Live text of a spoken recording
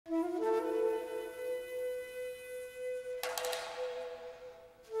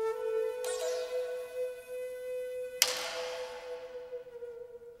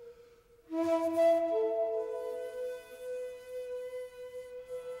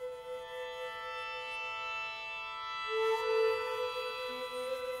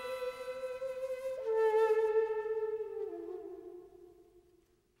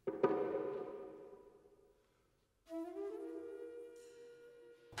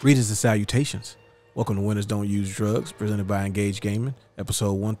Greetings and salutations. Welcome to Winners Don't Use Drugs, presented by Engage Gaming,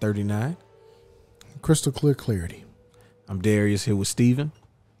 episode 139. Crystal clear clarity. I'm Darius here with Steven.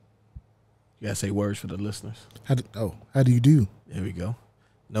 You gotta say words for the listeners. How do you do? There we go.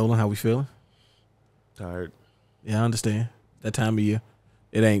 Nolan, how we feeling? Tired. Yeah, I understand. That time of year.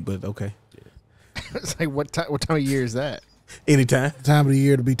 It ain't, but okay. Yeah. It's like, what time of year is that? Anytime. Time of the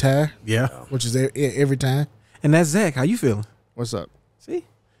year to be tired. Yeah. Which is every time. And that's Zach. How you feeling? What's up? See?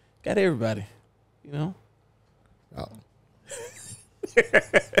 Got everybody. You know?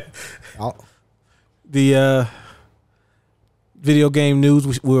 The video game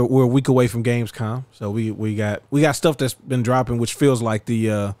news, we're a week away from Gamescom. So we got stuff that's been dropping which feels like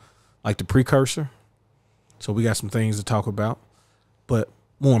the precursor. So we got some things to talk about. But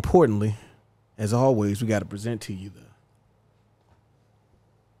more importantly, as always, we got to present to you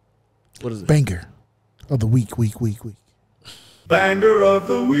what is it? Banger of the week. Banger of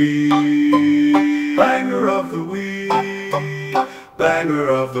the week. Banger of the week. Banger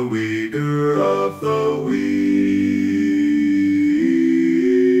of the week. Banger of the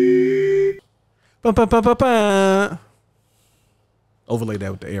week. Ba, ba, ba, ba, ba. Overlay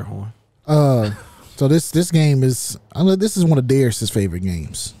that with the air horn. So this game is this is one of Darius' favorite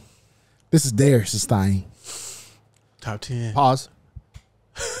games. This is Darius' thing. Top 10. Pause.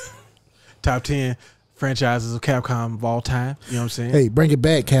 Top 10 franchises of Capcom of all time. You know what I'm saying? Hey, bring it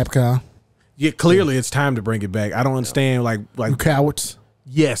back, Capcom. Yeah, clearly it's time to bring it back. I don't understand like You cowards.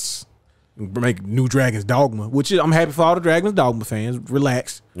 yes. Make New Dragon's Dogma, which is, I'm happy for all the Dragon's Dogma fans.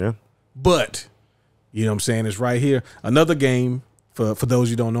 Relax. Yeah. But you know what I'm saying? It's right here. Another game for those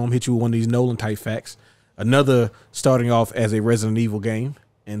you don't know, I'm hit you with one of these Nolan type facts. Another starting off as a Resident Evil game,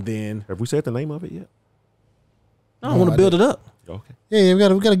 and then Have we said the name of it yet? I want to build it up. Okay. Yeah, we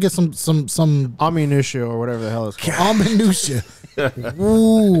gotta get some Ammunition or whatever the hell it's called. minutia.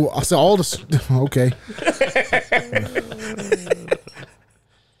 Ooh, I said all the okay.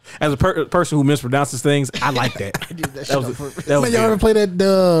 As a person who mispronounces things, I like that. I did that That was Man, y'all ever play that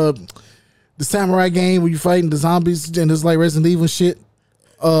the samurai game where you fighting the zombies and it's like Resident Evil shit?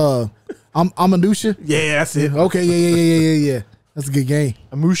 I'm minutia. yeah, that's it. Okay, yeah. That's a good game.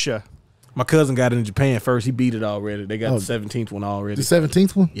 Amusha. My cousin got it in Japan first. He beat it already. They got Oh. the 17th one already. The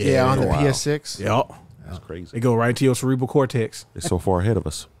 17th one. Yeah, on the wow. PS6. Yep. That's crazy. They go right to your cerebral cortex. It's so far ahead of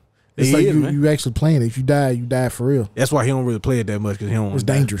us. It's It like is, man. you actually playing it. If you die for real. That's why he don't really play it that much because he don't. It's wanna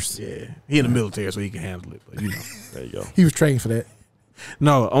die. dangerous. Yeah, he in the military, so he can handle it. But you know, There you go. He was trained for that.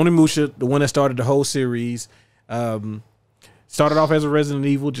 no, Onimusha, the one that started the whole series, started off as a Resident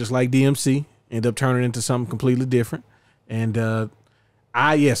Evil, just like DMC. Ended up turning into something completely different. And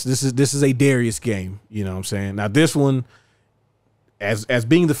this is a Darius game. You know what I'm saying? Now this one, as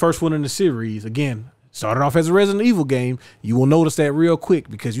being the first one in the series, again, started off as a Resident Evil game. You will notice that real quick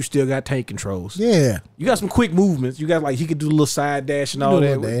because you still got tank controls. Yeah. You got some quick movements. You got he could do a little side dash and all do a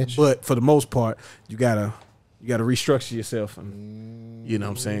that. little dash. But for the most part, you gotta restructure yourself, and you know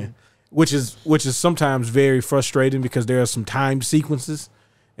what I'm saying. Which is sometimes very frustrating because there are some timed sequences,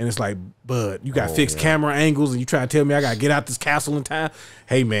 and it's like, bud, you got fixed camera angles, and you try to tell me I gotta get out this castle in time.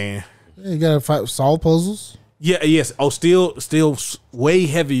 Hey man, You gotta solve puzzles. yeah, yes. Oh, still way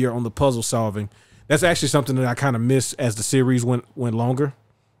heavier on the puzzle solving. That's actually something that I kind of miss as the series went longer.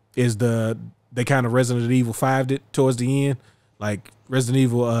 Is they kind of Resident Evil 5'd it towards the end, like Resident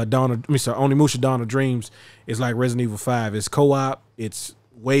Evil Onimusha Dawn of Dreams is like Resident Evil 5. It's co-op. It's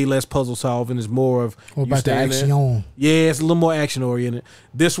way less puzzle solving. It's more of What you about the stand there. action? Yeah, it's a little more action oriented.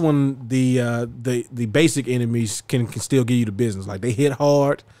 This one, the basic enemies can still give you the business. Like they hit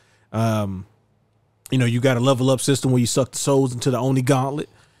hard. You got a level up system where you suck the souls into the Oni gauntlet.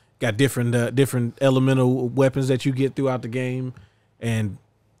 Got different elemental weapons that you get throughout the game, and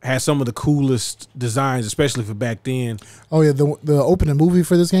has some of the coolest designs, especially for back then. Oh yeah, the opening movie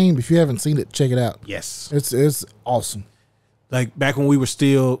for this game. If you haven't seen it, check it out. Yes, It's awesome. like back when we were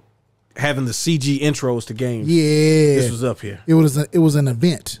still having the CG intros to games. Yeah, This was up here. it was an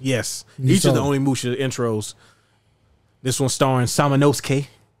event. Yes, You each of the saw it. Onimusha intros. This one starring Samanosuke,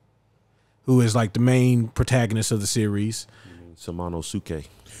 who is like the main protagonist of the series. Samanosuke.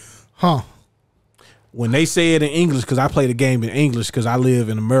 Huh? When they say it in English, because I play the game in English because I live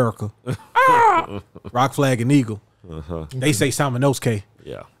in America. Rock, flag, and eagle. They say Samanosuke.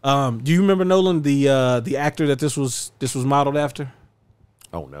 Yeah. Do you remember, Nolan, the actor that this was modeled after?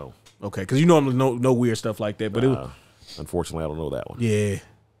 Oh no. Okay, because you normally know weird stuff like that, but it was Unfortunately, I don't know that one. yeah.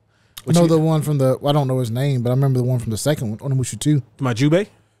 I know the one from I don't know his name, but I remember the one from the second one, Onimusha 2. My Jubei?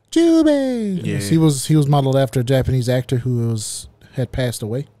 Jubei. Yeah. Yes, he was modeled after a Japanese actor who had passed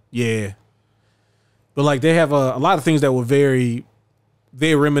away. Yeah. But like they have a lot of things that were very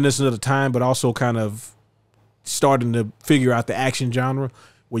very reminiscent of the time, but also kind of starting to figure out the action genre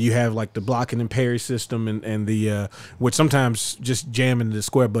where you have like the blocking and parry system and the which sometimes just jamming the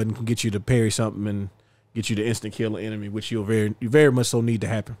square button can get you to parry something and get you to instant kill an enemy, which you very much so need to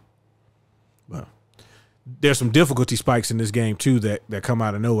happen. But there's some difficulty spikes in this game too that come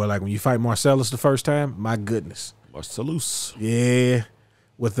out of nowhere. Like when you fight Marcellus the first time, my goodness. Marcellus. Yeah.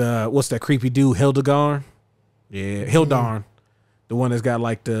 With what's that creepy dude, Hildegard? Yeah, Hildarn. The one that's got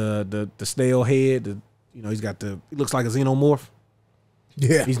like the snail head, he's got he looks like a xenomorph.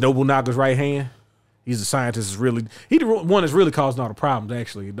 Yeah. He's Nobunaga's right hand. He's a scientist. He's the one that's really causing all the problems,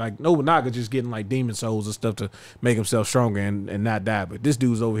 actually. Like Nobunaga just getting like demon souls and stuff to make himself stronger and not die. But this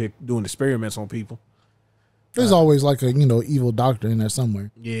dude's over here doing experiments on people. There's always like a evil doctor in there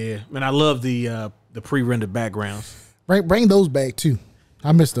somewhere. Yeah. Man, I love the pre-rendered backgrounds. Bring those back too.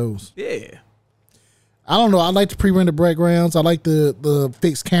 I miss those. Yeah. I don't know. I like the pre-rendered backgrounds. I like the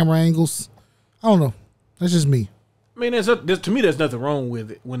fixed camera angles. I don't know. That's just me. I mean, to me, there's nothing wrong with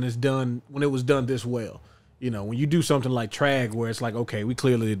it when it was done this well. When you do something like Trag, where it's like, okay, we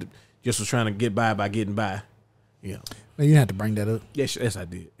clearly just was trying to get by getting by. Yeah. Man, you have to bring that up. Yes, I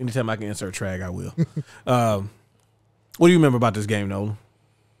did. Anytime I can insert Trag, I will. What do you remember about this game, Nolan?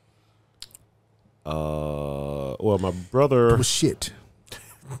 Well, my brother Oh, shit.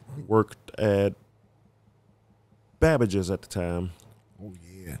 worked at Babbage's at the time. Oh,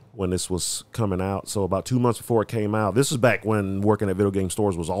 yeah. When this was coming out. So about 2 months before it came out, this is back when working at video game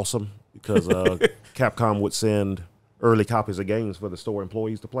stores was awesome because Capcom would send early copies of games for the store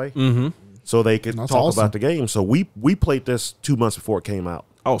employees to play. Mm-hmm. So they could That's talk awesome. about the game. So we played this 2 months before it came out.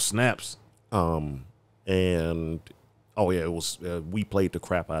 Oh, snaps. And oh yeah, it was we played the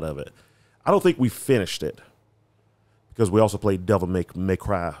crap out of it. I don't think we finished it because we also played Devil May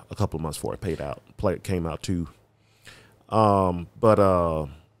Cry a couple of months before it came out too. Like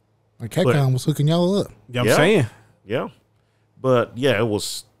Capcom was hooking y'all up. I'm saying. Yeah. But yeah, it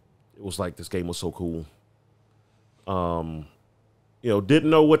was like this game was so cool. Didn't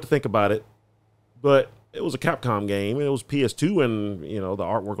know what to think about it, but it was a Capcom game and it was PS2 and the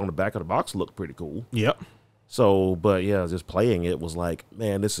artwork on the back of the box looked pretty cool. Yep. So, but yeah, just playing it was like,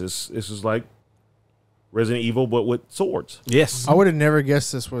 man, this is like Resident Evil but with swords. Yes. I would have never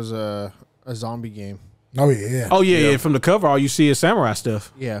guessed this was a zombie game. Oh, yeah. Oh yeah. From the cover, all you see is samurai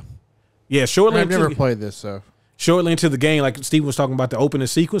stuff. Yeah. Yeah. Shortly I've never played this, so. Shortly into the game, like Steve was talking about the opening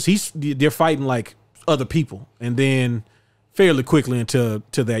sequence, they're fighting like other people, and then fairly quickly into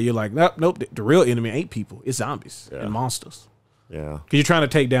that, you're like, nope, the real enemy ain't people, it's zombies and monsters. Yeah, because you're trying to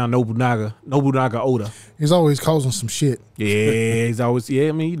take down Nobunaga Oda. He's always causing some shit. Yeah, he's always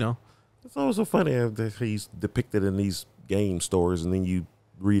I mean, it's always so funny that he's depicted in these game stories, and then you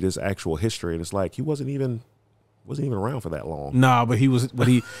read his actual history, and it's like he wasn't even around for that long. Nah, but he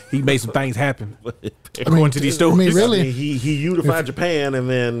made some things happen according to these stories. I mean, really, he unified Japan, and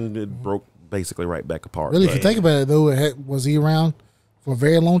then it broke basically right back apart. Really, if you think about it, though, was he around for a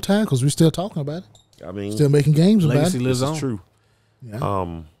very long time? Because we're still talking about it. I mean, still making games about Legacy it. lives on. It's true.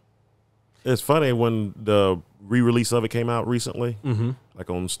 Yeah. It's funny when the re-release of it came out recently, Mm-hmm. like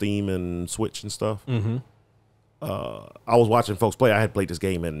on Steam and Switch and stuff. Mm-hmm. I was watching folks play. I had played this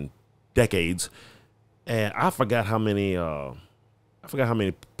game in decades, and I forgot how many.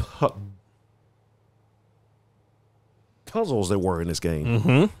 Puzzles there were in this game.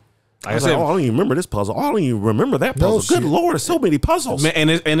 Mm-hmm. I was like, oh, I don't even remember this puzzle. Oh, I don't even remember that puzzle. No Good shit. Lord, there's so many puzzles. Man,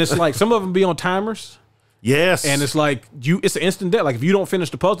 and it's like some of them be on timers. Yes, And it's like it's an instant death. Like if you don't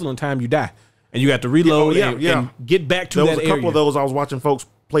finish the puzzle in time, you die, and you have to reload and get back to there that was a couple area. of those. I was watching folks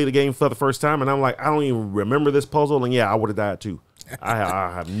play the game for the first time, and I'm like, I don't even remember this puzzle, and I would have died too. I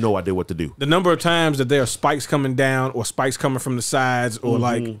have no idea what to do. The number of times that there are spikes coming down or spikes coming from the sides, or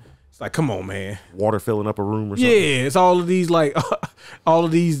like it's like, come on, man. Water filling up a room or something. Yeah, it's all of these like all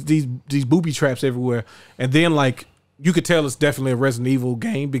of these booby traps everywhere, and then like you could tell it's definitely a Resident Evil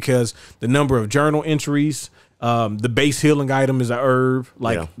game because the number of journal entries. The base healing item is a herb.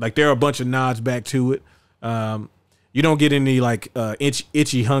 Like there are a bunch of nods back to it. You don't get any like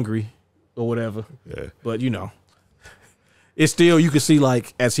itchy hungry or whatever. Yeah. But it's still, you can see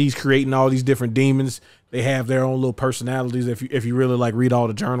like as he's creating all these different demons, they have their own little personalities. If you really like read all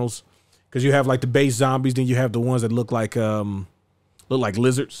the journals, because you have like the base zombies, then you have the ones that look like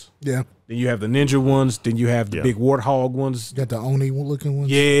lizards. Yeah. Then you have the ninja ones. Then you have the big warthog ones. You got the Oni looking ones.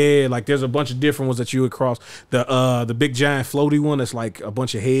 Yeah, like there's a bunch of different ones that you would cross. The big giant floaty one that's like a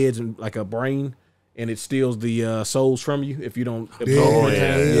bunch of heads and like a brain, and it steals the souls from you if you don't absorb it.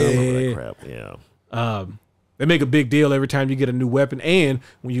 I remember that crap. Yeah. They make a big deal every time you get a new weapon, and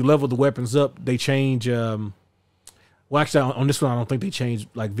when you level the weapons up, they change. Well, actually, on this one, I don't think they change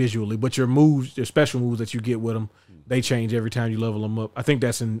like visually, but your moves, your special moves that you get with them, they change every time you level them up. I think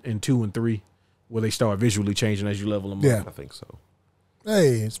that's in 2 and 3 where they start visually changing as you level them Yeah. up. I think so.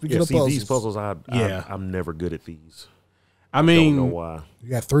 Hey, speaking of puzzles, these puzzles, Yeah. I'm never good at these. I mean, Don't know why. you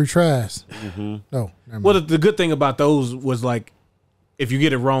got 3 tries. Mm-hmm. No, never mind. well, the good thing about those was like, if you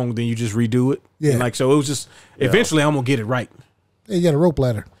get it wrong, then you just redo it. Yeah. And like, so it was just, eventually I'm going to get it right. Hey, you got a rope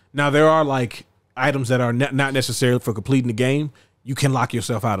ladder. Now, there are like items that are not necessarily for completing the game. You can lock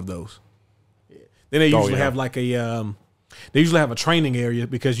yourself out of those. Then they usually have like a, they usually have a training area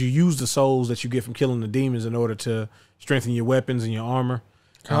because you use the souls that you get from killing the demons in order to strengthen your weapons and your armor.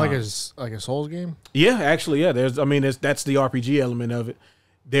 Kind of like a Souls game. Yeah, actually, yeah. That's the RPG element of it.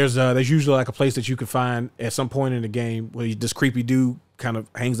 There's usually like a place that you can find at some point in the game where this creepy dude kind of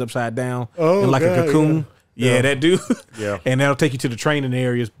hangs upside down in like a cocoon. Yeah, that dude. Yeah. And that'll take you to the training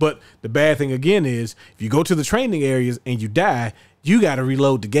areas. But the bad thing again is if you go to the training areas and you die, you got to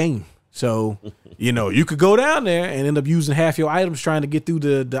reload the game. So, you could go down there and end up using half your items trying to get through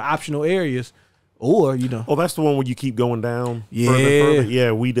the optional areas. Or, Oh, that's the one where you keep going down. Yeah. Further.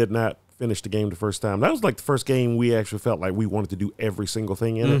 Yeah, we did not finish the game the first time. That was like the first game we actually felt like we wanted to do every single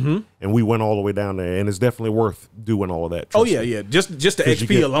thing in it. And we went all the way down there. And it's definitely worth doing all of that. Oh, trust yeah, me. yeah. Just the 'Cause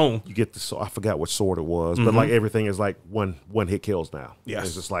XP alone. You get the I forgot what sword it was, but like everything is like one hit kills now. Yes.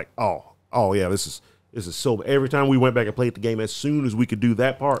 It's just like, oh yeah, this is so. Every time we went back and played the game, as soon as we could do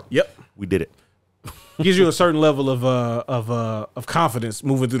that part, Yep. we did it. Gives you a certain level of confidence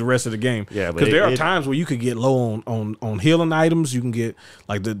moving through the rest of the game. Yeah, but because there are it- times where you could get low on healing items. You can get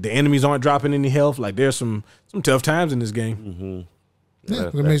like the enemies aren't dropping any health. Like there's some tough times in this game. Yeah,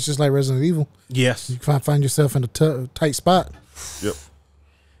 I mean, it's just like Resident Evil. Yes, You can find yourself in a tight spot. Yep.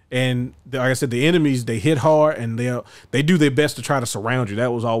 and like I said, the enemies they hit hard and they do their best to try to surround you.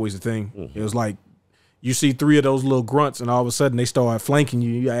 That was always the thing. It was like you see 3 of those little grunts, and all of a sudden they start flanking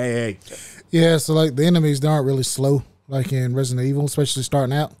you. Hey. Yeah, so like the enemies, they aren't really slow like in Resident Evil, especially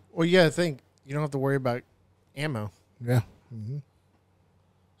starting out. Well, yeah, I think you don't have to worry about ammo. Yeah.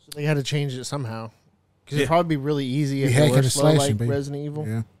 So they had to change it somehow. Because Yeah. it'd probably be really easy if Be it hacking were and slow slashing, like baby. Resident Evil.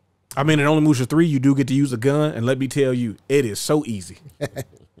 Yeah. I mean, in Onimusha 3, you do get to use a gun, and let me tell you, it is so easy.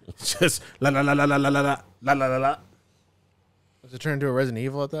 Just la la la la la la la la la la la. Was it turned into a Resident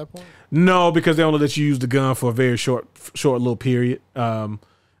Evil at that point? No, because they only let you use the gun for a very short little period.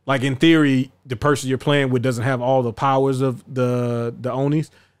 Like in theory, the person you're playing with doesn't have all the powers of the Onis,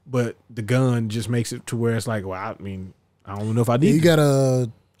 but the gun just makes it to where it's like, well, I mean, I don't know if I need. You it. got a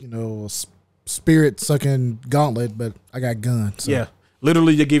spirit sucking gauntlet, but I got gun. So. Yeah,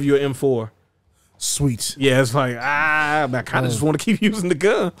 literally, they give you an M4. Sweet. Yeah, it's like I kind of just want to keep using the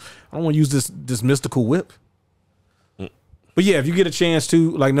gun. I don't want to use this mystical whip. But yeah, if you get a chance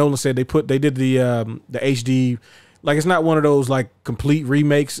to, like Nolan said, they did the HD. Like it's not one of those like complete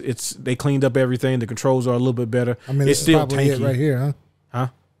remakes. They cleaned up everything. The controls are a little bit better. I mean, it's it's still probably tanky, it right here, huh? huh?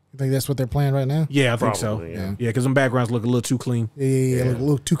 You think that's what they're playing right now? Yeah, I think so. Probably, Yeah, yeah. because them backgrounds look a little too clean. Yeah. Look a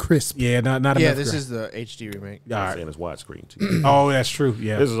little too crisp. Yeah, not Yeah, enough. this gra- is the HD remake. all right. And it's widescreen too. Oh, that's true.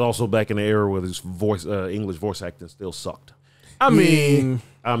 Yeah, This is also back in the era where this English voice acting still sucked. I mean,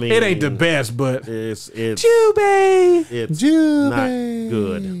 it ain't the best, but It's Jubei. it's Jubei. not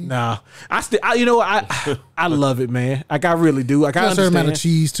good. Nah, I love it, man. Like I really do. Like I Got a certain understand. amount of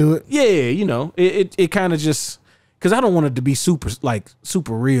cheese to it. Yeah, it kind of just because I don't want it to be super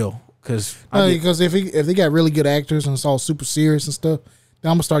real. Because Because if they got really good actors and it's all super serious and stuff, then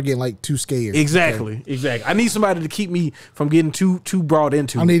I'm gonna start getting like too scared. exactly. I need somebody to keep me from getting too brought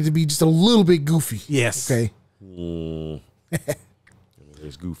into I it. need to be just a little bit goofy. Yes. Okay.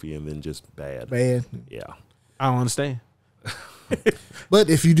 It's goofy and then just bad. Bad. Yeah. I don't understand. But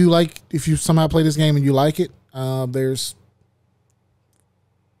if you somehow play this game and you like it, there's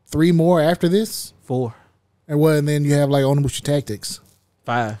 3 more after this, 4, and then you have like Onimusha Tactics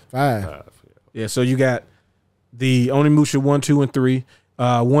 5. 5. Yeah. So you got the Onimusha 1, 2, and 3.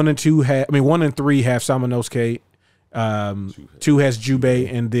 1 and 3 have Samanosuke. 2 has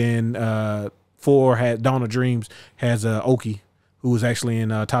Jubei, and then 4 had Dawn of Dreams has Oki, who was actually in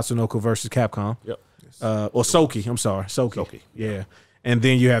Tatsunoko versus Capcom. Yep. Or Soki. I'm sorry, Soki. Soki, Yeah. And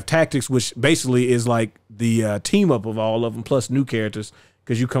then you have Tactics, which basically is like the team up of all of them plus new characters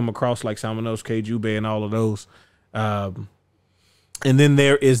because you come across like Samanosuke, Jubei, and all of those. And then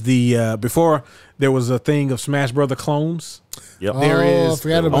there is the before there was a thing of Smash Brother clones. Yep. There I is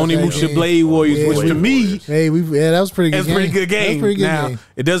forgot about that Onimusha game. Blade Warriors, Yeah. which to me Hey, that was a pretty good. that's a pretty good game. That's a pretty good now, game.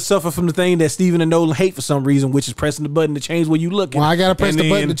 it does suffer from the thing that Steven and Nolan hate for some reason, which is pressing the button to change where you look. Well, I gotta press the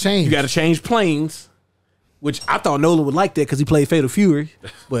button to change. You got to change planes. which I thought Nolan would like that because he played Fatal Fury,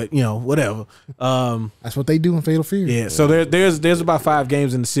 but whatever. That's what they do in Fatal Fury. Yeah, so there's about 5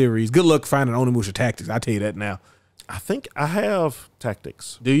 games in the series. Good luck finding Onimusha Tactics. I tell you that now. I think I have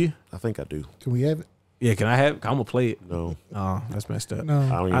Tactics. Do you? I think I do. Can we have it? Yeah, can I have it? I'm gonna play it. No, Oh, that's messed up. I No.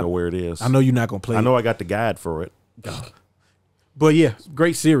 don't even know where it is. I know you're not gonna play I it. know I got the guide for it. But yeah,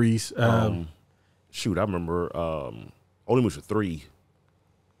 great series. Shoot, I remember Onimusha 3.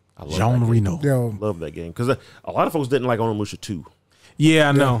 I love Jean that game. Reno. Yo, Love that game because a lot of folks didn't like Onimusha 2. Yeah,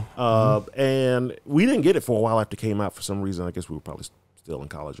 I know. And we didn't get it for a while after it came out for some reason. I guess we were probably still in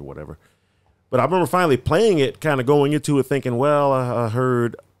college or whatever. But I remember finally playing it, kind of going into it thinking, well, I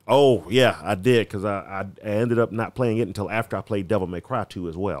heard, oh, yeah, I did, because I ended up not playing it until after I played Devil May Cry 2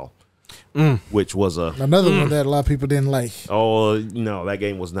 as well, which was another one that a lot of people didn't like. oh, no, that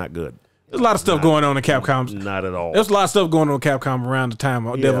game was not good. There's a lot of stuff going on in Capcom. Not at all. There's a lot of stuff going on in Capcom around the time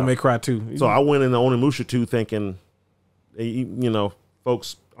of Devil May Cry 2. So I went into Onimusha 2 thinking,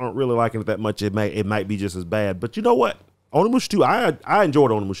 folks aren't really liking it that much. It might be just as bad. But you know what? Onimusha 2, I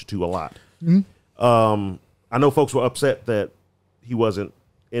enjoyed Onimusha 2 a lot. I know folks were upset that he wasn't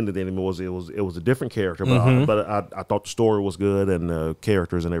in it anymore. It was a different character, but I thought the story was good and the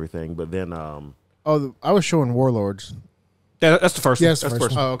characters and everything. But then, I was showing Warlords. That's the first one. Yes, That's the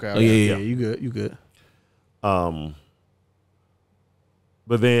first first one. one. Oh, okay. Oh, yeah. You good.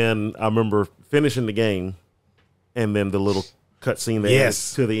 but then I remember finishing the game, and then the little cutscene there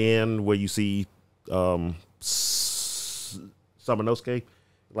to the end where you see Samanosuke,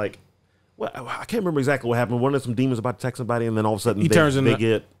 like. Well, I can't remember exactly what happened. One of some demons about to attack somebody, and then all of a sudden they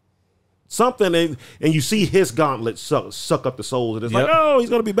get something, and you see his gauntlet suck up the souls, and it's like, oh, he's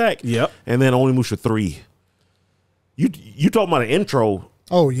gonna be back. Yep. And then Onimusha 3. You talking about an intro?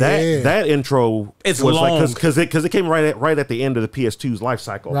 Oh yeah, that intro It's was long. like because it came right at the end of the PS2's life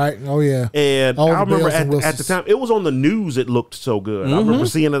cycle. right. Oh yeah, And All I the remember bells and at the time it was on the news. It looked so good. I remember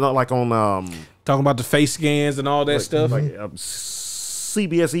seeing it like on Talking about the face scans and all that stuff. like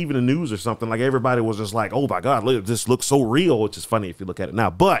CBS Evening News or something. Like everybody was just like, "Oh my God, look, this looks so real." Which is funny if you look at it now,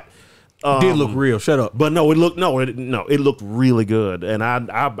 but It did look real. Shut up. but no, it looked really good. And I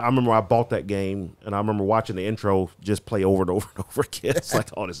remember I bought that game, and I remember watching the intro just play over and over and over again. It's like,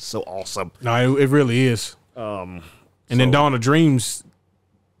 oh, this is so awesome. No, it really is. And then Dawn of Dreams,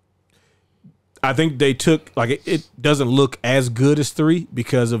 I think they took it doesn't look as good as 3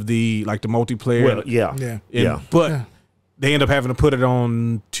 because of the multiplayer. Well, yeah. But they end up having to put it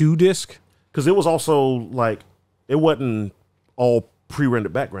on 2 disc. Because it was also it wasn't all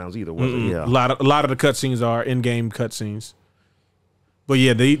pre-rendered backgrounds either, was it? Yeah. A lot of the cutscenes are in-game cutscenes. But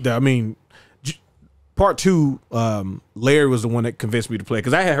yeah, part 2, Larry was the one that convinced me to play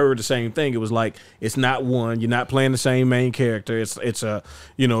because I had heard the same thing. It was like it's not one. You're not playing the same main character. It's a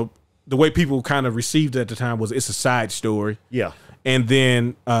the way people kind of received it at the time was it's a side story. Yeah. And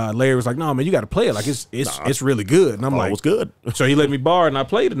then Larry was like, "No, man, you got to play it. Like it's really good." And I'm like, "It was good." So he let me borrow it, and I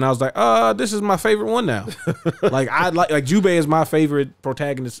played it, and I was like, this is my favorite one now." like Jubei is my favorite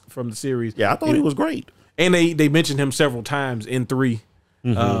protagonist from the series. Yeah, I thought he was great. And they mentioned him several times in 3,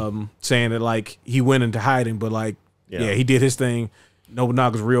 saying that he went into hiding, but he did his thing.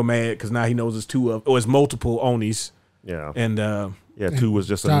 Nobunaga's real mad because now he knows it's multiple Onis. Yeah. And 2 was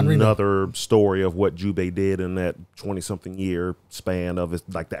just another story of what Jubei did in that 20-something year span of his,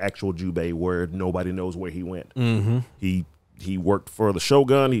 the actual Jubei, where nobody knows where he went. Mm-hmm. He worked for the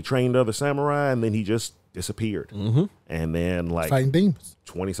Shogun, he trained other samurai, and then he just disappeared. Mm-hmm. And then fighting demons.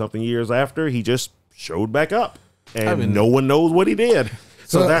 20-something years after, he just showed back up, and no one knows what he did.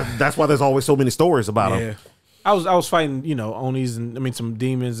 So that's why there's always so many stories about him. I was fighting, Onis and some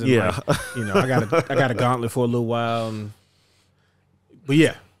demons, and I got a gauntlet for a little while, but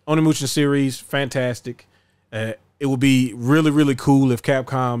yeah, Onimusha series, fantastic. It would be really, really cool if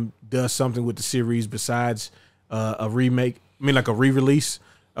Capcom does something with the series besides a remake. I mean, like a re-release.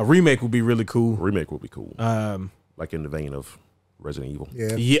 A remake would be really cool. A remake would be cool. Like in the vein of Resident Evil.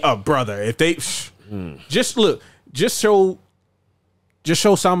 Yeah, brother. If they just show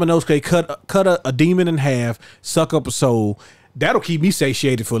Samanosuke cut a demon in half, suck up a soul. That'll keep me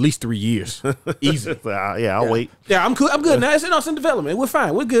satiated for at least 3 years. Easy. I'll wait. Yeah, I'm good. I'm good now. It's in development. We're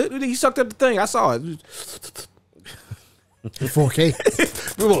fine. We're good. He sucked up the thing. I saw it.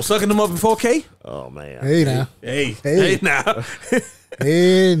 4K. We're sucking them up in 4K. Oh man. Hey now. Hey now.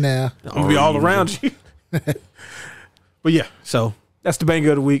 Hey now. I'm gonna be all around you. But yeah, so that's the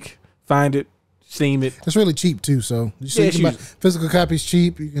banger of the week. Find it, Steam it. It's really cheap too. So you can buy physical copies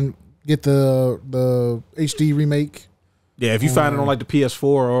cheap. You can get the HD remake. Yeah, if you find it on the PS4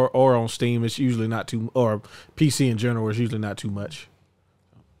 or on Steam, it's usually not too, or PC in general, it's usually not too much.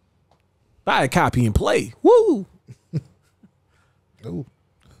 Buy a copy and play. Woo! Oh,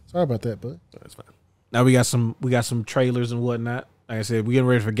 sorry about that, bud. That's fine. Now we got some trailers and whatnot. Like I said, we getting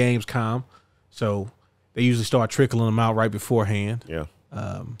ready for Gamescom, so they usually start trickling them out right beforehand. Yeah.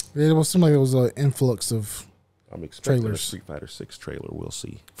 It was seemed like it was an influx of I'm expecting trailers. a Street Fighter 6 trailer. We'll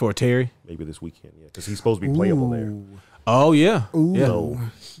see. For Terry. Maybe this weekend, yeah. Because he's supposed to be playable there. Oh yeah. Ooh. Yeah. So,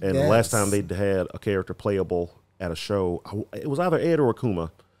 and the Yes. last time they had a character playable at a show, it was either Ed or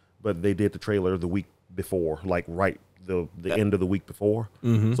Akuma, but they did the trailer the week before, like right the end of the week before.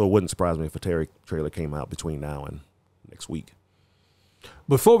 Mm-hmm. So it wouldn't surprise me if a Terry trailer came out between now and next week.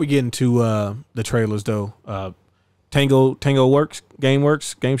 Before we get into the trailers, though, Tango Works,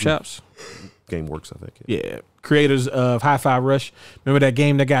 Game Shops. GameWorks, I think. Yeah, creators of Hi-Fi Rush. Remember that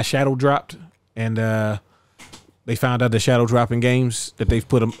game that got shadow dropped, and they found out that shadow dropping games that they've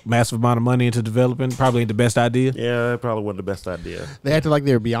put a massive amount of money into developing probably ain't the best idea. Yeah, that probably wasn't the best idea. They acted like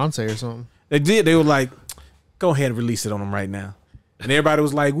they were Beyonce or something. They did. They were like, "Go ahead and release it on them right now," and everybody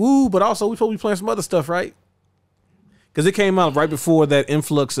was like, "Woo!" But also, we supposed to be playing some other stuff, right? Because it came out right before that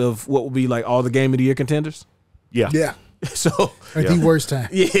influx of what would be like all the Game of the Year contenders. Yeah. Yeah, So at the worst time.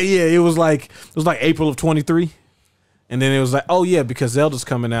 yeah, it was like April of 23, and then it was like, oh yeah, because Zelda's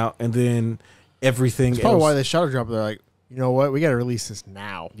coming out, and then everything That's probably else. why they shadow dropped. They're like, you know what? We got to release this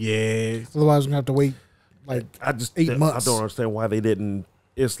now. Yeah, Otherwise, we're gonna have to wait like I just 8 months. I don't understand why they didn't.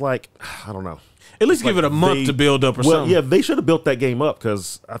 It's like, I don't know. at least give Like it a month they- to build up or Well, something. yeah, they should have built that game up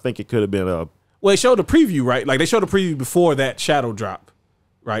because I think it could have been a Well, they showed a preview, right? Like they showed a preview before that shadow drop,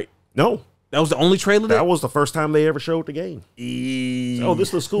 right? no. That was the only trailer. That was the first time they ever showed the game. Oh,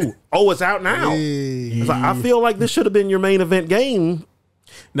 this looks cool. Oh, it's out now. Hey. It's like, I feel like this should have been your main event game.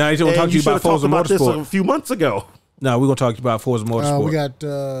 No, he's gonna And talk to you should about have talked Forza about this a Motorsport. few months ago. No, we're gonna talk to you about Forza Motorsport We got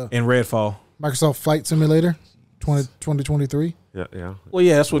and Redfall. Microsoft Flight Simulator 2023. Yeah, yeah. Well,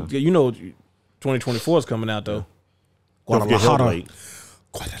 yeah, that's what 2024 is coming out though. Don't forget Guadalajara.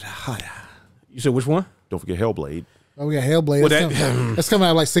 Hellblade. You said which one? Don't forget Hellblade. Oh, we got Hellblade. Well, That's coming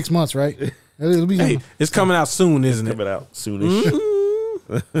out in like 6 months, right? It'll be Hey, it's coming out soon, isn't it? Coming out soonish.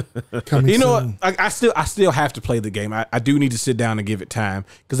 coming You know soon. what? I still have to play the game. I do need to sit down and give it time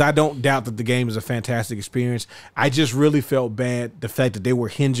because I don't doubt that the game is a fantastic experience. I just really felt bad the fact that they were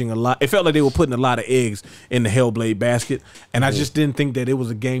hinging a lot. It felt like they were putting a lot of eggs in the Hellblade basket, and I just didn't think that it was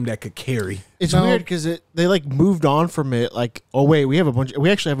a game that could carry. It's No. weird because they like moved on from it. Like, oh wait, we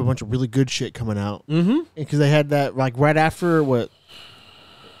actually have a bunch of really good shit coming out. Mm-hmm. Because they had that like right after what?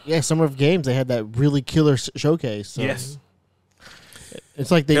 Yeah, Summer of Games. They had that really killer showcase. So Yes,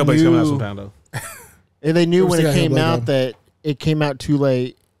 it's like they Hellblade's coming out knew. sometime though. And they knew We'll when see it how came Hellblade out go. that it came out too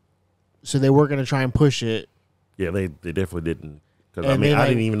late, so they were going to try and push it. Yeah, they definitely didn't. Because And they, I like,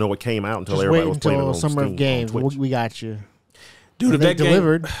 didn't even know it came out until Just everybody wait was playing it until on Summer Steam, of Games. on Twitch. We got you. Dude, And if they that game,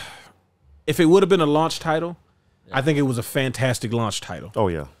 delivered. if it would have been a launch title, I think it was a fantastic launch title. Oh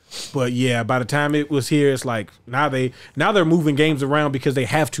yeah, But yeah, by the time it was here, it's like now they're moving games around because they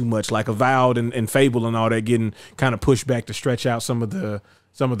have too much, like Avowed and Fable and all that, getting kind of pushed back to stretch out some of the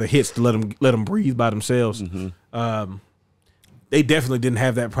hits to let them breathe by themselves. Mm-hmm. They definitely didn't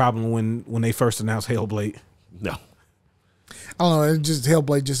have that problem when they first announced Hellblade. no. I don't know. It just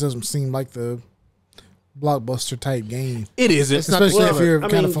Hellblade just doesn't seem like the blockbuster type game, It isn't. It's not- especially well, if you're I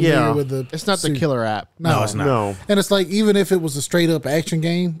kind mean, of familiar yeah. with the. It's not the suit. killer app. No, it's not. No, And it's like even if it was a straight up action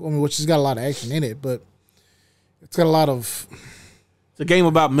game, I mean, which has got a lot of action in it, but it's got a lot of It's a game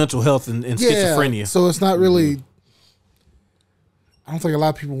about mental health and schizophrenia. So it's not really. I don't think a lot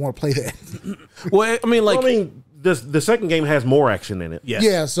of people want to play that. Well, I mean, like, Well, I mean, the second game has more action in it. yes.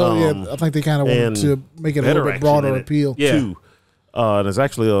 Yeah, so I think they kind of wanted and to make it a better little bit action broader in it. appeal. Yeah. Too. And there's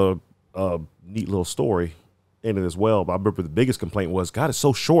actually a neat little story in it as well. But I remember the biggest complaint was, God, it's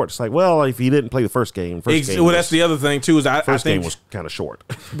so short. It's like, well, if you didn't play the first game, Well, that's the other thing too. Is I first think game was kind of short.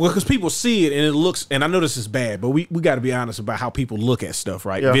 well, because people see it and it looks, and I know this is bad, but we got to be honest about how people look at stuff,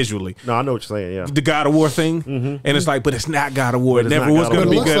 right? Yeah. Visually, No, I know what you're saying. Yeah, the God of War thing, and it's like, but it's not God of War. It But it's never not was God going of to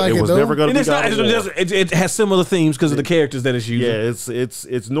be War. good. Like It it was though. never going And to be it's not. God of War. It has similar themes because of the characters that it's using. Yeah,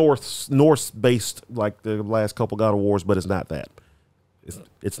 it's Norse based like the last couple God of Wars, but it's not that.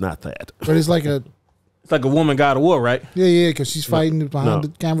 It's not that. But it's like a It's like a woman God of War, right? yeah, because she's fighting behind No. the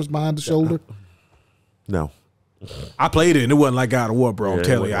cameras behind the shoulder. No. I played it and it wasn't like God of War, bro. Yeah, I'm it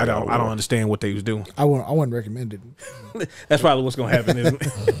telling you, wasn't I like God don't. of I don't War. understand what they was doing. I wouldn't recommend it. That's probably what's going to happen, isn't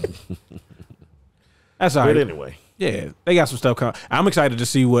it? That's all But right. anyway, Yeah, they got some stuff coming. I'm excited to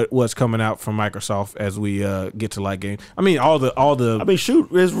see what's coming out from Microsoft as we get to like game. I mean, all the. I mean, shoot,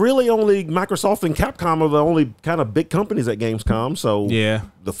 there's really only Microsoft and Capcom are the only kind of big companies at Gamescom. So Yeah.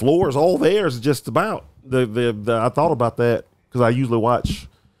 the floor is all theirs. Just about I thought about that because I usually watch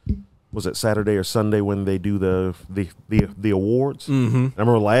was it Saturday or Sunday when they do the awards? Mm-hmm. I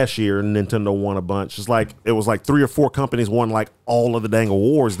remember last year Nintendo won a bunch. It was like 3 or 4 companies won like all of the dang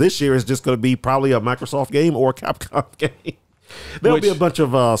awards. This year is just going to be probably a Microsoft game or a Capcom game. There'll be a bunch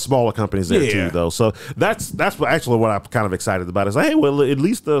of smaller companies there too, though. So that's actually what I'm kind of excited about. Is like, hey, well, at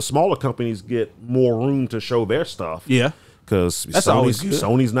least the smaller companies get more room to show their stuff. Yeah. Because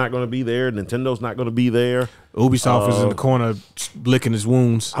Sony's not going to be there. Nintendo's not going to be there. Ubisoft is in the corner licking his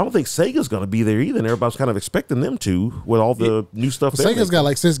wounds. I don't think Sega's going to be there either. And everybody's kind of expecting them to with all the new stuff. Sega's got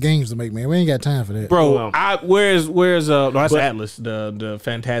like 6 games to make, man. We ain't got time for that. Bro, where's that's Atlas, the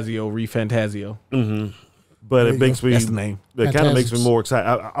Fantasio, Re-Fantasio. Mm-hmm. But it makes me, that's the name. It kind of makes me more excited.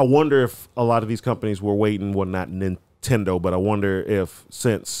 I wonder if a lot of these companies were waiting, well, not Nintendo, but I wonder if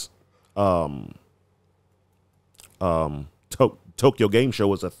since Tokyo Game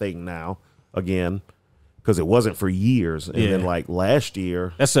Show is a thing now again, because it wasn't for years, and then like last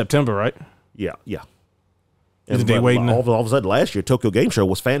year, that's September, right? Yeah. And they waiting all of a sudden last year, Tokyo Game Show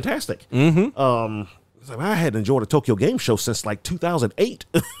was fantastic. Mm-hmm. It's like, I hadn't enjoyed a Tokyo Game Show since like 2008.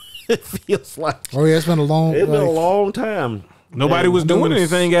 It feels like it's been a long time. Nobody was doing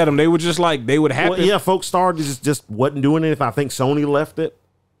anything at them. They were just like, they would happen. Well, yeah, folks started just wasn't doing anything. I think Sony left it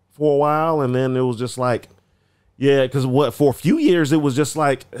for a while, and then it was just like, yeah, because for a few years it was just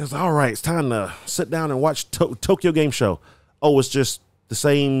like, it's all right, it's time to sit down and watch Tokyo Game Show. Oh, it's just the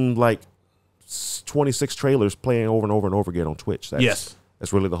same like 26 trailers playing over and over and over again on Twitch. That's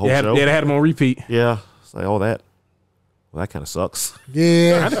really the whole show. Yeah, they had them on repeat. Yeah, it's like all that. Well, that kind of sucks.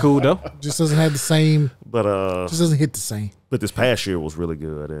 Yeah, kind of cool though. Just doesn't have the same. But just doesn't hit the same. But this past year was really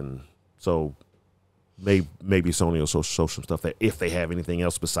good, and so maybe Sony will show some stuff that if they have anything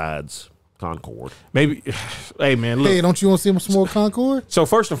else besides Concord. Maybe. Hey man, look. Hey, don't you want to see some more Concord? So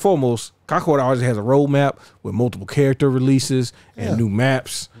first and foremost, Concord always has a roadmap with multiple character releases and new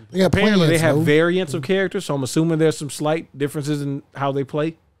maps. Apparently, they have variants of characters, so I'm assuming there's some slight differences in how they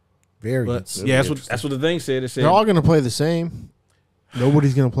play. Variants. But, yeah, that's what the thing said. It said they're all going to play the same.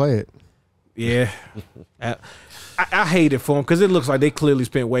 Nobody's going to play it. Yeah. I hate it for them because it looks like they clearly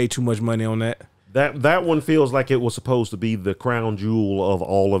spent way too much money on that. That one feels like it was supposed to be the crown jewel of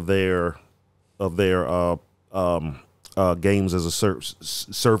all of their games as a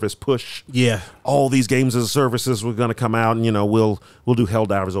service push. Yeah, all these games as a services were going to come out, and we'll do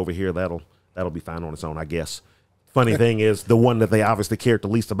Helldivers over here. That'll be fine on its own, I guess. Funny thing is, the one that they obviously cared the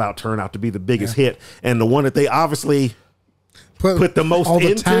least about turned out to be the biggest hit, and the one that they obviously put the most all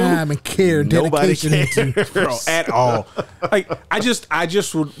the into, time and care and dedication into, bro, at all. Like I just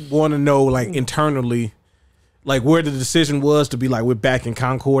would want to know, like internally, like where the decision was to be like, we're back in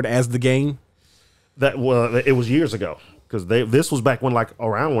Concord as the game. It was years ago, because this was back when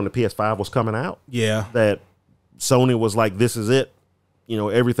around when the PS5 was coming out. Yeah, that Sony was like, this is it.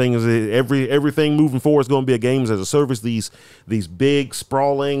 Everything moving forward is going to be a games as a service. These big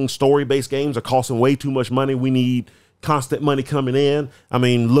sprawling story based games are costing way too much money. We need constant money coming in. I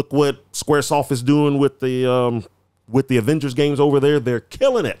mean, look what Squaresoft is doing with the Avengers games over there. They're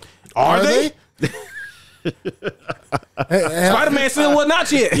killing it. Are they? Spider-Man still was not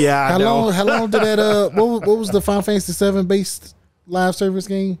yet. Yeah, how long did that? What was the Final Fantasy VII based live service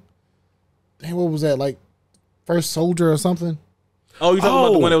game? Dang, what was that, like First Soldier or something? Oh, you talking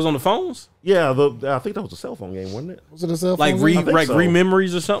about the one that was on the phones? Yeah, I think that was a cell phone game, wasn't it? Was it a cell phone? Like game?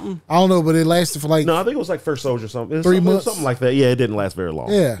 Re-Memories or something? I don't know, but it lasted for like no, I think it was like First Soldier or something. 3 months, something like that. Yeah, it didn't last very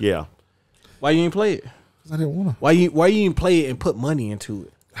long. Yeah. Why you ain't play it? I didn't want to. Why you ain't play it and put money into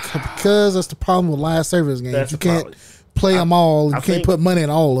it? Because that's the problem with live service games. You can't problem. play them all. You can't put money in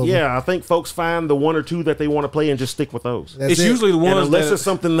all of them. Yeah, I think folks find the one or two that they want to play and just stick with those. It's usually the ones unless it's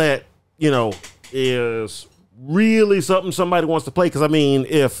something that is really something somebody wants to play. Because I mean,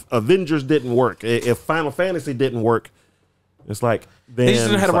 if Avengers didn't work, if Final Fantasy didn't work, it's like then they just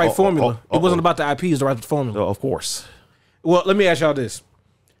didn't have the right formula. It wasn't about the IP; it's the right formula. Of course. Well, let me ask y'all this: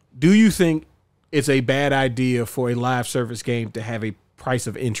 do you think it's a bad idea for a live service game to have a price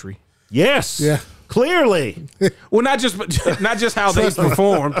of entry? Yes. Yeah. Clearly. Well, not just how they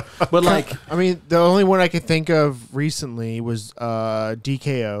performed, but like, I mean, the only one I could think of recently was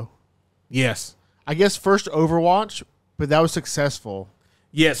DKO. Yes. I guess first Overwatch, but that was successful.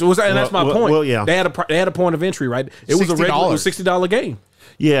 Yes, it was, and that's my point. Well, yeah, they had a point of entry, right? It was a regular $60 game.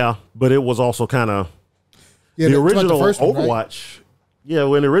 Yeah, but it was also kind of the original Overwatch. Right? Yeah,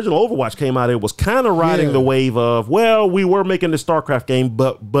 when the original Overwatch came out, it was kind of riding the wave of, well, we were making the StarCraft game,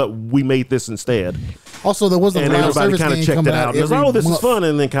 but we made this instead. Also, there wasn't and a live everybody service kind of game checked it out. And was, oh, this is fun,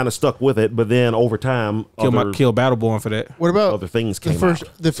 and then kind of stuck with it. But then over time, kill Battleborn for that. What about other things came out?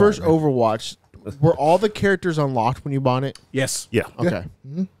 The first Overwatch Were all the characters unlocked when you bought it? Yes. Yeah. Okay.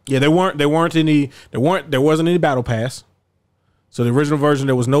 Yeah, there wasn't any battle pass. So the original version,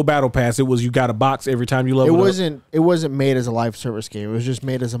 there was no battle pass. It was you got a box every time you leveled up. It wasn't made as a live service game. It was just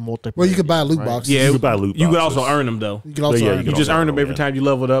made as a multiplayer. Well, you could buy game, loot right? boxes. Yeah, You could buy loot You could boxes. also earn them though. You can also Yeah, earn you You can just also earned them earn every them, time you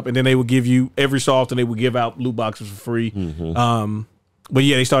leveled up, and then they would give you every so often they would give out loot boxes for free. But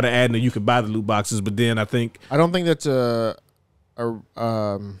yeah, they started adding that you could buy the loot boxes. But then I think I don't think that's a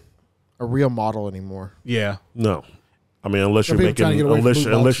real model anymore. yeah, No. I mean, unless you're people making trying to get away from loot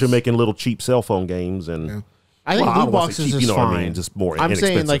unless you're boxes. making little cheap cell phone games and Yeah. I think Well, I loot don't wanna say boxes cheap, is you know what I fine. mean, just more I'm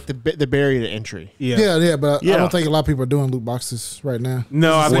saying inexpensive. like the barrier to entry. Yeah, but I Yeah. don't think a lot of people are doing loot boxes right now.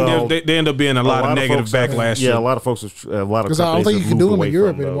 no, I think Well, they end up being a lot of negative folks have- backlash. Yeah, a lot of folks, a lot of 'Cause I don't companies think you have can do moved them in away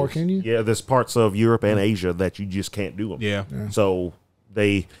Europe from anymore, those. can you? Yeah, there's parts of Europe and Asia that you just can't do them. Yeah. So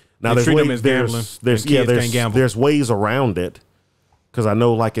they now They there's treat 'em ways, as gambling, there's and yeah kids there's can't gamble. there's ways around it because I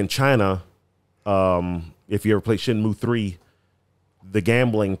know like in China, if you ever play Shenmue 3, the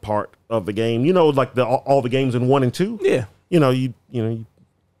gambling part of the game, you know, like all the games in 1 and 2, Yeah. you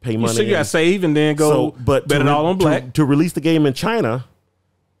pay money. So you got to and- save and then go but bet it all on black. To release the game in China,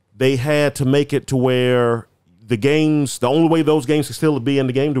 they had to make it to where the only way those games can still be in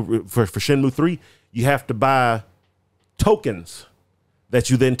the game for Shenmue 3, you have to buy tokens that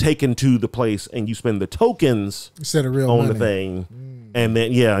you then take into the place and you spend the tokens Instead of real on money. the thing. And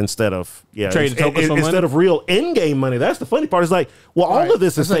then instead of Trade the tokens for instead money? of real in-game money. That's the funny part. It's like, well, all Right. of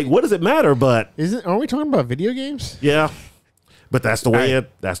this is fake. What does it matter? But Aren't we talking about video games? yeah, but that's the way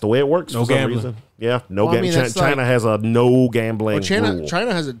Hey, it works. no for some gambling. reason. Yeah, no Well, I gambling. mean, that's China like- has a no gambling Well, rule.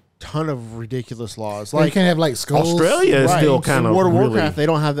 China has a ton of ridiculous laws. Like, you Like can't have like skulls. Australia is right, still in kind of World of really, Warcraft. They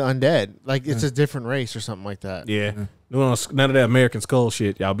don't have the undead. Like it's a different race or something like that. Yeah. None of that American skull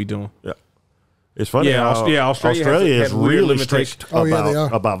shit y'all be doing. Yeah. It's funny. Yeah, how Australia is has weird really limitations. strict Oh, yeah, they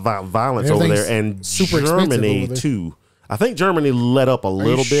are. about violence over there, Everything's and super expensive Germany over there. too. I think Germany let up a Are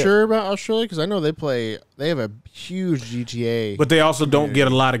little you bit. sure about Australia? Because I know they have a huge GTA. But they also don't get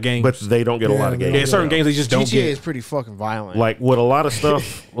a lot of games. But they don't get a lot of Yeah, games. yeah, certain games they just don't GTA get. is pretty fucking violent. Like with a lot of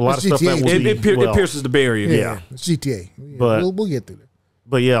stuff, a lot of stuff GTA. that would It be well, pierces the barrier. Yeah. It's GTA. But- we'll get through that.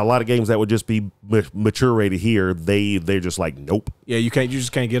 But yeah, a lot of games that would just be mature rated here, they're just like nope. Yeah, you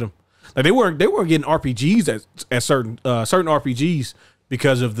just can't get them. Like they weren't getting RPGs at certain RPGs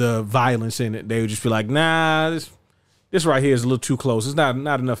because of the violence in it. They would just be like, nah, this right here is a little too close. It's not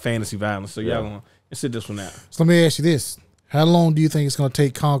enough fantasy violence. So y'all gonna sit this one out. So let me ask you this: how long do you think it's going to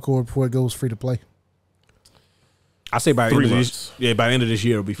take Concord before it goes free to play? I say by the 3 end of months. this, by the end of this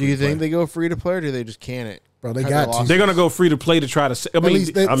year it'll be do free you to play. think they go free to play or do they just can it? Bro, they Have got they to. lost They're gonna go free to play to try to. I mean,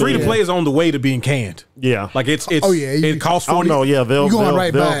 least they- free to yeah. play is on the way to being canned. Yeah. Like it's Oh, yeah, you- it costs Oh 40. no, yeah, they'll You going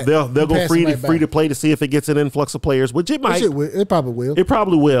right back. they'll You go passing free right back. to play to see if it gets an influx of players, which it might. It probably will. It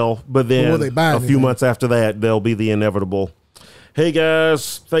probably will, but then will they buy a few anything? months after that, there'll be the inevitable. Hey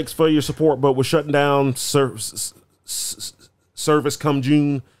guys, thanks for your support, but we're shutting down service come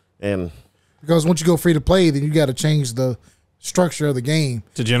June, and Because once you go free to play, then you got to change the structure of the game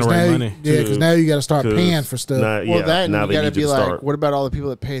To generate 'Cause now money. Yeah, because now you got to start paying for stuff. Now, Well, yeah, that and now you they gotta need you be to like, start. what about all the people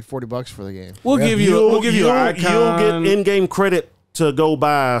that paid $40 for the game? We'll give you an icon. You'll get in-game credit to go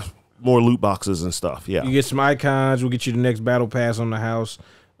buy more loot boxes and stuff. Yeah, You get some icons. We'll get you the next battle pass on the house.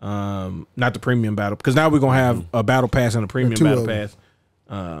 Not the premium battle, because now we're gonna have a battle pass and a premium two battle of them.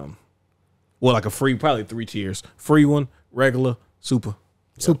 pass. Well, like a free, probably 3 tiers: free one, regular, super.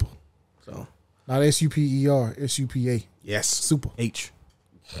 Super. So Not SUPER, SUPA. yes, Super. H.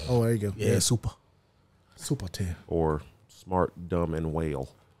 Oh, there you go. Yeah, super. Super 10. or smart, dumb, and whale.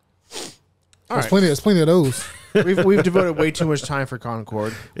 There's plenty of those. We've devoted way too much time for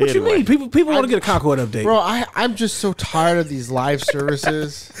Concord. What you mean? People want to get a Concord update, Bro, I'm just so tired of these live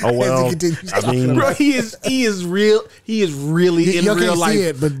services. Oh well, continues I mean, Bro, he is really in Y'all real can't life. see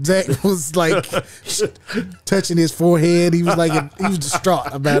it, but Zach was like touching his forehead. He was like, he was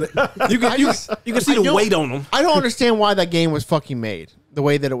distraught about it. You can see the weight on him. I don't understand why that game was fucking made the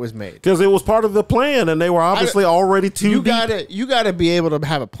way that it was made. because it was part of the plan, and they were obviously already too You deep. gotta be able to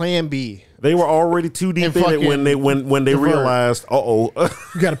have a plan B. They were already too deep And in it when they divert. realized, You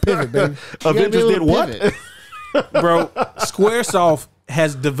got to pivot, baby. You gotta be Avengers able did to what? pivot. Bro, Squaresoft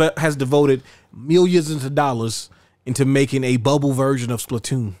has devoted millions of dollars into making a bubble version of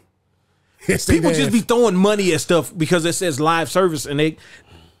Splatoon. Yes, they People just have. be throwing money at stuff because it says live service, and they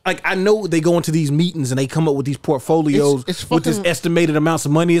like, I know they go into these meetings and they come up with these portfolios It's with this fucking- estimated amounts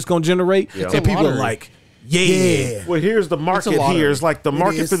of money it's going to generate, It's and a people are lottery. like, yeah. Well, here's the market lottery. here. It's like the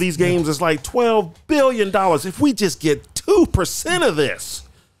market is. for these games is like $12 billion. If we just get 2% of this,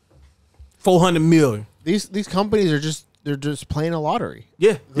 400 million. These companies are just they're just playing a lottery.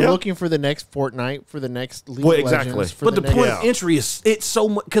 Yeah. They're Yeah. looking for the next Fortnite, for the next League Well, of exactly. Legends. For But the next, point of entry is it's so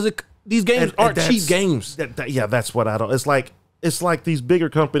much because these games aren't cheap games. Yeah, that's what I don't. It's like these bigger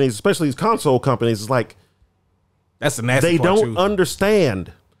companies, especially these console companies. It's like That's the nasty they part don't too.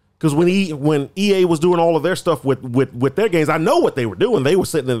 understand. Because when EA was doing all of their stuff with their games, I know what they were doing. They were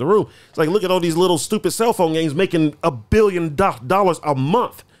sitting in the room. It's like, look at all these little stupid cell phone games making $1 billion a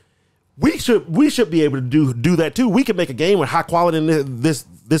month. We should be able to do that too. We can make a game with high quality and this,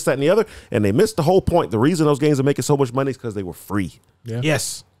 that, and the other. And they missed the whole point. The reason those games are making so much money is because they were free. Yeah.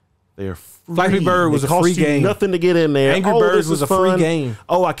 Yes. They're free. Flappy Bird was It a free cost you game. Nothing to get in there. Angry Oh, Birds this was is a free fun. game.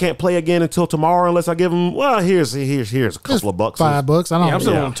 Oh, I can't play again until tomorrow unless I give them. Well, here's a couple of bucks. $5. I don't. Yeah, I'm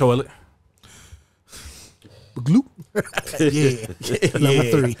still Yeah. on the toilet. Gloop. Yeah.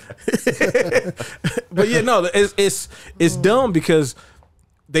 Number 3. But yeah, no, it's dumb because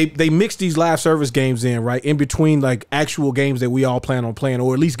they mix these live service games in, right, in between like actual games that we all plan on playing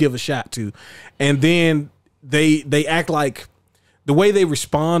or at least give a shot to, and then they act like the way they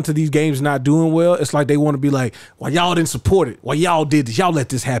respond to these games not doing well. It's like they want to be like, "Well, y'all didn't support it. Well, y'all did this. Y'all let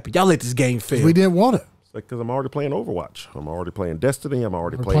this happen. Y'all let this game fail." We didn't want it. It's like because I'm already playing Overwatch. I'm already playing Destiny. I'm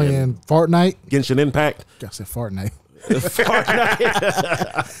already We're playing playing Fortnite. Genshin Impact. I said Fortnite. Fortnite.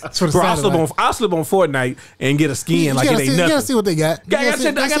 That's what it Bro, I'll sounded like. slip on Fortnite and get a skin You like it gotta ain't see- You nothing. gotta see what they got. I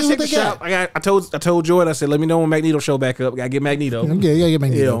gotta check the shop. I told Jordan, I said, let me know when Magneto show back up. I gotta get Magneto. Yeah,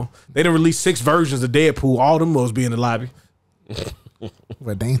 man. You know, they done released 6 versions of Deadpool. All them must be in the lobby.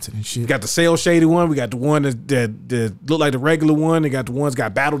 We're dancing and We shit. got the cell shaded one. We got the one that look like the regular one. They got the ones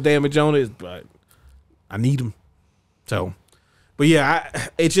got battle damage on it. But I need them. So, but yeah,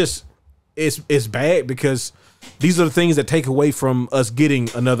 it's bad because these are the things that take away from us getting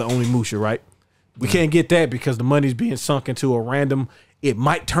another Onimusha, right? We can't get that because the money's being sunk into a random. It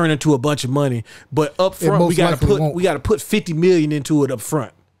might turn into a bunch of money, but up front most likely won't. we gotta put $50 million into it up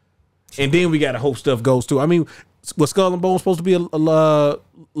front, and then we gotta hope stuff goes through. I mean, was Skull and Bones supposed to be a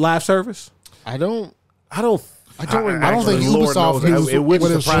live service? I don't remember. I don't think Lord Ubisoft knows, knew it wouldn't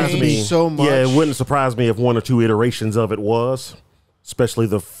what it surprise changed me so much. Yeah, it wouldn't surprise me if 1 or 2 iterations of it was, especially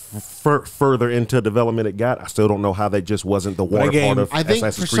the further into development it got. I still don't know how that just wasn't the water game- part of I think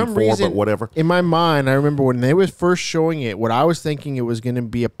Assassin's for Creed some 4, reason, but whatever. in my mind, I remember when they was first showing it, what I was thinking it was going to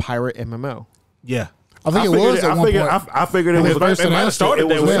be a pirate MMO. Yeah. I think it was at one point. I figured it When was. it first It might have announced started. it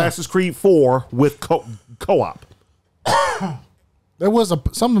There was was there. Assassin's Creed 4 with co-op. There was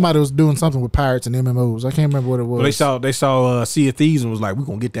somebody was doing something with pirates and MMOs. I can't remember what it was. But they saw Sea of Thieves and was like, we're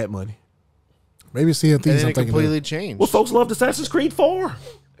gonna get that money. Maybe Sea of And Thieves. then I'm it thinking. completely changed. Well, folks loved Assassin's Creed 4.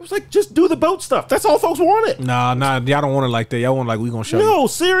 It was like, just do the boat stuff. That's all folks wanted. Nah, y'all don't want it like that. Y'all want like we gonna show you. No,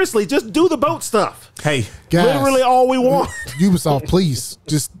 seriously, just do the boat stuff. Hey, Guys, Literally all we want. Ubisoft, please,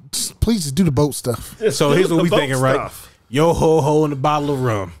 please just do the boat stuff. so Do here's what the we boat thinking, right? stuff. Yo ho ho and a bottle of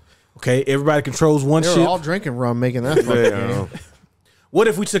rum. Okay, everybody controls one they were ship. all drinking rum making that fucking game. What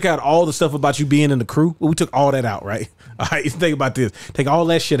if we took out all the stuff about you being in the crew? Well, we took all that out, right? All right, think about this. Take all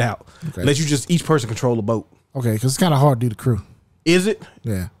that shit out. Okay. Let you just each person control a boat. Okay, because it's kind of hard to do the crew. Is it?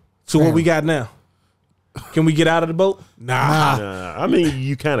 Yeah. So what we got now? Can we get out of the boat? Nah. I mean,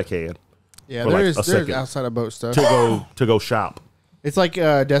 you kind of can Yeah, For like there's a second. outside of boat stuff. to go shop. It's like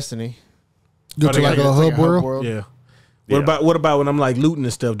Destiny. Go Oh, to they like got- a It's hub like a world. Yeah. Yeah. What about when I'm like looting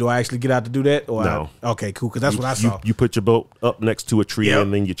and stuff? Do I actually get out to do that? Or No. Okay, cool. Because that's what I saw. You put your boat up next to a tree, Yep.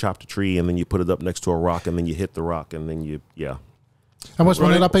 and then you chop the tree, and then you put it up next to a rock, and then you hit the rock, and then yeah. How much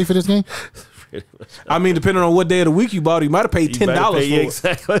money did I pay for this game? I mean, depending on what day of the week you bought it, you might have paid You better $10 for pay- it.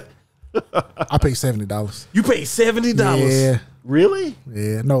 exactly. I paid $70. You paid $70. Yeah. Really?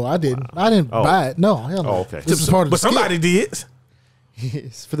 Yeah. No, I didn't. I didn't Oh. buy it. No, hell no. Oh, okay. This is part of the But somebody did.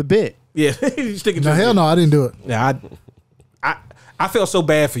 It's for the bit. Yeah, you stick it No, to hell no, I didn't do it. Yeah, I felt so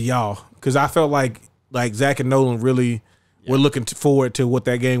bad for y'all because I felt like Zach and Nolan really were looking forward to what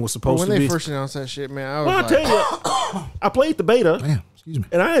that game was But supposed when to they be. first announced that shit, man, I was Well, I like, tell you, I played the beta, Damn. Excuse me.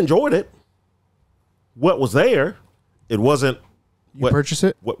 and I enjoyed it. What was there? It wasn't you purchase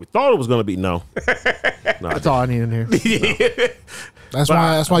it? what we thought it was going to be. No, That's all I need in here. That's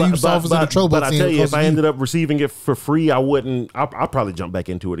why Ubisoft is in the trouble. But I scene tell you, because if I of ended up receiving it for free, I wouldn't. I'll probably jump back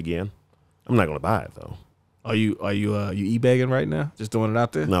into it again. I'm not going to buy it though. Are you e-bagging right now? Just throwing it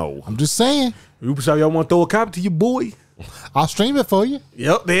out there? No, I'm just saying. Ubisoft, y'all want to throw a copy to your boy? I'll stream it for you.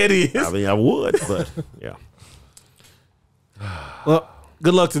 Yep, there it is. I mean I would, but yeah, Well,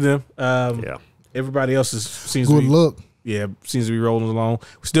 good luck to them. yeah. Everybody else seems Good to be, luck. Yeah, seems to be rolling along.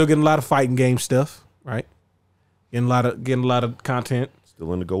 We're still getting a lot of fighting game stuff, right? Getting a lot of content.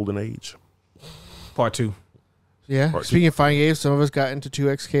 Still in the golden age. Part 2. Yeah. Part Speaking of fighting games, some of us got into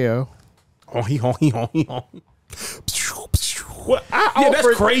 2XKO. Honky, honky, honky, honky. Well,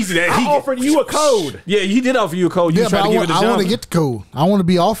 that's crazy. That I offered you a code. Yeah, he did offer you a code. You Yeah, tried but to give it to I want to Jonathan. get the code. I want to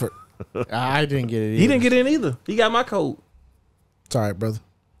be offered. I didn't get it. He didn't get in either. He got my code. It's all right, brother.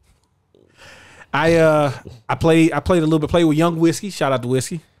 I played a little bit. Played with Young Whiskey. Shout out to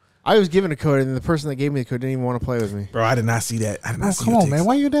Whiskey. I was given a code, and the person that gave me the code didn't even want to play with me. Bro, I did not see that. I did not Oh, see come your on, man. text.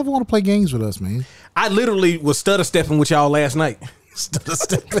 Why you never want to play games with us, man? I literally was stutter stepping with y'all last night. Stutter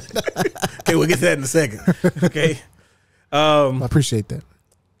stepping. Okay, we'll get to that in a second. Okay. I appreciate that.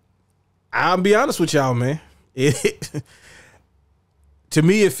 I'll be honest with y'all, man. To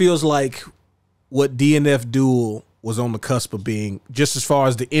me, it feels like what DNF Duel was on the cusp of being, just as far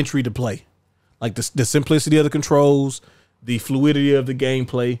as the entry to play. Like the simplicity of the controls, the fluidity of the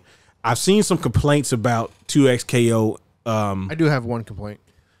gameplay. I've seen some complaints about 2XKO. I do have one complaint.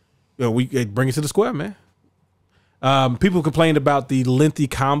 We bring it to the square, man. People complained about the lengthy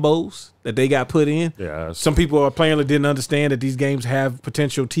combos that they got put in. Yeah, Some people apparently didn't understand that these games have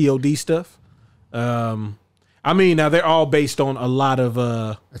potential TOD stuff. I mean, now they're all based on a lot of.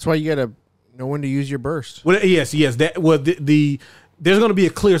 That's why you gotta know when to use your burst. Well, yes. That there's going to be a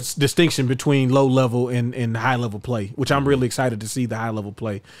clear distinction between low level and high level play, which I'm really excited to see the high level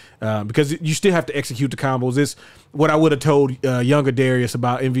play because you still have to execute the combos. It's what I would have told younger Darius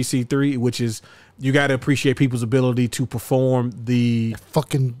about MVC3, which is you got to appreciate people's ability to perform the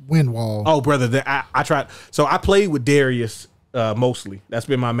Fucking wind wall. Oh, brother, I tried. So I played with Darius mostly. That's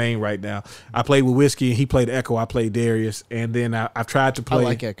been my main right now. I played with Whiskey, and he played Echo. I played Darius, and then I've tried to I play.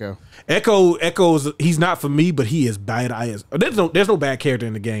 like Echo. Echo's he's not for me, but he is bad. There's no bad character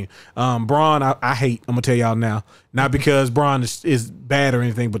in the game. Braun, I hate. I'm gonna tell y'all now, not because Braun is bad or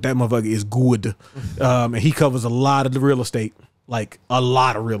anything, but that motherfucker is good, and he covers a lot of the real estate, like a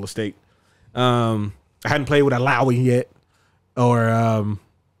lot of real estate. I hadn't played with Alawi yet, or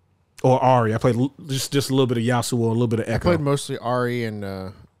Ari. I played just a little bit of Yasuo, a little bit of Echo. I played mostly Ari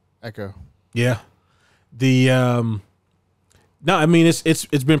and Echo. Yeah. No, I mean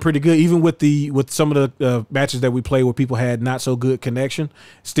it's been pretty good. Even with some of the matches that we played where people had not so good connection,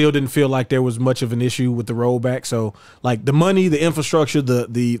 still didn't feel like there was much of an issue with the rollback. So like the money, the infrastructure,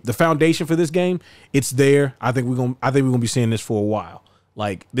 the foundation for this game, it's there. I think we're gonna be seeing this for a while.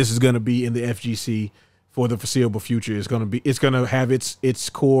 Like this is gonna be in the FGC for the foreseeable future. It's gonna have its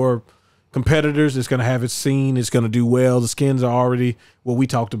core competitors. It's gonna have its scene. It's gonna do well. The skins are already what we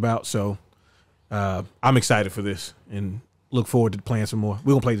talked about. So I'm excited for this and look forward to playing some more.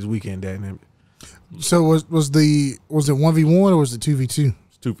 We're gonna play this weekend, Dad. So was it 1v1 or was it 2v2?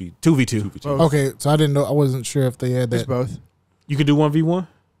 It's 2v2. 2v2. Okay, so I didn't know. I wasn't sure if they had There's that. both. You can do 1v1.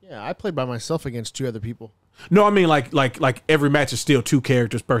 Yeah, I played by myself against two other people. No, I mean like every match is still two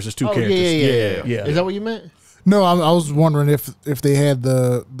characters versus two characters. Yeah. Is that what you meant? No, I was wondering if they had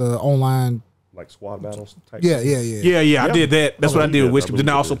the online. Like squad battles type. Yeah. I did that. That's what I did with Whiskey. Then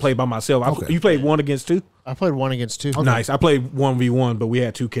I also played by myself. Okay. You played 1 against 2? I played 1 against 2. Nice. I played 1v1, but we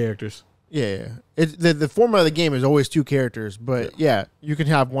had 2 characters. Yeah. The format of the game is always 2 characters, but yeah, you can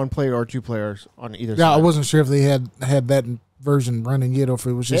have 1 player or 2 players on either side. Yeah, I wasn't sure if they had that version running yet, or if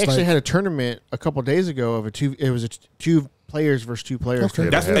it was They just actually like had a tournament a couple days ago of it was 2 players versus 2 players. Okay.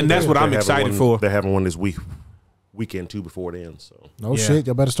 tournament. That's what I'm They're having excited one- for. They're having one this weekend too before then. So no Yeah. shit.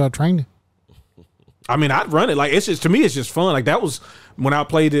 Y'all better start training. I mean, I'd run it. Like it's just, to me, it's just fun. Like that was when I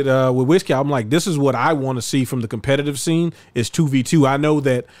played it with Whiskey. I'm like, this is what I want to see from the competitive scene is 2v2. I know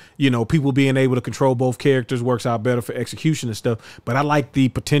that people being able to control both characters works out better for execution and stuff. But I like the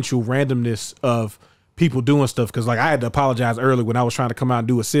potential randomness of people doing stuff because like I had to apologize early when I was trying to come out and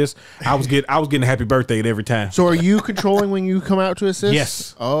do assists. I was getting a happy birthday at every time. So are you controlling when you come out to assist?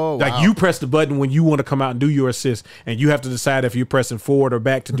 Yes. Oh, like wow. you press the button when you want to come out and do your assist, and you have to decide if you're pressing forward or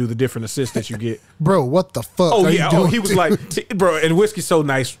back to do the different assists that you get. Bro, what the fuck? Oh are yeah, you doing? he was like, bro, and Whiskey's so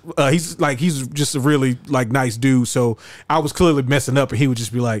nice. He's just a really like nice dude. So I was clearly messing up, and he would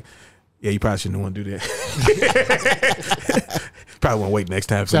just be like, "Yeah, you probably shouldn't want to do that. Probably want to wait next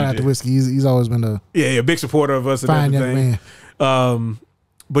time." Shout out to Whiskey. He's always been a big supporter of us and fine young everything. man.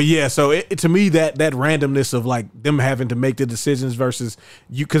 But yeah, so to me that randomness of like them having to make the decisions versus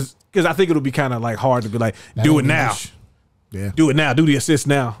you, because I think it'll be kind of like hard to be like do it now, Yeah. do it now, do the assist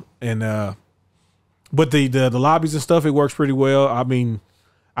now, and but the lobbies and stuff, it works pretty well. I mean,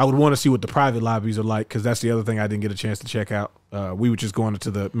 I would want to see what the private lobbies are like because that's the other thing I didn't get a chance to check out. We were just going into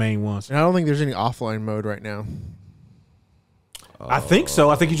the main ones. And I don't think there's any offline mode right now. I think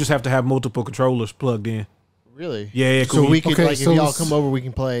so. I think you just have to have multiple controllers plugged in. Really? Yeah, So we could, Okay, like, so if y'all it's- come over, we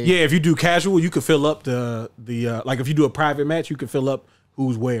can play. Yeah, if you do casual, you could fill up the like if you do a private match, you can fill up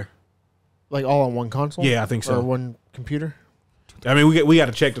who's where. Like all on one console? Yeah, I think so. Or one computer? I mean, we got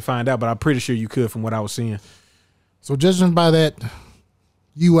to check to find out, but I'm pretty sure you could from what I was seeing. So judging by that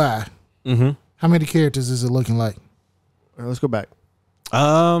UI, Mm-hmm. how many characters is it looking like? All right, let's go back.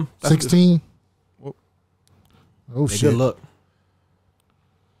 16? Oh, Hey, shit. good luck.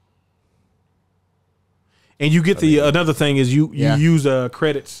 And you get the another thing is you use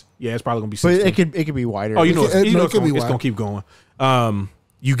credits. Yeah, it's probably gonna be But 16. it could be wider. Oh, you know, it it's could be gonna wide. keep going.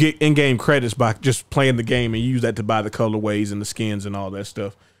 You get in-game credits by just playing the game, and you use that to buy the colorways and the skins and all that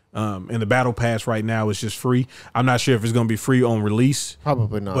stuff. And the battle pass right now is just free. I'm not sure if it's going to be free on release,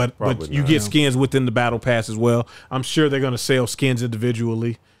 Probably not. but Probably you not. get skins within the battle pass as well. I'm sure they're going to sell skins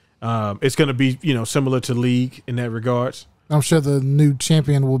individually. It's going to be similar to League in that regards. I'm sure the new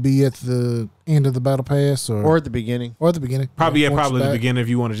champion will be at the end of the battle pass or at the beginning. or at the beginning. Probably Once probably back. the beginning if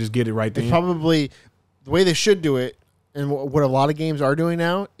you want to just get it right It's then. probably the way they should do it, and what a lot of games are doing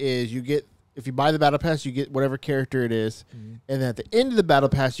now is you get, if you buy the battle pass, you get whatever character it is, and then at the end of the battle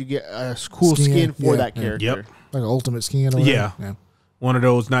pass, you get a cool skin for yeah, that yeah. character. Yep. Like an ultimate skin. Or Yeah. yeah. One of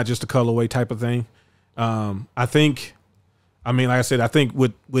those, not just a colorway type of thing. I think like I said, I think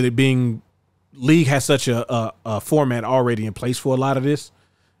with it being League has such a format already in place for a lot of this.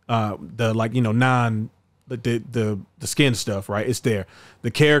 The skin stuff, right? It's there. The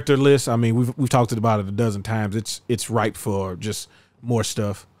character list, I mean, we've talked about it a dozen times. It's ripe for just more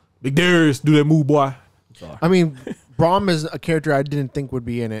stuff. Big Darius, do that move, boy. Sorry. I mean, Braum is a character I didn't think would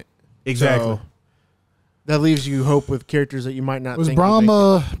be in it. Exactly. So that leaves you hope with characters that you might not Was think would make it.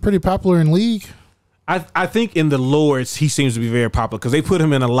 Braum pretty popular in League? I think in the lore, he seems to be very popular because they put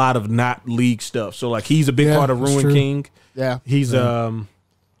him in a lot of not League stuff. So like he's a big Yeah, part of that's Ruin true. King. Yeah. He's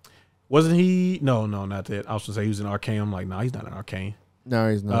wasn't he? No, not that. I was gonna say he was in Arcane. I'm like, no, he's not in Arcane. No,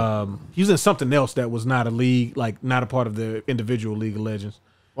 he's not. He was in something else that was not a league, like not a part of the individual League of Legends.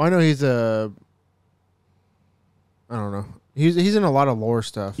 Well, I know he's I don't know. He's in a lot of lore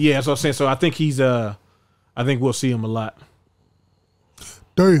stuff. Yeah, that's what I'm saying. So I think I think we'll see him a lot.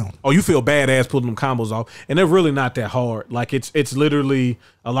 Damn. Oh, you feel badass pulling them combos off, and they're really not that hard. Like it's literally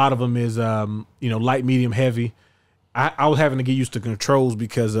a lot of them is light, medium, heavy. I was having to get used to controls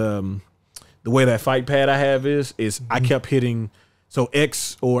because the way that fight pad I have is I kept hitting. So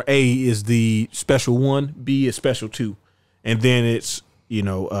X or A is the special 1, B is special 2, and then it's X,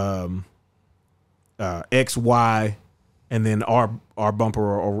 Y, and then R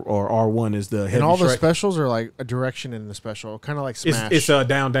bumper or R1 is the heavy. And all the strike. specials are like a direction in the special, kind of like Smash. It's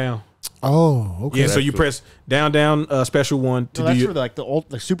down. Oh, okay. Yeah, so you press down, special 1 to No, do that's your. for like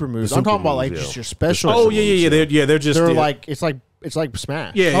the super moves. The I'm talking super about like moves, just yeah. your special. Oh yeah. They're just They're like it's like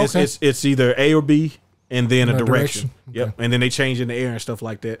Smash. yeah. Okay. It's either A or B, and then a A direction. direction. Yep, Okay. and then they change in the air and stuff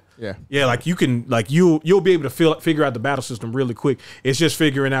like that. Yeah. Yeah, like you can you'll be able to figure out the battle system really quick. It's just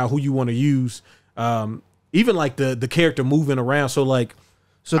figuring out who you want to use. Even like the character moving around. So like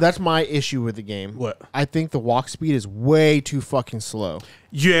So that's my issue with the game. What? I think the walk speed is way too fucking slow.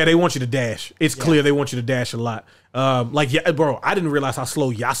 yeah, they want you to dash. It's clear they want you to dash a lot. Bro, I didn't realize how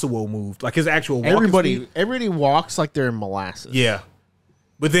slow Yasuo moved. Like his actual walking speed. Everybody walks like they're in molasses. Yeah,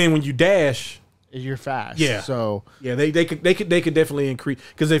 but then when you dash. You're fast. Yeah. So Yeah, they could definitely increase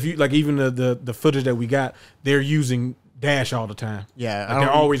because if you like even the footage that we got, they're using dash all the time. Yeah, Like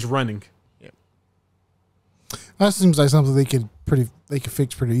they're always running. That seems like something they could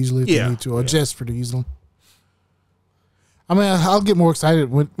fix pretty easily if Yeah. they need to, or adjust pretty easily. I mean, I'll get more excited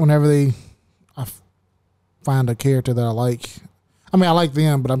whenever I find a character that I like. I mean, I like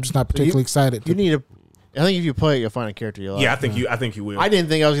them, but I'm just not particularly excited. you need I think if you play it, you'll find a character you like. Yeah, I think you will. I didn't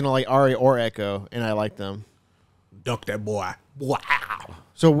think I was gonna like Ari or Echo, and I like them. Dunk that boy. Wow.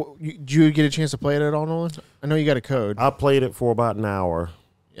 So did you get a chance to play it at all, Nolan? I know you got a code. I played it for about an hour.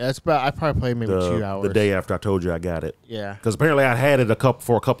 Yeah, it's about. I probably played maybe 2 hours. The day after I told you I got it. Yeah. Because apparently I had it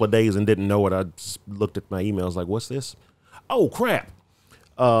for a couple of days and didn't know it. I just looked at my emails like, what's this? Oh, crap.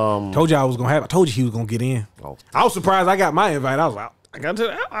 Told you I was gonna have. I told you he was gonna get in. Oh. I was surprised I got my invite. I was like, I got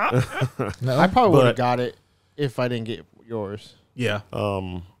to. I probably would have But- got it if I didn't get yours Yeah,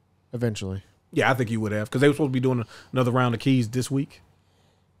 eventually. yeah, I think you would have because they were supposed to be doing another round of keys this week.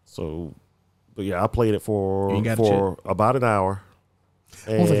 So, but yeah, I played it You ain't got a for about an hour.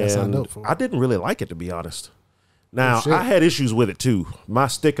 don't think I And signed up for it. I didn't really like it, to be honest. Now, shit. I had issues with it, too. My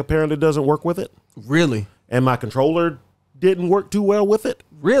stick apparently doesn't work with it, Really, and my controller didn't work too well with it.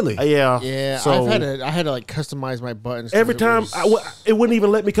 really. Yeah. Yeah, So I had to like customize my buttons. 'cause every it time, was- it wouldn't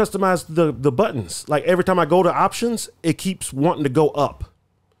even let me customize the buttons. Like, every time I go to options, it keeps wanting to go up.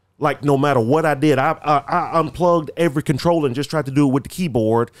 Like, no matter what I did, I unplugged every controller and just tried to do it with the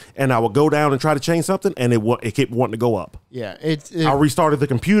keyboard, and I would go down and try to change something, and it kept wanting to go up. yeah, I restarted the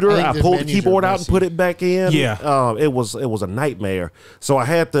computer. I think I the pulled the menus are keyboard out and messy. put it back in. Yeah. It was a nightmare. So I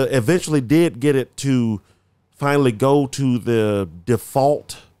had to eventually did get it to finally go to the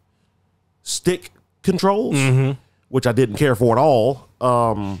default stick controls, which I didn't care for at all.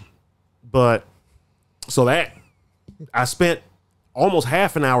 But so that I spent almost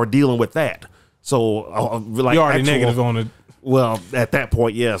half an hour dealing with that. So like You're already negative on it. Well, at that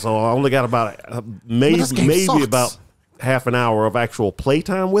point, yeah. So I only got about maybe about half an hour of actual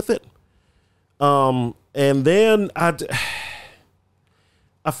playtime with it. And then I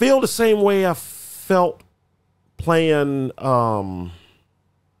feel the same way I felt playing Grand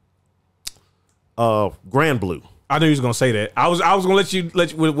Blue. I knew he was gonna say that. I was gonna let you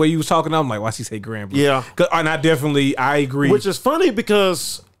where you was talking. I'm like, why she say Grand Blue? Yeah, and I agree. Which is funny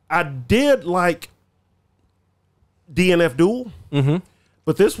because I did like DNF Duel,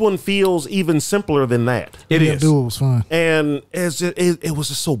 but this one feels even simpler than that. It is. Duel was fun, and it was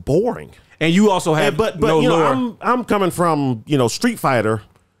just so boring. And you also have but no you know, lore. I'm coming from Street Fighter,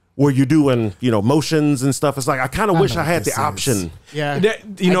 where you're doing motions and stuff. It's like I kind of wish I had the option. Yeah, I'm glad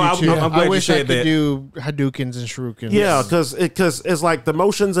I you wish I said could that. do Hadoukens and Shurikens. Yeah, because it's like the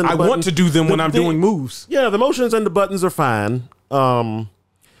motions and the I buttons, want to do them when I'm doing moves. Yeah, the motions and the buttons are fine.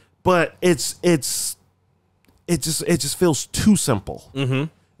 But it just feels too simple.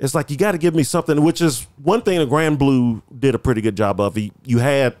 It's like you got to give me something, which is one thing that Grand Blue did a pretty good job of. You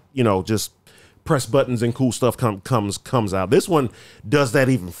had just press buttons and cool stuff comes out. This one does that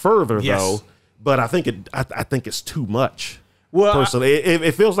even further though. But I think it's too much. Well, personally,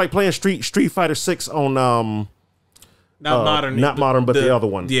 it feels like playing Street Fighter 6 on not modern, but the other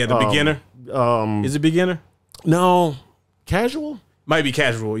one. Yeah, the beginner. Is it beginner? No, casual. Might be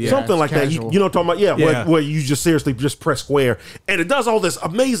casual, yeah. Something like casual. that. You know what I'm talking about? Yeah, where you just seriously just press square. And it does all this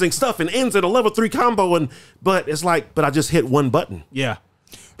amazing stuff and ends at a level 3 combo. But it's like, but I just hit one button. Yeah.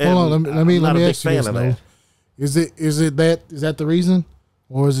 Hold on, let me ask you this, of though. Is that the reason?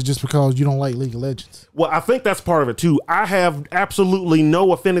 Or is it just because you don't like League of Legends? Well, I think that's part of it, too. I have absolutely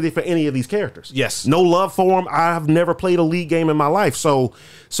no affinity for any of these characters. Yes. No love for them. I've never played a League game in my life. So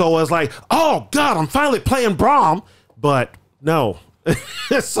it's like, oh, God, I'm finally playing Braum. But no.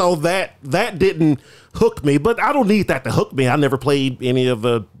 So that didn't hook me. But I don't need that to hook me. I never played any of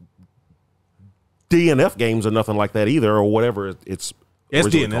the DNF games or nothing like that either, or whatever it's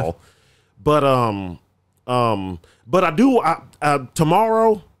DNF. But I do.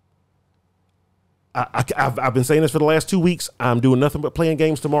 Tomorrow, I've been saying this for the last 2 weeks. I'm doing nothing but playing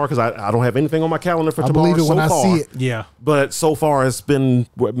games tomorrow because I don't have anything on my calendar for tomorrow. I believe it when I see it. Yeah. But so far, it's been,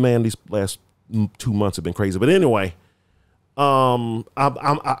 man, these last 2 months have been crazy. But anyway,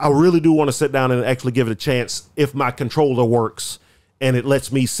 I really do want to sit down and actually give it a chance if my controller works and it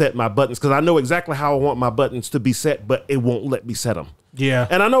lets me set my buttons, because I know exactly how I want my buttons to be set, but it won't let me set them. Yeah.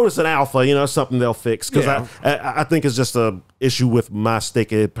 And I know it's an alpha, something they'll fix, because I think it's just a issue with my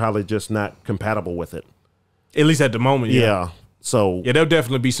stick. It's probably just not compatible with it. At least at the moment, yeah. Yeah. So yeah, there'll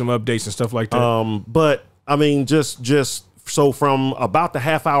definitely be some updates and stuff like that. But I mean, just so from about the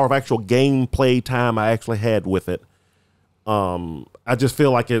half hour of actual gameplay time I actually had with it, I just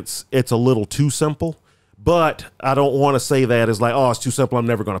feel like it's a little too simple. But I don't want to say that as like, oh, it's too simple, I'm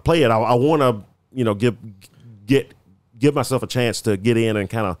never going to play it. I want to give myself a chance to get in and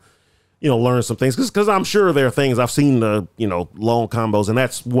kind of learn some things, because I'm sure there are things I've seen the long combos, and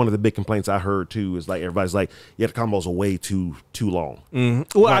that's one of the big complaints I heard too, is like everybody's like, yeah, the combos are way too long.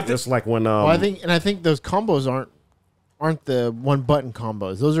 Mm-hmm. Well, like, it's like when I think those combos aren't the one button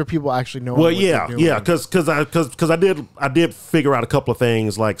combos. Those are people actually knowing. Well, what they're doing. because I did figure out a couple of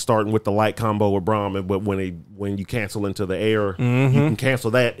things, like starting with the light combo with Braum, and when you cancel into the air, you can cancel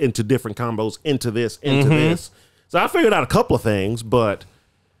that into different combos, into this. So I figured out a couple of things, but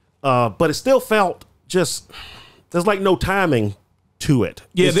it still felt just, there's like no timing to it.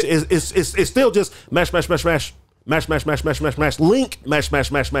 Yeah, it's still just mash, link,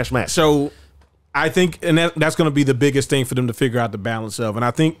 mash. So I think, and that's going to be the biggest thing for them to figure out the balance of. And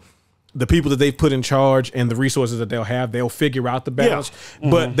I think the people that they've put in charge and the resources that they'll have, they'll figure out the balance. Yeah.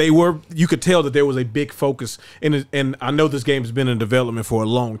 But you could tell that there was a big focus. And I know this game has been in development for a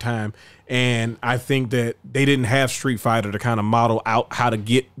long time. And I think that they didn't have Street Fighter to kind of model out how to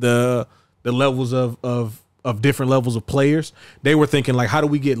get the levels of different levels of players. They were thinking, like, how do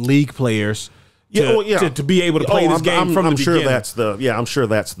we get League players to be able to play this game from the beginning? I'm sure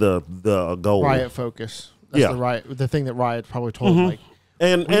that's the goal. Riot focus. That's the thing that Riot probably told like.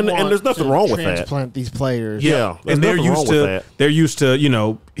 And there's nothing wrong with that. Transplant these players. Yeah, and they're used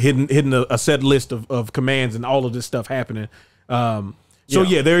to hitting a set list of commands and all of this stuff happening.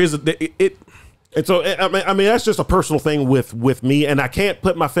 There is it. And so I mean that's just a personal thing with me, and I can't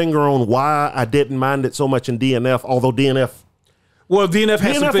put my finger on why I didn't mind it so much in DNF. Although DNF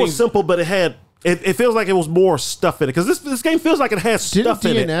was simple, but it had It feels like it was more stuff in it because this game feels like it has Didn't stuff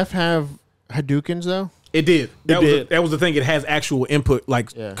in it. DNF have Hadoukens though? It did. did. That was the thing. It has actual input, like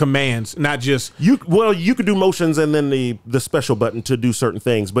commands, not just. You could do motions and then the special button to do certain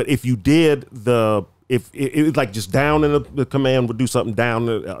things. But if you did if it was like just down in the command would do something down,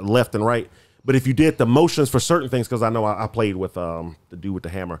 left and right. But if you did the motions for certain things, because I know I played with the dude with the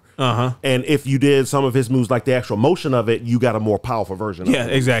hammer, and if you did some of his moves like the actual motion of it, you got a more powerful version. Yeah,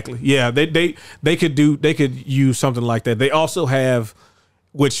 of it. exactly. Yeah, they could use something like that. They also have,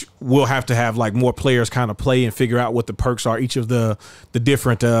 which we'll have to have like more players kind of play and figure out what the perks are. Each of the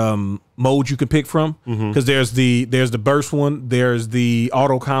different modes you can pick from, because there's the burst one, there's the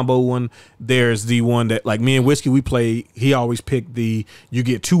auto combo one, there's the one that like me and Whiskey we play. He always picked you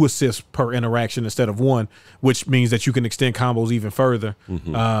get 2 assists per interaction instead of 1, which means that you can extend combos even further.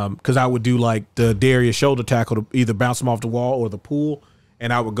 Because I would do like the Darius shoulder tackle to either bounce him off the wall or the pool.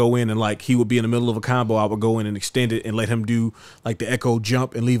 And I would go in and like he would be in the middle of a combo. I would go in and extend it and let him do like the echo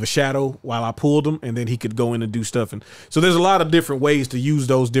jump and leave a shadow while I pulled him, and then he could go in and do stuff. And so there's a lot of different ways to use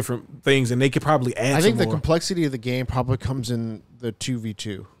those different things, and they could probably add. I think the more. complexity of the game probably comes in the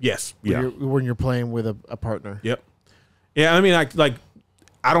 2v2. Yes. When you're playing with a partner. Yep. Yeah, I mean, like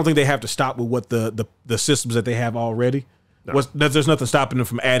I don't think they have to stop with what the systems that they have already. No. There's nothing stopping them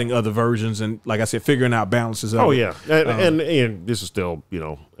from adding other versions and, like I said, figuring out balances. Of yeah, and this is still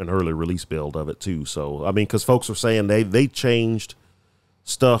an early release build of it too. So I mean, because folks are saying they changed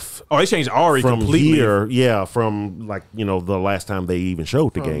stuff. Oh, they changed Ari from completely. Here, from like the last time they even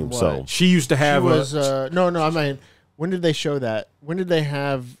showed the game. What? So she used to have no. I mean, when did they show that? When did they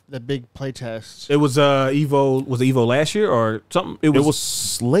have the big play test? It was Evo. Was it Evo last year or something? It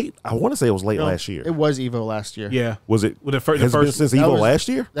was late. I want to say it was late last year. It was Evo last year. Yeah. Was it? The has it been since Evo last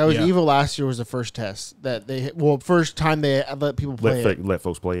year? That was Evo last year. Was the first test that first time they let people play let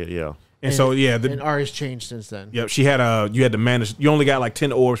folks play it. Yeah. And so and Ari's changed since then. Yep, she had you had to manage. You only got like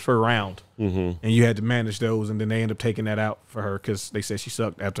 10 orbs per round, and you had to manage those. And then they ended up taking that out for her because they said she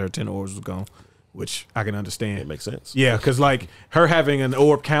sucked after her 10 orbs was gone, which I can understand. It makes sense. Yeah, because like her having an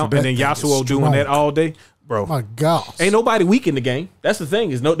orb count and then Yasuo doing that all day, bro. My God, ain't nobody weak in the game. That's the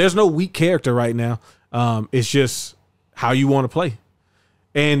thing there's no weak character right now. It's just how you want to play,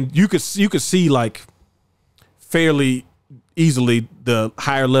 and you could see like fairly easily the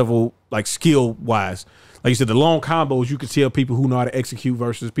higher level, like skill wise, like you said, the long combos, you can tell people who know how to execute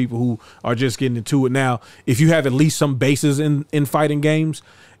versus people who are just getting into it. Now, if you have at least some bases in fighting games,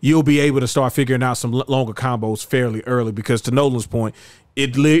 you'll be able to start figuring out some longer combos fairly early, because to Nolan's point,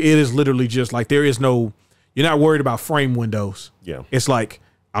 it is literally just like you're not worried about frame windows. Yeah. It's like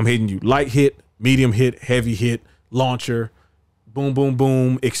I'm hitting you light hit, medium hit, heavy hit, launcher, boom, boom,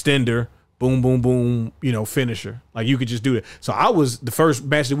 boom, extender, boom, boom, boom, finisher. Like you could just do it. So the first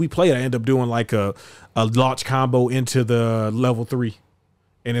match that we played, I ended up doing like a launch combo into the level 3.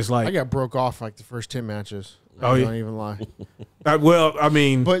 And it's like I got broke off like the first 10 matches. Oh, yeah. Don't even lie. Well, I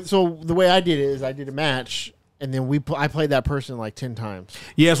mean, but so the way I did it is I did a match, and then I played that person like 10 times.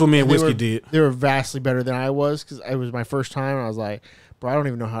 Yeah, that's what me and Whiskey did. They were vastly better than I was, because it was my first time, and I was like, bro, I don't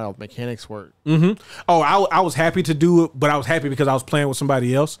even know how mechanics work. Oh, I was happy to do it, but I was happy because I was playing with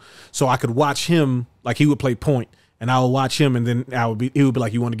somebody else, so I could watch him. Like he would play point, and I would watch him, and then he would be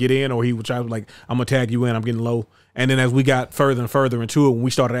like, "You want to get in?" Or he would try to like, "I'm gonna tag you in. I'm getting low." And then as we got further and further into it, when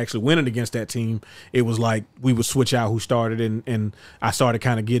we started actually winning against that team, it was like we would switch out who started, and I started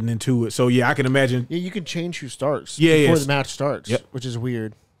kind of getting into it. So yeah, I can imagine. Yeah, you can change who starts before the match starts. Yep. Which is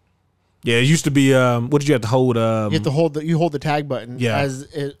weird. Yeah, it used to be. What did you have to hold? You have to hold the tag button. Yeah. As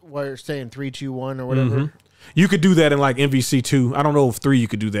it while you're saying 3, 2, 1 or whatever. You could do that in like MVC 2. I don't know if 3 you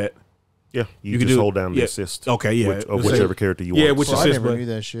could do that. Yeah, you could just do hold down the assist. Okay, yeah, of whichever character you want. Yeah, which I assist. never knew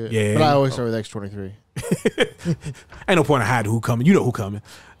that shit. Yeah, but I always start with X23. Ain't no point in hiding who coming. You know who coming.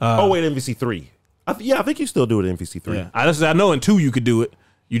 Wait, MVC 3. I think you still do it in MVC 3. Yeah. I know in 2 you could do it.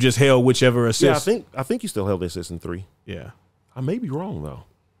 You just held whichever assist. Yeah, I think you still held the assist in 3. Yeah, I may be wrong though.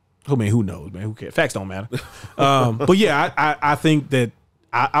 Oh man, who knows, man? Who cares? Facts don't matter. But yeah, I think that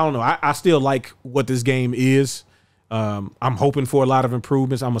I don't know. I still like what this game is. I'm hoping for a lot of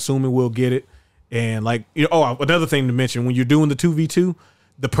improvements. I'm assuming we'll get it. And like another thing to mention, when you're doing the 2v2,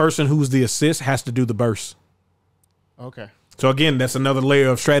 the person who's the assist has to do the burst. Okay. So again, that's another layer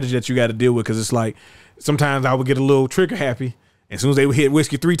of strategy that you got to deal with, because it's like sometimes I would get a little trigger happy. As soon as they would hit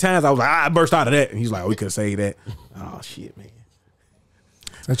Whiskey 3 times, I was like, I burst out of that. And he's like, we could say that. Oh shit, man.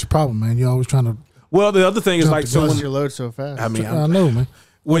 That's your problem, man. You're always trying to. Well, the other thing is like, so when your load so fast. I mean, I know, man.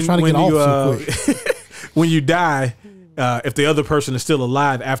 When trying to get you off so quick. when you die, if the other person is still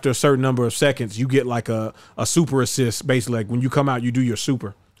alive after a certain number of seconds, you get like a super assist. Basically, like when you come out, you do your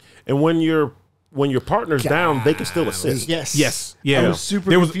super. And when you're when your partner's down, they can still assist. Yes. Yeah. I was super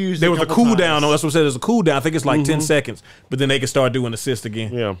there was, confused. There was a couple cooldown. times. That's what I said. There's a cooldown. I think it's like 10 seconds, but then they can start doing assist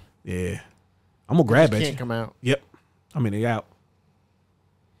again. Yeah. Yeah. I'm gonna grab You at can't you. come out. Yep. I mean, they out.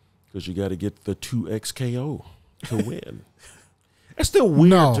 Because you got to get the 2x KO to win. That's still weird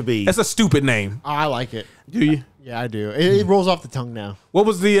No. to be. That's a stupid name. Oh, I like it. Do you? Yeah, I do. It rolls off the tongue now. What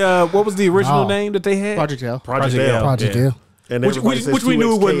was the original No. name that they had? Project L. Project Project L. L. Project yeah. L. And Which- everybody which- says which we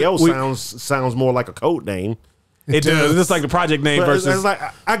knew 2XKO when- sounds more like a code name. It does. It's like the project name But versus. it's like,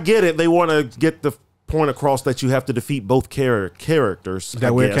 I get it. They want to get the point across that you have to defeat both characters. Is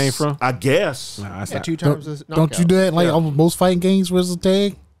that where it came from? I guess. Nah, that's Yeah, not- 2 times this Don't you do that like on most fighting games where it's a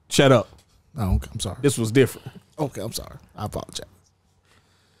tag? Shut up. Oh, okay, I'm sorry. This was different. Okay, I'm sorry. I apologize.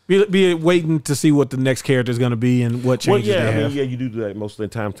 Be waiting to see what the next character is going to be and what Well, changes yeah, they I mean, have. yeah, you do that most of the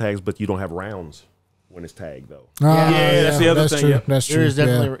time tags, but you don't have rounds when it's tagged though. Yeah, that's the other that's thing, True. yeah. That's true. There's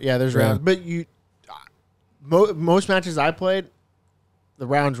definitely yeah. there's rounds, but you most matches I played, the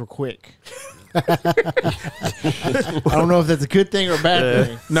rounds were quick. I don't know if that's a good thing or a bad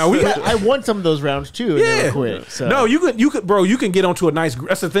thing. No, But I won some of those rounds too. And they were quick. So. No, you could, bro. You can get onto a nice.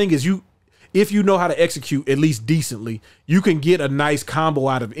 That's the thing is if you know how to execute at least decently, you can get a nice combo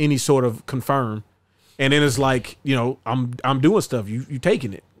out of any sort of confirm, and then it's like I'm doing stuff. You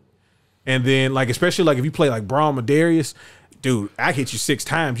taking it, and then like especially like if you play like Braum or Darius, dude, I hit you 6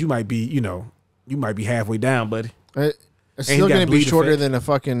 times. You might be halfway down, buddy. It's And still he got going to be bleed shorter effect. than a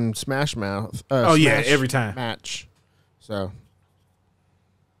fucking Smash Mouth. Oh, yeah, Smash every time. match. So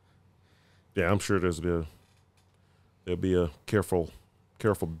Yeah, I'm sure there'll be a careful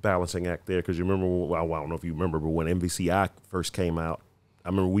balancing act there because you remember. Well, I don't know if you remember, but when MVCI first came out, I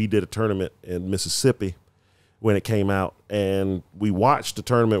remember we did a tournament in Mississippi when it came out, and we watched the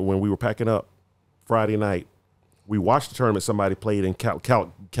tournament when we were packing up Friday night. We watched the tournament somebody played in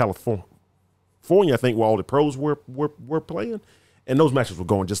California, I think, where all the pros were playing, and those matches were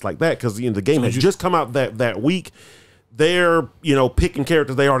going just like that because the game had just come out that week. They're picking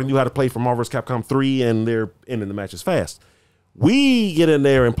characters they already knew how to play from Marvel's Capcom 3, and they're ending the matches fast. We get in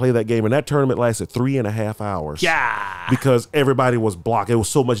there and play that game, and that tournament lasted 3.5 hours. Yeah, because everybody was blocked. There was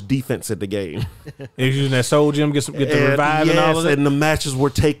so much defense in the game. they was using that soul gem get the revive and all of that. And the matches were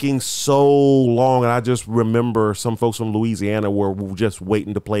taking so long, and I just remember some folks from Louisiana were just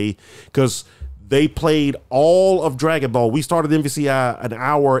waiting to play because they played all of Dragon Ball. We started MVCI an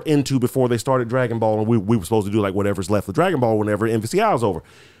hour into before they started Dragon Ball, and we were supposed to do like whatever's left of Dragon Ball whenever MVCI was over.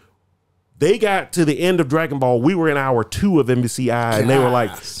 They got to the end of Dragon Ball. We were in hour 2 of MVCI, and they were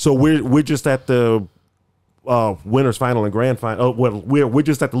like, "So we're just at the winners final and grand final. Oh, well, we're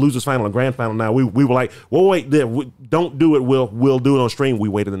just at the losers final and grand final now." We were like, "Well, wait, don't do it. We'll do it on stream." We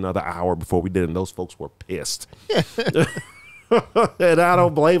waited another hour before we did, and those folks were pissed. And I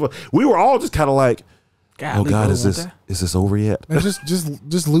don't blame them. We were all just kind of like, "Oh God, is this over yet?" Man,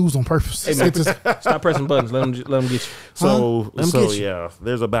 just lose on purpose. Hey, man, It just- stop pressing buttons. Let them get you. So Let 'em get you. yeah,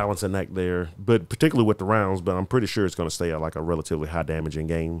 there's a balancing act there, but particularly with the rounds. But I'm pretty sure it's going to stay like a relatively high damaging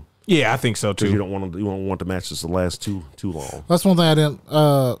game Yeah, I think so because too. you don't want the matches to last too long. that's one thing I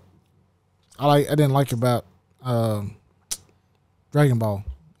didn't like about Dragon Ball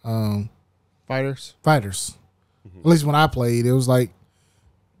fighters. At least when I played, it was like,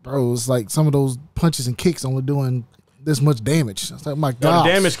 bro, it was like some of those punches and kicks only doing this much damage. I was like, my No, God, the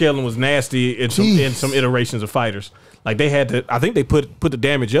damage scaling was nasty in some iterations of fighters. Like they had to, I think they put the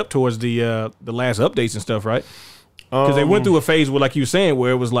damage up towards the last updates and stuff, right? Because they went through a phase where, like you were saying,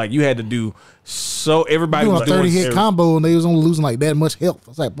 where it was like you had to do so everybody doing was a doing 30-hit combo and they was only losing like that much health. I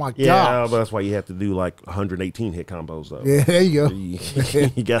was like, my Yeah, God. but that's why you have to do like 118 hit combos though. Yeah, there you go.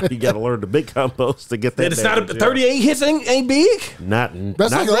 you got to learn the big combos to get that. It's not damage, 38 hits ain't big. Not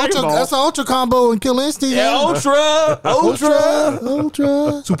That's not like Dragon Ball. that's an ultra combo and Kill Instinct. Yeah,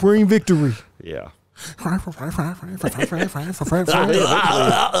 ultra. Supreme victory. Yeah. Then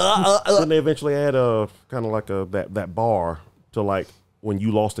Then they eventually add a kind of like that bar to like when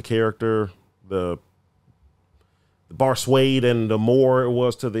you lost a character, the bar swayed, and the more it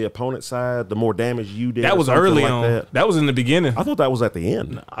was to the opponent's side, the more damage you did. That or was something early like on. That was in the beginning. I thought that was at the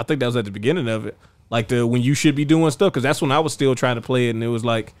end. I think that was at the beginning of it. Like when you should be doing stuff, because that's when I was still trying to play it, and it was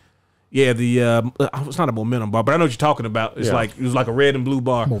like, yeah, it's not a momentum bar, but I know what you're talking about. It's like it was like a red and blue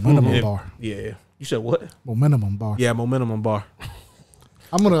bar. Momentum bar. Yeah. You said what? Momentum bar. Yeah, momentum bar.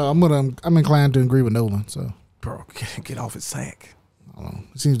 I'm inclined to agree with Nolan. So, Bro, get off his sack. I don't know.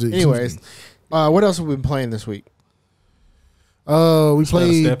 It seems to. Anyways, what else have we been playing this week? We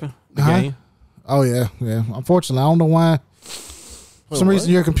played. Stepping the Huh? game. Oh yeah. Unfortunately, I don't know why. For some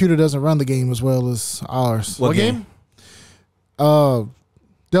reason, your computer doesn't run the game as well as ours. What game?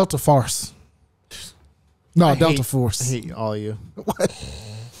 Delta Farce. No, I Delta hate- Force. I hate all of you.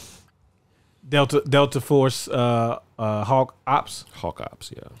 Delta Force, Hawk Ops, Hawk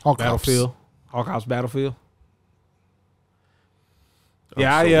Ops, yeah. Hawk Battlefield, Hawk Ops Battlefield.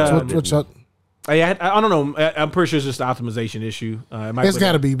 Yeah, I'm I so Ops. glad What, I don't know. I'm pretty sure it's just an optimization issue. It might it's put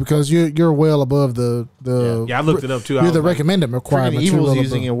got to be because you're well above the. Yeah, I looked it up too. I You're was the like, recommended Freaking requirement. Evil's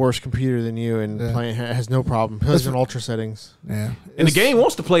using a worse computer than you and Yeah. playing has no problem. Plays in ultra settings. Yeah, And the game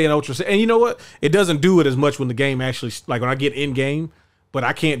wants to play in ultra. And you know what? It doesn't do it as much when the game actually, like when I get in game, but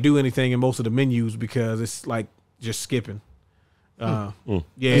I can't do anything in most of the menus because it's like just skipping. Yeah.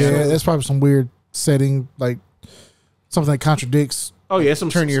 Yeah, that's probably some weird setting, like something that contradicts. Oh yeah. Some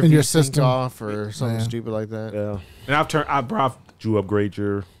Turn your in your VSync system. off or something Yeah. stupid like that. Yeah. And I've Did you upgrade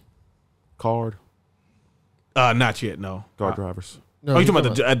your card? not yet. No. Card drivers? No, Oh, you talking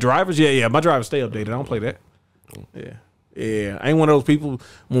about the drivers? Yeah. My drivers stay updated. I don't play that. Yeah. I ain't one of those people.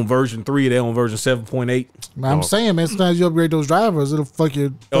 I'm on version 3. They're on version 7.8. I'm saying, man, sometimes you upgrade those drivers, it'll fuck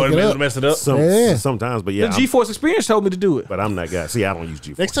it It'll up. mess it up. Yeah. Sometimes, but yeah. The GeForce Experience told me to do it. But I'm that guy. See, I don't use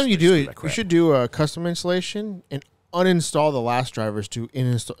GeForce. Next time you do That it, you crap. should do a custom installation and uninstall the last drivers to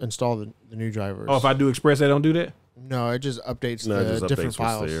install the new drivers. Oh, if I do Express, they don't do that? No, it just updates No, it the just different updates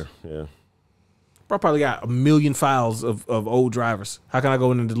what's files. there. Yeah. I probably got 1 million files of old drivers. How can I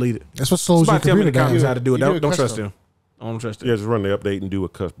go in and delete it? That's what slows your Somebody tell me in computer the comments down. how to do it. You do it Don't trust custom. them. I don't trust them. Yeah, just run the update and do a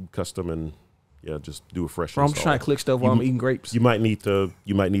custom and just do a fresh Bro, I'm just install. trying to click stuff while I'm eating grapes. You might need to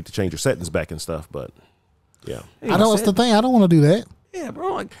change your settings back and stuff, but yeah. I know that's the thing. I don't want to do that. Yeah,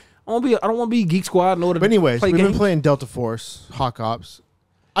 bro. Like, I don't want to be Geek Squad in order But anyways, to play we've games. been playing Delta Force, Hawk Ops.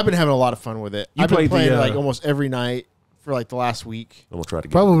 I've been having a lot of fun with it. You I've been played the, playing like almost every night for like the last week. I'm gonna try to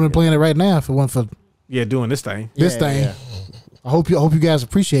get Probably it been again. playing it right now if it wasn't for Yeah, doing this thing. this Yeah, thing. yeah. I hope you guys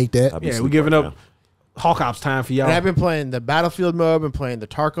appreciate that. I'll be Yeah, asleep we're giving right up Hawk Ops time for y'all. And I've been playing the Battlefield mode, been playing the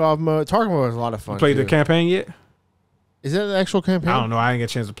Tarkov mode. Tarkov mode was a lot of fun. Played the too. campaign yet? Is that the actual campaign? I don't know. I ain't got a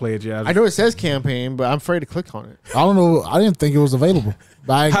chance to play it yet. I know it says campaign, but I'm afraid to click on it. I don't know. I didn't think it was available.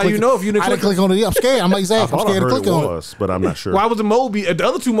 But I How you know if you didn't I didn't click click on it? Yeah, I'm scared. I'm like I Zach. I'm thought I scared to heard click it on it. was, but I'm not sure. Why was the mode be? The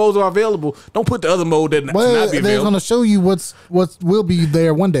other two modes are available. Don't put the other mode that Well, not be they're available. going to show you what will be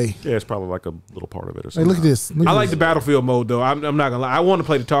there one day. Yeah, it's probably like a little part of it or Hey, something. look at this. Look I at like this. the Battlefield mode though. I'm not gonna lie. I want to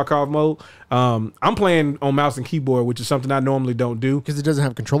play the Tarkov mode. I'm playing on mouse and keyboard, which is something I normally don't do. Because it doesn't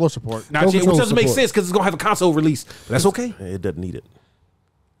have controller support. Not No yet, which control doesn't make support. sense because it's gonna have a console release. But that's okay. It doesn't need it.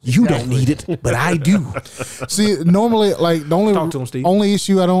 You don't need it, but I do. See, normally, like the only Talk to him, Steve. only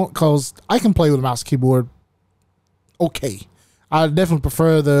issue I don't, cause I can play with a mouse and keyboard. Okay, I definitely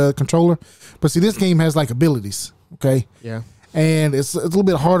prefer the controller, but see, this game has like abilities. Okay, Yeah. and it's a little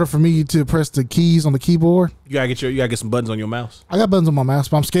bit harder for me to press the keys on the keyboard. You gotta get some buttons on your mouse. I got buttons on my mouse,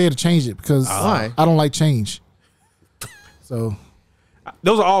 but I'm scared to change it because Why? I don't like change. So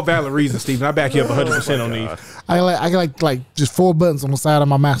Those are all valid reasons, Steven. I back you up 100% on these. I like just 4 buttons on the side of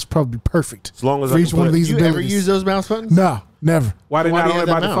my mouse, probably be perfect As long as for I each can one of put- these You ever abilities. use those mouse buttons? No, never. Why did Why not do you on have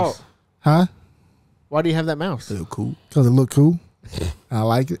it by that mouse? default? Huh? Why do you have that mouse? Cool. Because it look cool. I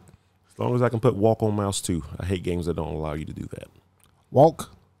like it. As long as I can put walk on mouse too. I hate games that don't allow you to do that.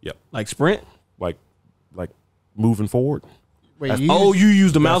 Walk. Yep. Like sprint. Like moving forward. Wait, you Oh, you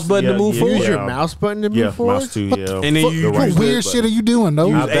use the mouse button to move yeah, forward. use yeah. your mouse button to move Yeah, forward? mouse too. Yeah. And then you The use right What weird button. shit are you doing, though?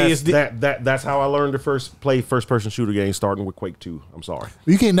 Use ASD. That's how I learned to play first person shooter games, starting with Quake 2. I'm sorry.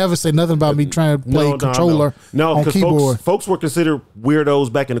 You can't never say nothing about me trying to play controller No, on because keyboard. folks were considered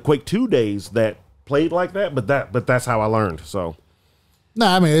weirdos back in the Quake 2 days that played like that, but that's how I learned. So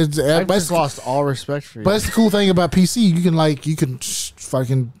Nah, I mean, it's, I've but, just lost all respect for you. but that's the cool thing about PC. You can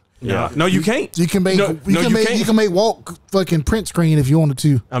fucking Yeah. No, you can't. you can make No, you no, can you make can't. you can make walk fucking print screen if you wanted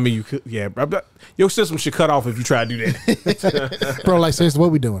to, I mean, you could. Yeah, bro. Your system should cut off if you try to do that. bro. Like seriously,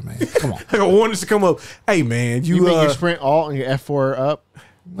 what we doing, man? Come on, I got warnings to come up. Hey, man, you you make your sprint alt and your F4 up.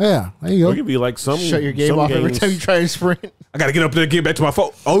 yeah, there you it go. could be like some Shut your game some off every games- time you try to sprint. I got to get up there and get back to my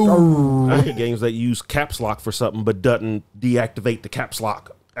phone. Oh, I hate games that use caps lock for something but doesn't deactivate the caps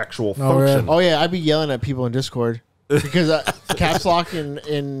lock actual Oh, yeah. function. Oh yeah, I'd be yelling at people in Discord because caps lock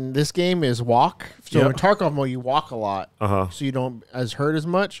in this game is walk. So Yep. in Tarkov mode, you walk a lot, Uh-huh. so you don't as hurt as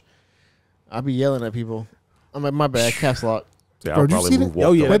much. I'd be yelling at people. I'm like, my bad, caps lock. Yeah, Bro, I'll did you probably see move that? walk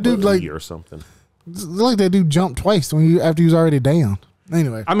Oh, yeah. to That dude, E like- or something. It's like that dude jumped twice when you after he was already down.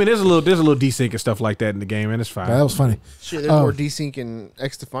 Anyway, I mean, there's a little desync and stuff like that in the game, and it's fine. that was funny. Shit, there's Oh. more desync in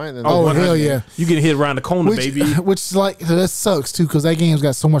X Defiant than Oh, there is. hell yeah. You get hit around the corner, Which, baby. which like that sucks too because that game's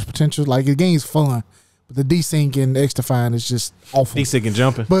got so much potential. Like the game's fun, but the desync and X Defiant is just awful. Desync and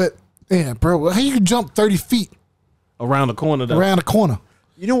jumping But yeah, bro, how you can jump 30 feet around the corner. Though. around a corner?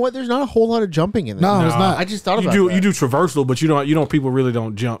 You know what? There's not a whole lot of jumping in it. No, it's not. I just thought You about do that. you do traversal, but you don't. People really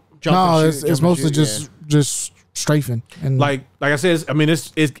don't jump. jump No, and it's shoot, jump and mostly shoot, just strafing and like I said, I mean,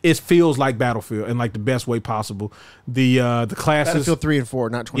 it feels like Battlefield in like the best way possible. The classes, Battlefield 3 and 4,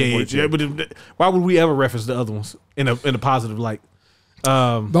 not 2042. yeah. But why would we ever reference the other ones in a positive light? The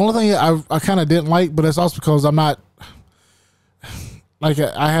only thing I kind of didn't like, but it's also because I'm not like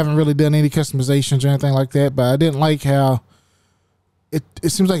I haven't really done any customizations or anything like that. But I didn't like how it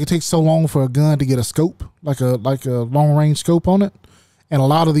seems like it takes so long for a gun to get a scope, like a long range scope on it, and a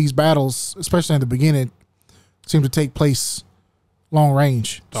lot of these battles, especially in the beginning, seem to take place long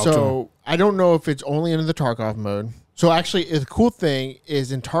range. So I don't know if it's only in the Tarkov mode. So actually, the cool thing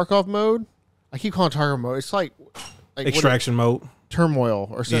is in Tarkov mode. I keep calling it Tarkov mode. It's like Extraction mode. turmoil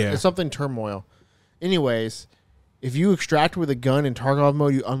or something. Yeah. It's something turmoil. Anyways, if you extract with a gun in Tarkov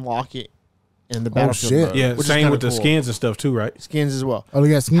mode, you unlock it in the Battlefield shit. mode. Yeah, which is same kinda with the cool. skins and stuff too, right? Skins as well. Oh, they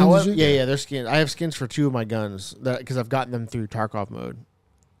got skins. and However, shit? yeah, they're skins. I have skins for 2 of my guns because I've gotten them through Tarkov mode.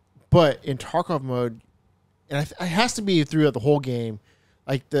 But in Tarkov mode, and it has to be throughout the whole game,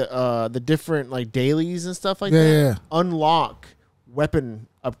 like the different like dailies and stuff like that. Yeah. Unlock weapon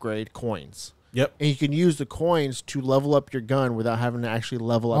upgrade coins. Yep. And you can use the coins to level up your gun without having to actually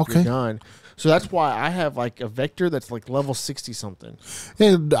level up your Okay. gun. So that's why I have like a Vector that's like level 60 something.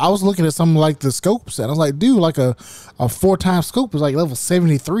 Yeah, I was looking at something like the scopes, and I was like, dude, like a 4-time scope is like level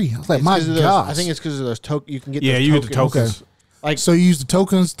 73. I was like, It's my 'cause of those- God. I think it's because of those tokens. You can get Yeah, those you get the tokens. tokens. Like so you use the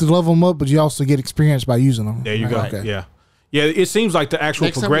tokens to level them up, but you also get experience by using them. There you go. Okay. Yeah. Yeah, it seems like the actual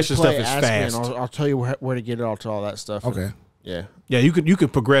next time we progression play, stuff is ask me and fast. I'll tell you where to get it all that stuff. Okay. Yeah. Yeah, you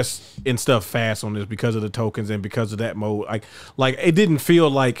could progress in stuff fast on this because of the tokens and because of that mode. Like it didn't feel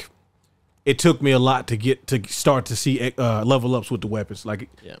like it took me a lot to start to see level ups with the weapons. Like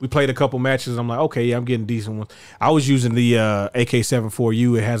Yeah. we played a couple matches. I'm like, okay, yeah, I'm getting decent ones. I was using the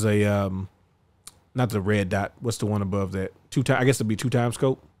AK-74U. It has a not the red dot. What's the one above that? I guess it'd be 2-time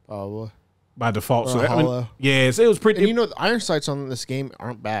scope Oh, well. by default. Or So a I mean, hollow. yes, it was pretty. And you know, the iron sights on this game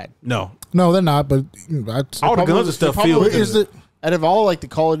aren't bad. no, No, they're not, but all the guns and stuff probably feel. is it Out of all like the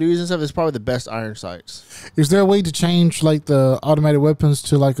Call of Duties and stuff, it's probably the best iron sights. is there a way to change like the automatic weapons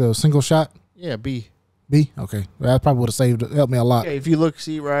to like a single shot? Yeah, B. Okay. That probably would have helped me a lot. Yeah, if you look,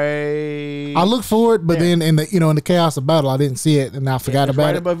 see right. I looked for it, but Yeah. then in the chaos of battle, I didn't see it, and I forgot It's about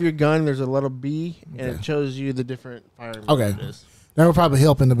right it. above your gun. There's a little B, and it shows you the different firing. Okay. mode it is. That would probably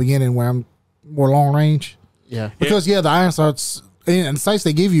help in the beginning where I'm more long range. Yeah. Because the iron sights and the sights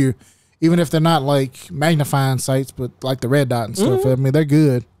they give you, even if they're not like magnifying sights, but like the red dot and stuff. I mean, they're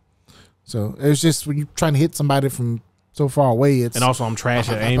good. So it's just when you're trying to hit somebody from so far away, it's And also, I'm trash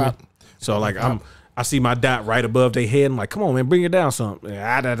at aiming. So like I see my dot right above their head. I'm like, come on, man, bring it down something.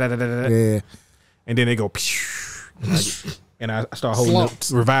 yeah. And then they go, and I start holding Slumped.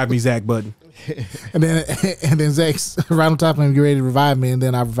 the revive me Zach button. And then Zach's right on top of him, get ready to revive me, and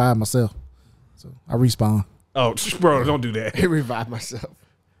then I revive myself. So I respawn. Oh, bro, don't do that. It revived myself.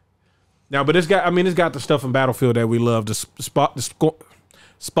 Now, but it's got the stuff in Battlefield that we love.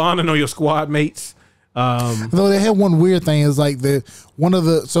 Spawning on your squad mates. Though they had one weird thing is like you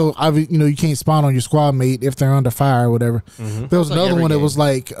can't spawn on your squad mate if they're under fire or whatever. There was like another every one that game. was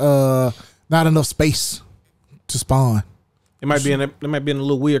like not enough space to spawn. It might be in a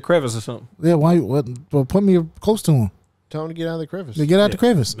little weird crevice or something. Yeah, why? What? Well, put me close to him. Tell him to get out of the crevice. To get out the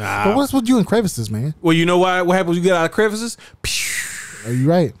crevice. Nah. But what's with you in crevices, man? Well, you know why? What happens when you get out of crevices? Are you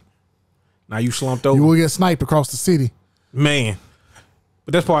right? Now you slumped You over, will get sniped across the city. man.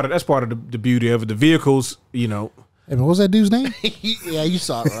 But that's part of the beauty of it. The vehicles, Hey, man, what was that dude's name? Yeah, you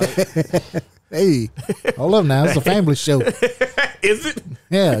saw it, right? Hey, hold up now. It's a family show. is it?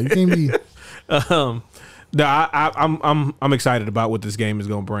 Yeah, you can't be. No, I'm excited about what this game is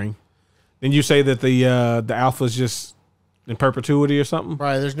going to bring. Then you say that the alpha is just in perpetuity or something.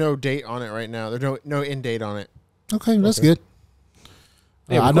 Right. There's no date on it right now. There's no end date on it. Okay, that's good.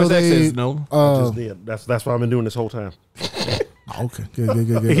 Yeah, I know that they. says no. Just did. That's what I've been doing this whole time. Okay, good.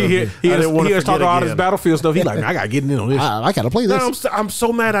 He didn't wanna was talking forget about all this again. Battlefield stuff. He's like, man, I got to get in on this. I gotta play this. No, I'm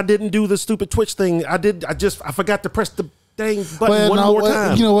so mad I didn't do the stupid Twitch thing. I forgot to press the dang button Well, one no, more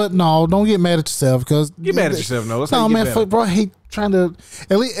time. You know what? No, don't get mad at yourself because Get mad at yourself, no. That's how No, you get man, better. fuck, bro. I hate trying to.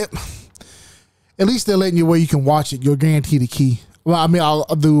 At least they're letting you where you can watch it. You're guaranteed a key. Well, I mean,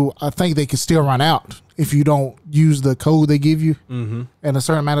 I think they can still run out if you don't use the code they give you in a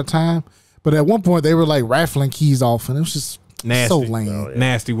certain amount of time. But at one point, they were like raffling keys off, and it was just Nasty. so lame.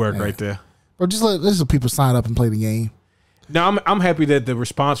 Nasty work right there. But just let people sign up and play the game. Now I'm happy that the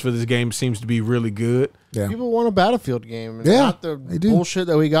response for this game seems to be really good. Yeah, People want a Battlefield game. It's Yeah, not the they do. bullshit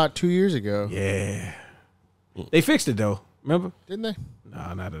that we got 2 years ago. Yeah, they fixed it though. Remember? Didn't they?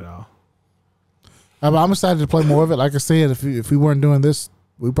 No, not at all. I'm excited to play more of it. Like I said, if we weren't doing this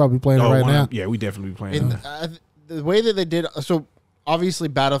We probably playing it right now. Yeah, we definitely be playing. And the way that they did, so obviously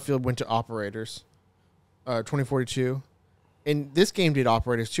Battlefield went to Operators, 2042. And this game did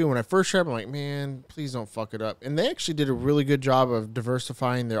Operators too. When I first tried, I'm like, man, please don't fuck it up. And they actually did a really good job of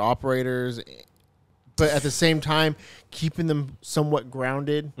diversifying their operators, but at the same time, keeping them somewhat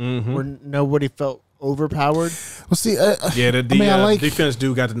grounded, where nobody felt overpowered. Well, see, the defense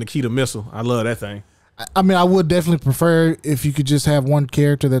dude got the Nikita missile. I love that thing. I mean, I would definitely prefer if you could just have one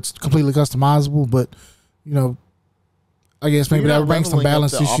character that's completely customizable, but you know, I guess maybe that would bring some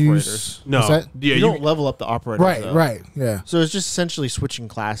balance issues. No, you don't level up the operators. Right, though. right, yeah. So it's just essentially switching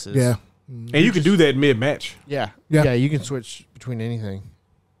classes. Yeah, and you can do that mid-match. Yeah, Yeah. yeah. You can switch between anything.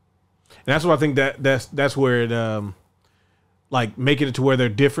 And that's why I think that's where it like making it to where they're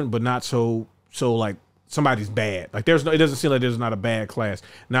different, but not so like somebody's bad. Like it doesn't seem like there's not a bad class.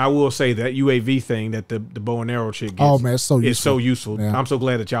 Now I will say that UAV thing that the bow and arrow chick gets. Oh man, it's so useful. It's so useful. Yeah. I'm so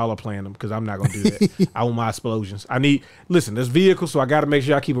glad that y'all are playing them because I'm not gonna do that. I want my explosions. There's vehicles, so I got to make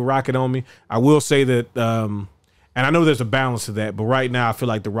sure I keep a rocket on me. I will say that, and I know there's a balance to that, but right now I feel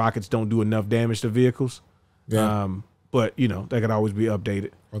like the rockets don't do enough damage to vehicles. Yeah. But you know that could always be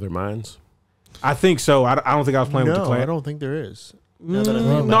updated. Are there mines? I think so. I don't think I was playing with the class. I don't think there is.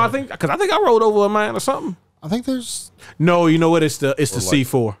 I think I rolled over a mine or something. I think there's No, you know what? It's the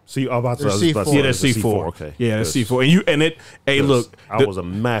C4. See, I'm about to There's say, C4. Yeah, that's C4. Okay, Yeah, that's C4. And it. Hey, look. I was a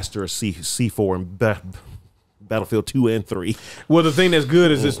master of C4 in Battlefield 2 and 3. Well, the thing that's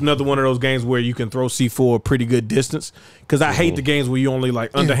good is it's another one of those games where you can throw C4 a pretty good distance. Because I hate the games where you only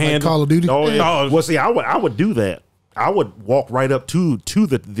like underhand. like Call of Duty. Oh, yeah. Oh. Well, see, I would do that. I would walk right up to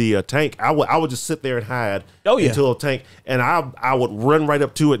the tank. I would just sit there and hide until a tank, and I would run right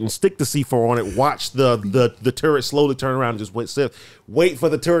up to it and stick the C4 on it. Watch the turret slowly turn around and just wait for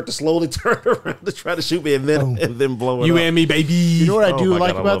the turret to slowly turn around to try to shoot me, and then blow it You up. and me, baby. You know what I Oh do my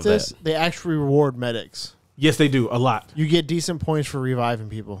like God, I about love this? that. They actually reward medics. Yes, they do a lot. You get decent points for reviving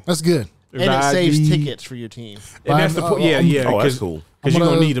people, that's good. and it saves tickets for your team. And that's the point. Yeah. Oh, that's Because cool. you're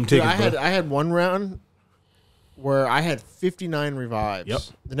gonna need them Dude, tickets. I had one round where I had 59 revives. Yep.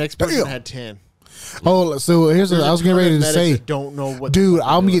 The next person Damn. had 10. Oh, so here's what I was getting ready to say. Don't know what. Dude,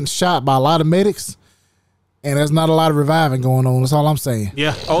 I'm getting shot by a lot of medics, and there's not a lot of reviving going on. That's all I'm saying.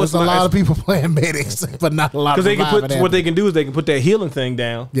 Yeah. There's a lot of people playing medics, but not a lot of Because they can reviving put what they can do is they can put that healing thing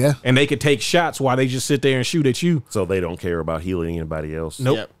down. Yeah. And they could take shots while they just sit there and shoot at you. So they don't care about healing anybody else.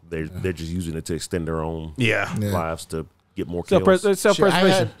 Nope. Yep. They're just using it to extend their own Yeah. lives to get more kills.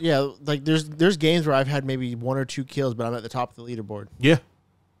 Self-preservation. Like there's games where I've had maybe 1 or 2 kills, but I'm at the top of the leaderboard. Yeah.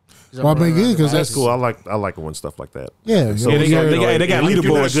 'Cause I'm Well, I mean, running good, around 'cause the That's that's- cool. I like it when stuff like that. Yeah, So, Yeah, they got- you know, they got if you're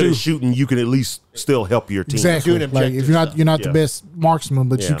not leaderboards, good too. at shooting, you can at least still help your team. exactly. Doing Like if objective you're not Yeah. the best marksman,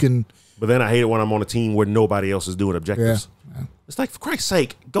 but you Yeah. can. But then I hate it when I'm on a team where nobody else is doing objectives. Yeah. It's like, for Christ's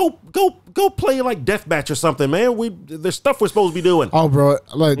sake, go play like deathmatch or something, man. There's stuff we're supposed to be doing. Oh, bro,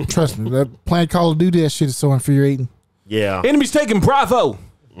 like trust me, that playing Call of Duty, that shit is so infuriating. Yeah. Enemies taking Bravo.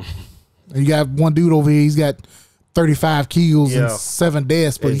 You got one dude over here, he's got 35 kills Yeah. and 7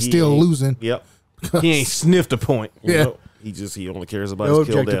 deaths, but And he's still losing. Yep. He ain't sniffed a point. Yeah. Nope. He only cares about No his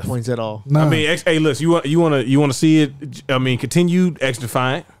kill objective death. points at all. No. I mean, hey, listen, you want to see it? I mean, continued extra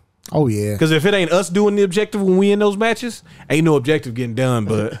defiant. Oh yeah. Because if it ain't us doing the objective when we in those matches, ain't no objective getting done.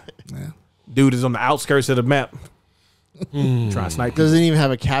 But dude is on the outskirts of the map. Trying to snipe. Doesn't even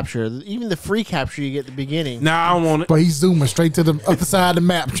have a capture. Even the free capture you get at the beginning. Nah, I don't want it. But he's zooming straight to the other side of the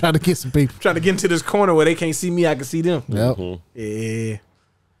map trying to get some people. Trying to get into this corner where they can't see me, I can see them. Yep. Yeah.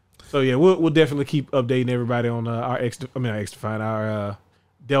 So yeah, we'll definitely keep updating everybody on our our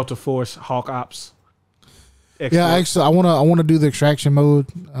Delta Force Hawk Ops. Yeah, actually, I wanna do the extraction mode.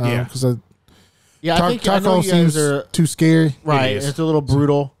 Yeah. because Yeah, I think I know Tarkov you guys seems are too scary. right. It is. It's a little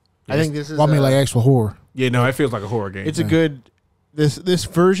brutal. I think this is. Well, I mean, like actual horror. Yeah, no, it feels like a horror game. It's a good. This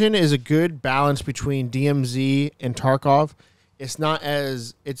version is a good balance between DMZ and Tarkov. It's not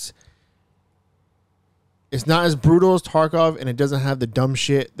as brutal as Tarkov, and it doesn't have the dumb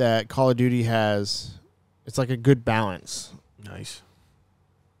shit that Call of Duty has. It's like a good balance. nice.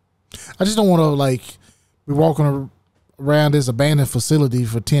 I just don't want to like be walking around this abandoned facility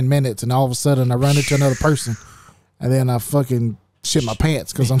for 10 minutes and all of a sudden I run into another person and then I fucking shit my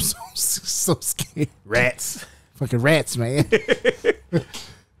pants because I'm so scared. Rats. Fucking rats, man.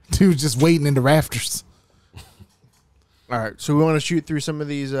 Dude just waiting in the rafters. All right, so we want to shoot through some of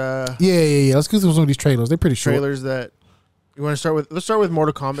these Yeah. Let's go through some of these trailers. They're pretty short. trailers that you want to start with. Let's start with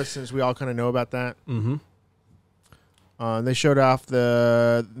Mortal Kombat since we all kind of know about that. Mm-hmm. They showed off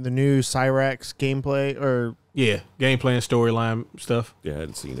the new Cyrax gameplay, or Yeah, gameplay and storyline stuff. Yeah, I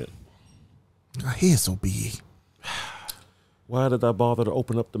hadn't seen it. My head's so big. Why did I bother to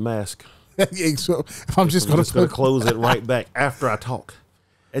open up the mask? Yeah, so if I'm just going to close it right back after I talk.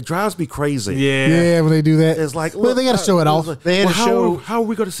 It drives me crazy. Yeah, when they do that. It's like, well, they got to show it off. They had to show. How are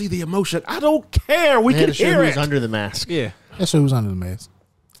we going to see the emotion? I don't care. We They had can to show hear who's it. under the mask. Yeah. That show was under the mask.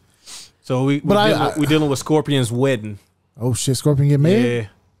 So we're dealing with Scorpion's wedding. Oh shit, Scorpion get married? Yeah.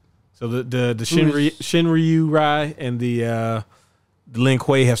 So the Shinryu Rai and the Lin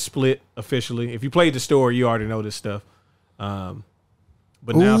Kuei have split officially. If you played the story, you already know this stuff.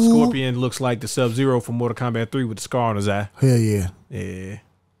 But now Ooh. Scorpion looks like the Sub-Zero from Mortal Kombat 3 with the scar on his eye. Hell yeah. Yeah.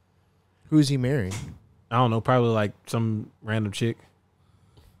 Who's he marrying? I don't know, probably like some random chick.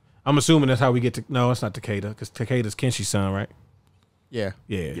 I'm assuming that's how we get to. No, it's not Takeda, because Takeda's Kenshi's son, right? Yeah.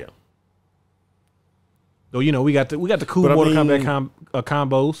 Yeah. Though we got the cool But I Mortal mean- Kombat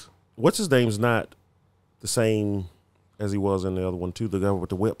combos. What's his name's not the same as he was in the other one too. The guy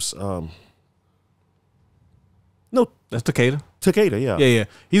with the whips. No, That's Takeda. Takeda. Yeah, Yeah.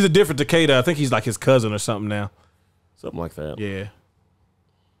 He's a different Takeda. I think he's like his cousin or something now. something like that. Yeah.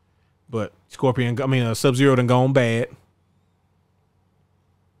 But Sub-Zero done gone bad.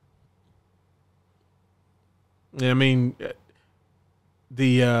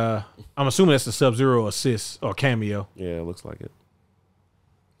 Yeah, I'm assuming that's the Sub-Zero assist or cameo. Yeah, it looks like it.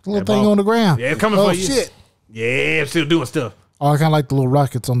 The little Yeah, thing ball. on the ground. Yeah, it's coming oh for you. shit. Yeah, still doing stuff. Oh, I kind of like the little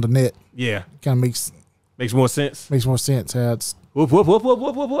rockets on the net. Yeah, Kind of makes more sense. more sense how it's. Whoop, whoop, whoop, whoop,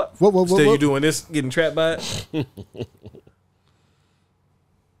 whoop, whoop, whoop. Whoop, whoop, Still whoop, you whoop. doing this, getting trapped by it?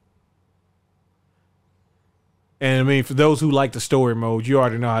 And for those who like the story mode, you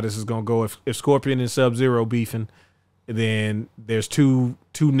already know how this is gonna go. If Scorpion and Sub-Zero beefing, then there's two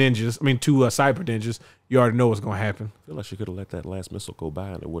ninjas. Two cyber ninjas. You already know what's gonna happen. I feel like she could have let that last missile go by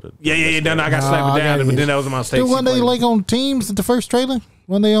and it would have. Yeah. No, I got slapped I down, got but it. then that was my mistake. Still, She one day played. like on teams at the first trailer.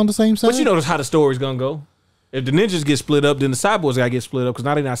 One day on the same side. But you know how the story's gonna go. If the ninjas get split up, then the cyborgs gotta get split up because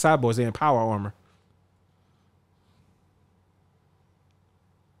now they're not cyborgs; they're in power armor.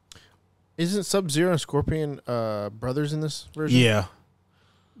 Isn't Sub-Zero and Scorpion brothers in this version? Yeah.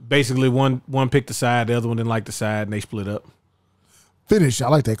 Basically, one picked the side, the other one didn't like the side, and they split up. finish. I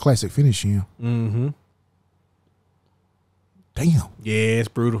like that classic finish. Yeah. Mm-hmm. Damn. Yeah, it's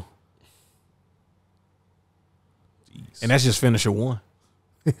brutal. Jeez. And that's just finisher 1.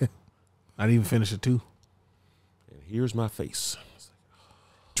 Not even finisher 2. And here's my face.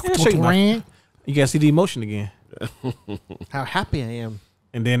 Yeah, shake my- You gotta see the emotion again. How happy I am.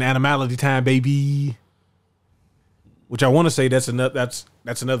 And then animality time, baby. Which I want to say that's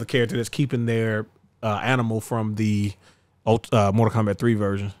another character that's keeping their animal from the Mortal Kombat 3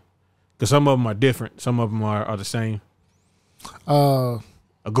 version. Because some of them are different. Some of them are the same. A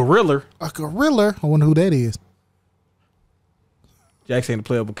gorilla. A gorilla. I wonder who that is. Jax ain't a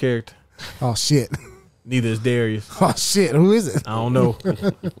playable character. Oh shit. Neither is Darius. Oh shit. Who is it? I don't know.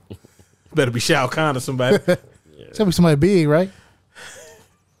 Better be Shao Kahn or somebody. It's gotta be somebody big, right?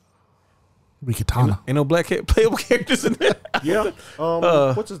 Be Katana. Ain't no black playable characters in there. Yeah.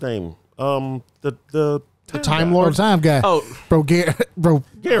 What's his name? The Time Oh, Lord. time guy. Oh, Bro, Garrett.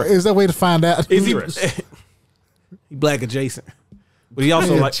 is that way to find out? is he? Beerus. He black adjacent, but he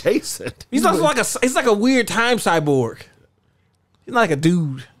also like Jason. he's also he's like a weird time cyborg. He's not like a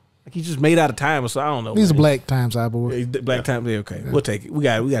dude. Like he's just made out of time, so I don't know. He's a man. black time cyborg. He's black time. Yeah, okay, we'll take it. We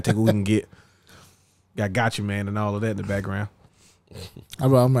got to take what we can get. Got you, man, and all of that in the background. I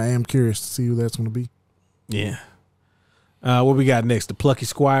am curious to see who that's going to be. Yeah. What we got next? The Plucky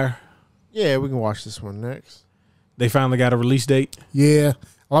Squire. Yeah, we can watch this one next. They finally got a release date. Yeah,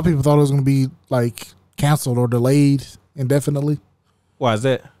 a lot of people thought it was going to be like canceled or delayed indefinitely. Why is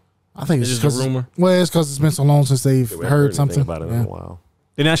that? I think it's It's just just a rumor. Well, it's because it's been so long since they've We haven't heard anything something about it in Yeah. a while.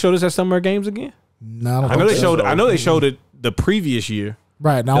 Did not show this at Summer Games again? No, I know they so. showed. I know they showed it the previous year.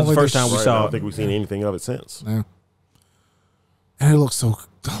 Right now, That's the first time we Right, saw I it. don't think we've seen anything of it since. Yeah. And it looks so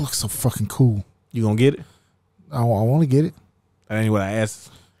fucking cool. You gonna get it? I want to get it. That ain't what I asked.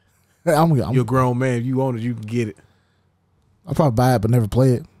 I'm You're a grown man. If you want it, you can get it. I'll probably buy it, but never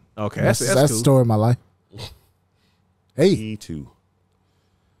play it. Okay, That's that's the cool. story of my life. Hey, E2.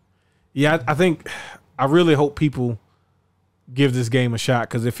 Yeah, I think I really hope people give this game a shot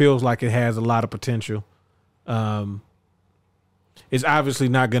because it feels like it has a lot of potential. It's obviously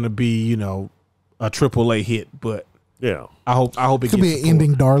not going to be, a AAA hit, but Yeah. I hope it could gets be an support.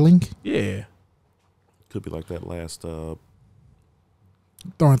 ending, darling. Yeah, Could be like that last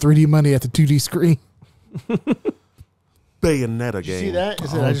Throwing 3D money at the 2D screen. Bayonetta Did you game. see that?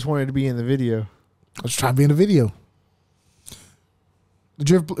 Is it, I just wanted to be in the video. I was trying to be in the video.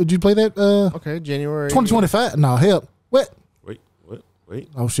 Did you play that? Okay, January. 2025? No, hell. What? Wait. Wait.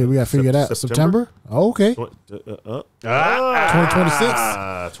 Oh shit, we got to figure it out. September? Oh, okay.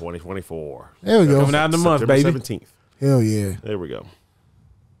 2026. 2024. There we go. Coming out in the month, baby. 17th. Hell yeah. There we go.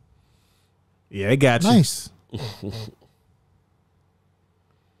 Yeah, it got you. Nice.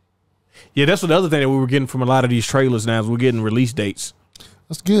 Yeah, that's the other thing that we were getting from a lot of these trailers now is we're getting release dates.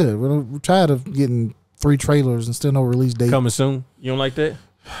 That's good. We're tired of getting 3 trailers and still no release date. Coming soon. You don't like that?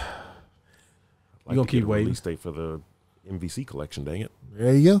 Like gonna to keep get a waiting. Release date for the MVC collection. Dang it!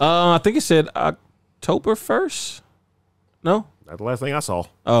 There you go. I think it said October 1st. No? That's the last thing I saw.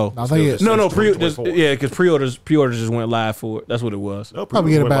 Oh. I think it, No, It's 2024. yeah, because pre-orders just went live for it. That's what it was. No,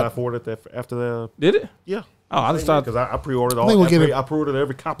 Probably get about- for it after the Did it? yeah. Oh, I just thought. Because I pre-ordered I think we'll get it- I pre-ordered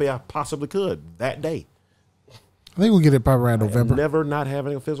every copy I possibly could that day. I think we'll get it probably around November. Never not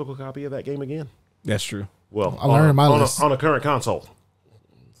having a physical copy of that game again. That's true. Well, I learned my lesson. on a current console.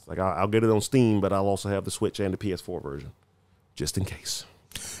 It's like I'll get it on Steam, but I'll also have the Switch and the PS4 version, just in case.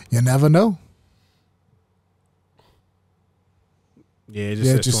 You never know. Yeah, it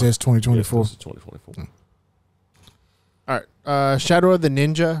Yeah, it just says 2024. Yes, this is 2024. All right. Shadow of the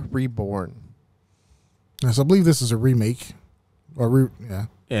Ninja Reborn. Yes, I believe this is a remake. Yeah.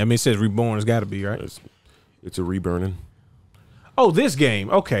 Yeah, I mean, it says Reborn. It's got to be, right? It's a reburning. Oh, this game.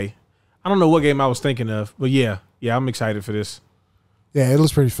 Okay. I don't know what game I was thinking of, but yeah, I'm excited for this. Yeah, it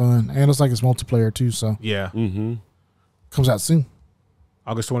looks pretty fun. And it looks like it's multiplayer too, so Yeah. Mm-hmm. comes out soon.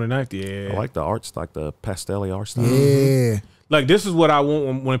 August 29th. Yeah. I like the arts, like the pastel art style. Yeah. Like, this is what I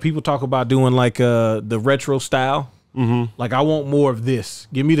want when people talk about doing, like, the retro style. Mm-hmm. Like, I want more of this.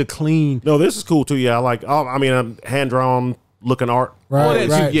 Give me the clean. No, this is cool too. Yeah, I like. Hand drawn looking art. Right, Oh, that's-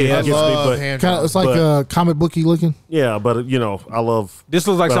 right. yeah, I It gets me, love but- hand Kind of, it's like But- comic booky looking. Yeah, but I love. This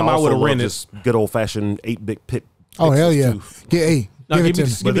looks like but something I also would have love rented. just good old fashioned 8-bit pit. Oh hell pixels, yeah! too. No, Give it give to me-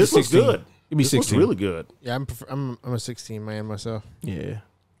 me. But me this looks 16. good. Give me This looks 16. really good. Yeah, I'm a 16 man myself. Yeah.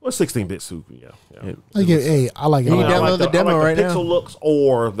 Well, 16-bit super. Yeah. I like it. You all. can download the demo right the now. pixel looks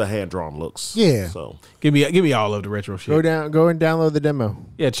or the hand drawn looks. Yeah. So Give me all of the retro shit. Go and download the demo.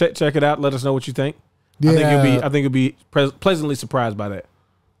 Yeah, check it out. Let us know what you think. Yeah, I think you'll be pleasantly surprised by that.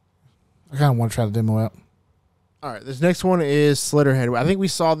 I kind of want to try the demo out. All right, this next one is Slitterhead. I think we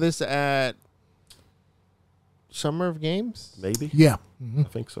saw this at Summer of Games. maybe. Yeah, I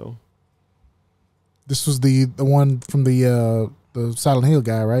think so. this was the one from the Silent Hill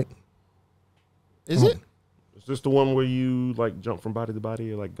guy, right? Is it? Is this the one where you like jump from body to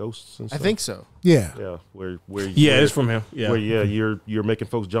body or like ghosts and I stuff? think so. Yeah, Yeah, where Yeah, it's from him. Yeah. where you're making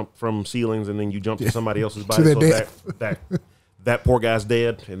folks jump from ceilings and then you jump to somebody else's To body. their So death. that poor guy's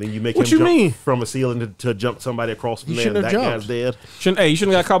dead, and then you make What him you jump mean? from a ceiling to jump somebody across from He there. shouldn't And have that jumped. guy's dead. You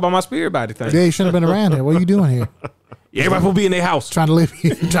shouldn't have got caught by my spirit body thing. yeah. You shouldn't have been around here. What are you doing here? Yeah, everybody will be in their house. Trying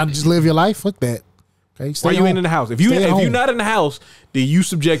to just live your life? Fuck that. Okay, stay Why you home. ain't in the house? If Stay at you're home. not in the house, then you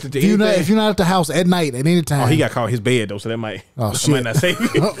subjected to If you're anything. not at the house at night at any time. Oh, he got caught in his bed though, so that might Oh, that shit. might not save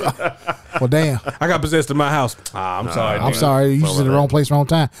you. Well, damn. I got possessed in my house. I'm sorry. I'm man. sorry. You was in the wrong place, wrong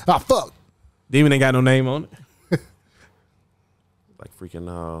time. Oh fuck. Demon ain't got no name on it. Like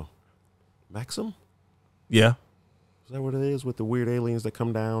freaking Maxim. Yeah. Is that what it is with the weird aliens that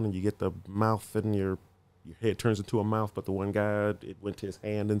come down and you get the mouth and your head turns into a mouth, but the one guy it went to his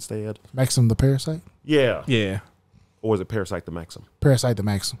hand instead. Maxim the Parasite. Yeah. Yeah. Or is it Parasite the Maxim? Parasite the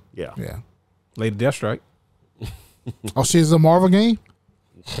Maxim. Yeah. Yeah. Lady Deathstrike. Oh shit, is it a Marvel game?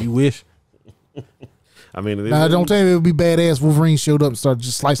 You wish. I mean, it is, Nah, don't tell me it would be badass. Wolverine showed up and started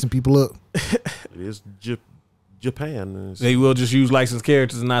just slicing people up. it is Japan. It's- They will just use licensed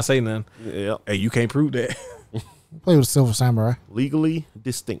characters and not say nothing. yeah. Hey, you can't prove that. Play with Silver Samurai. Legally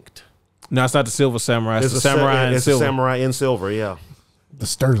distinct. No, it's not the Silver Samurai. It's the a Samurai in it's silver. a samurai in silver, yeah. The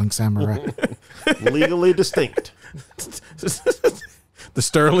Sterling Samurai. Legally distinct. The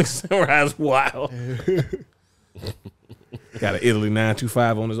Sterling Samurai is wild. Got an Italy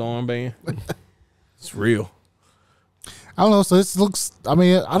 925 on his armband. It's real. I don't know. So this looks. I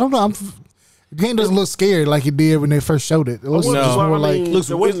mean, I don't know. The game doesn't look scared like it did when they first showed it. It looks No. just more like looks-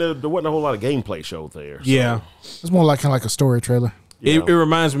 there wasn't a whole lot of gameplay showed there. So, Yeah. it's more like kind of like a story trailer. yeah. It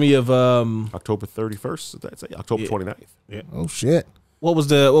reminds me of October 31st. Did that say October 29th? Oh shit! what was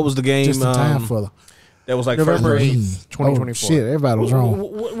the game Just in time for the that was like November first 8th, 2024. Oh, shit, everybody was wrong.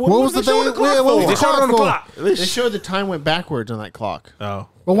 What was the thing? What was They the showed it on the clock for? clock. They showed the time went backwards on that clock. Oh.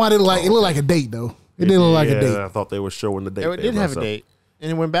 But why did it like? It looked like a date though. It didn't look like a date. I thought they were showing the date. It there did have a myself. date,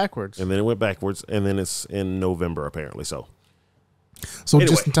 and it went backwards. And then it went backwards, and then it's in November apparently. So So Anyway.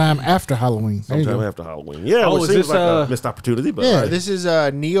 just in time after Halloween. There you sometime go. after Halloween. Yeah, Oh, which is seems this, like a missed opportunity, but Yeah. This is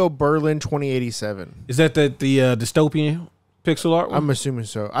Neo Berlin 2087. Is that the dystopian pixel art one? I'm assuming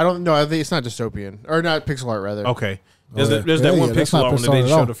so. I don't know. I think it's not dystopian or not pixel art rather. Okay. There's, yeah. there's that Yeah, one yeah, that's pixel not art one that pixel they art at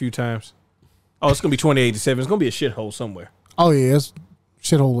showed all. a few times. Oh, it's gonna be 2087. It's gonna be a shithole somewhere. Oh yeah, it's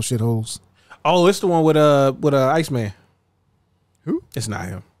shithole of shitholes. Oh, it's the one with Iceman. Who? It's not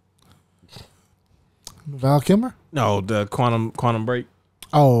him. Val Kilmer? No, the Quantum Break.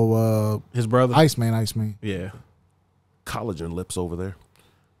 Oh, His brother. Iceman. Yeah. Collagen lips over there.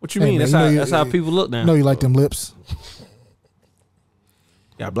 What you Hey, mean? man, That's how people look now. You know you like them lips.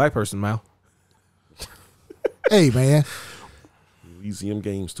 Yeah, black person mouth. Hey man, Elysium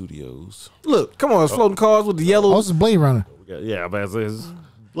Game Studios. Look, come on, it's floating cars with the yellow. oh, it's a Blade Runner. We got, yeah, but it's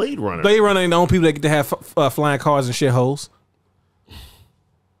Blade Runner. Blade Runner ain't the only people that get to have flying cars and shitholes.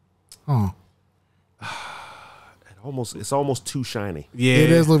 Oh, It's almost too shiny. Yeah, it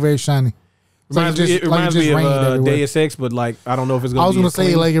does look very shiny. It's like It reminds me rained of everywhere. Deus Ex, but like I don't know if it's gonna. I was be gonna as say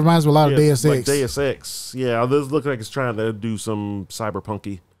clean. like it reminds me a lot of Deus like Ex. Deus Ex. Yeah, this looks like it's trying to do some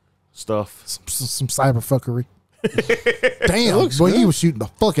cyberpunky stuff. Some cyber fuckery. Damn, boy, he was shooting the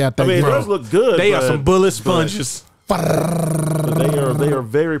fuck out I that mean, it girl. does look good. They are but- some bullet sponges. but they are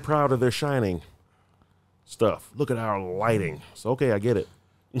very proud of their shining stuff. Look at our lighting. So okay, I get it.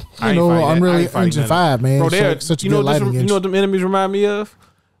 I You ain't know, fighting that. I Unreal ain't fighting Engine none of 5, man. Bro, It's they're like such a you know good what lighting you know engine. what them enemies remind me of?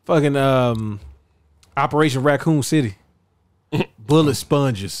 Fucking Operation Raccoon City. Bullet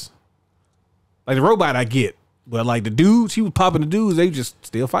sponges. Like the robot I get. But like the dudes, he was popping the dudes, they just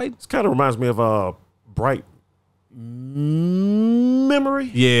still fighting. This kind of reminds me of Bright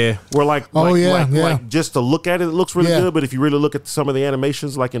Memory. Yeah. Where like, Oh, yeah. like just to look at it, it looks really Yeah. good. But if you really look at some of the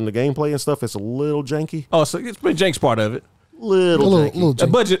animations, like in the gameplay and stuff, it's a little janky. Oh, so it's been Jake's part of it. Little janky. little The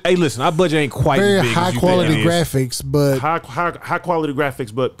budget, hey, listen, our budget ain't quite very as big high as you quality think it is. graphics, but High quality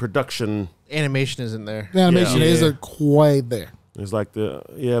graphics, but production Animation isn't there. the animation Yeah. isn't quite there. is like the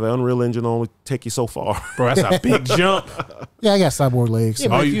Unreal Engine only take you so far. Bro, that's a big jump. Yeah, I got cyborg legs. Yeah, So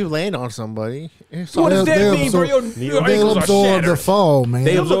but Oh, if you- you land on somebody, it's What does They'll- that they'll mean, bro? absorb- Your they'll ankles are absorb the shattered. fall, man.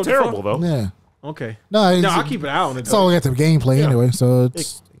 They It absorb look the terrible fall? though. yeah. Okay. No, it's, No, I'll keep an eye on it. it's all got the gameplay Yeah. anyway, so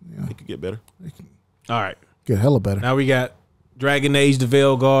it's It could get better. All right. get hella better. Now we got Dragon Age, the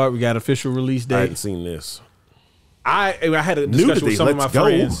Veilguard. We got official release I date. hadn't seen this. I had a discussion Nudity, with some of my let's go.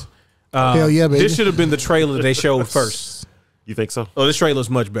 friends. Hell yeah, baby. This should have been the trailer that they showed first. You think so? Oh, this trailer's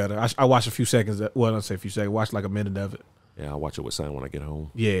much better. I watched a few seconds. Well, I don't say a few seconds. Watched like a minute of it. Yeah, I'll watch it with sound when I get home.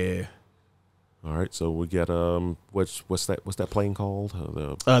 Yeah. All right, so we got what's that plane called?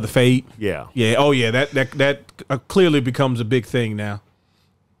 The Fate. Yeah, Yeah. Oh, yeah. That clearly becomes a big thing now.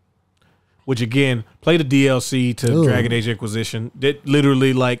 Which again, play the DLC to Ooh. Dragon Age Inquisition. That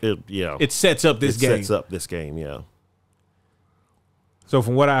literally like it sets up this game. sets up this game. Yeah, So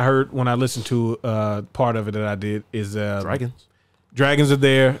from what I heard when I listened to part of it that I did is Dragons are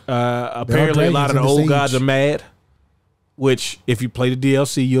there. Apparently, a lot of the dragons in old the gods are siege. mad. Which, if you play the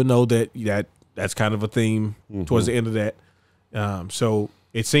DLC, you'll know that's kind of a theme towards the end of that. So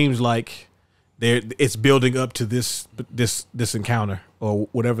it seems like it's building up to this encounter or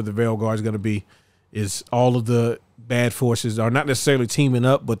whatever the Veilguard is going to be. Is all of the bad forces are not necessarily teaming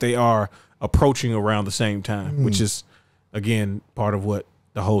up, but they are approaching around the same time, which is again part of what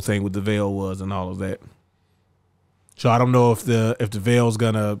the whole thing with the Veil was and all of that. So I don't know if the Veil's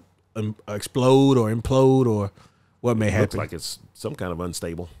gonna explode or implode or what may looks happen. like it's some kind of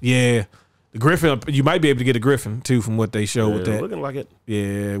unstable. Yeah, the Griffin. You might be able to get a Griffin too from what they show with that. Looking like it.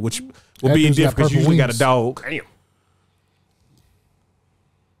 Yeah, which will That be dude's got different because you purple usually got a wings. dog. Damn.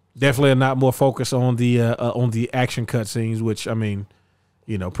 Definitely not more focus on the action cutscenes, which I mean,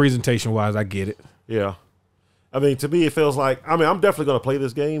 presentation wise, I get it. Yeah. I mean, to me, it feels like. I mean, I'm definitely going to play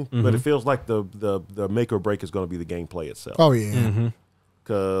this game, but it feels like the make or break is going to be the gameplay itself. Oh yeah, Mm-hmm.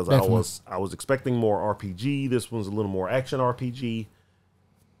 Because Definitely. I was expecting more RPG. This one's a little more action RPG.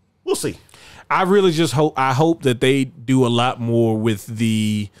 We'll see. I really just hope that they do a lot more with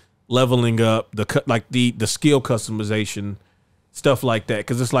the leveling up, the skill customization, stuff like that.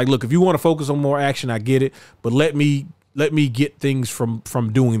 Because it's like, look, if you want to focus on more action, I get it, but let me get things from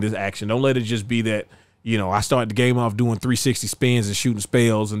doing this action. Don't let it just be that I start the game off doing 360 spins and shooting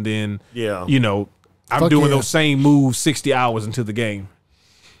spells, and then Yeah. I'm Fuck doing yeah. those same moves 60 hours into the game.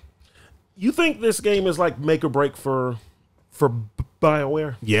 You think this game is like make or break for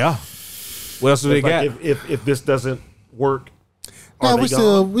BioWare? Yeah. What else do they It's like got? if this doesn't work, no, they we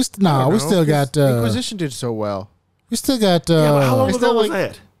still got Inquisition did so well. we still got yeah, but how long it's ago not was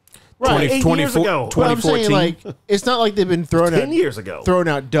like- that? Right, 20 8 years ago. But I'm saying 2014. like it's not like they've been throwing 10 out years ago. throwing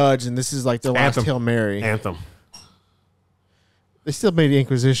out duds, and this is like their last Anthem. Hail Mary. Anthem. They still made the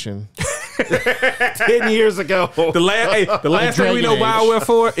Inquisition. 10 years ago. The last thing we know Dragon BioWare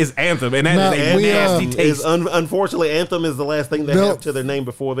for is Anthem, and that No, is a we, nasty taste. Unfortunately, Anthem is the last thing they have to their name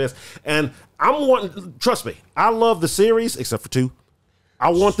before this. And I'm wanting, trust me, I love the series, except for 2. I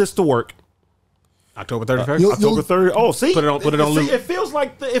want this to work. October 31st. October 3rd. Oh, see, Put it on loop. It feels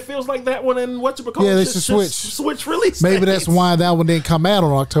like that one and whatchamacallit. Yeah, they should switch release. Maybe that's dates. why that one didn't come out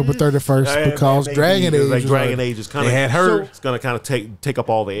on October 31st because Maybe Dragon Age. like was Dragon like- Age is kind They had her. It's going to kind of take up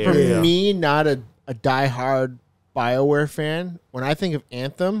all the air. For Yeah. me, not a diehard BioWare fan, when I think of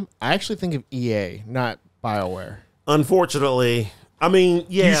Anthem, I actually think of EA, not BioWare. Unfortunately, I mean,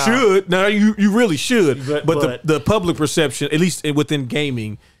 yeah, You should. No, you really should. But- But the public perception, at least within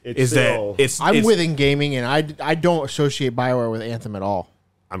gaming, It's is still- that it's I'm it's, within gaming, and I don't associate BioWare with Anthem at all.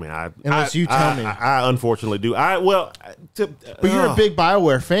 I mean, Unless you tell me. I unfortunately do. But You're a big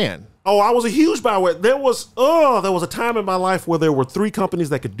BioWare fan. Oh, I was a huge BioWare. There was a time in my life where there were 3 companies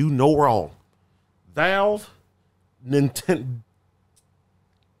that could do no wrong: Valve, Nintendo,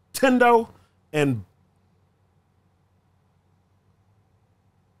 and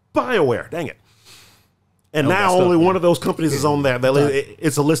BioWare. Dang it! And Oh, now that's only tough. one of those companies is on there.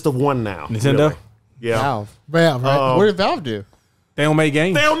 It's a list of 1 now. Nintendo? Really. Yeah, Valve. Valve, right? What did Valve do? they don't make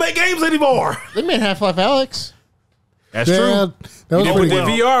games. they don't make games anymore. They made Half-Life Alyx. That's yeah, true. that was You know, pretty with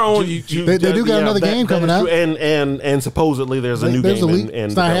the good. VR on, They do got another game coming is out. true. and supposedly there's a new There's game a leak. in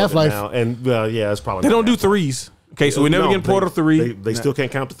It's not development Half-Life. now. And yeah, it's probably they not don't do Half-Life. threes. Okay, so we never No, get Portal 3. They still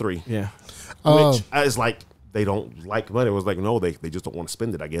can't count to 3. Yeah. Which is like they don't like money. It was like no, they just don't want to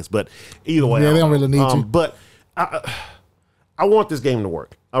spend it, I guess. But either way, Yeah, I they don't really need to. But I want this game to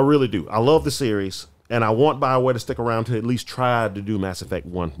work. I really do. I love the series, and I want BioWare to stick around to at least try to do Mass Effect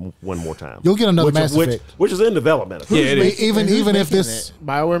one more time. You'll get another Mass Effect. which is in development. Yeah, it is. Even Who's if making this it?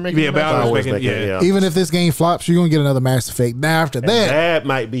 BioWare making Yeah, it? BioWare's BioWare's making- making it, yeah. even if this game flops, you're gonna get another Mass Effect. Now after And that, that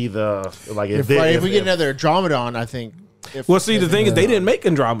might be the like If we get another Andromedon, I think. Well, see, the thing is, they didn't make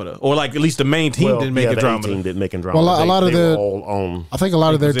Andromeda, or like at least the main team didn't make the A Andromeda. team didn't make Andromeda. Well, a lot of they were the- all on. I think a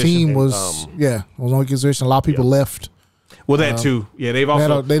lot of their Inquisition team was was on Inquisition. A lot of people left. Well, that too. Yeah, they've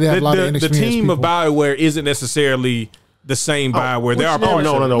also they have a lot of the inexperienced team of people. BioWare isn't necessarily the same BioWare. There are no, parts.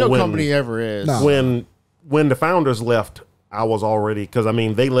 no, of it. no. No when- company ever is. No. When the founders left, I was already because I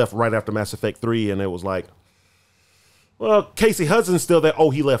mean they left right after Mass Effect 3, and it was like, well, Casey Hudson's still there.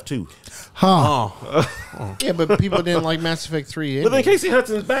 Oh, he left too. Huh? Oh, Yeah, but people didn't like Mass Effect 3. But then Casey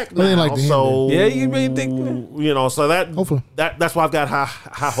Hudson's back They didn't now, like the so Yeah, you may think- so that Hopefully. that's why I've got high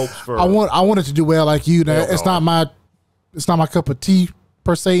hopes for. I want it to do well like you. Now, it's not my cup of tea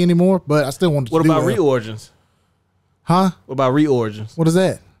per se anymore, but I still want it to what do about well. Reorigins? Huh? What about Reorigins? What is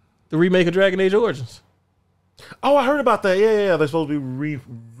that? The remake of Dragon Age Origins. Oh, I heard about that. Yeah. They're supposed to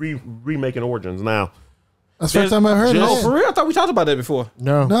be remaking Origins now. That's the first time I heard of Oh, that. for real? I thought we talked about that before.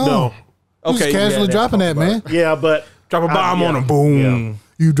 No. No. You just casually dropping that, man. Yeah, but Drop a bomb on yeah. them. Boom.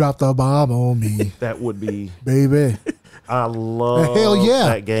 You dropped the bomb on me, that would be. baby. I love Hell yeah.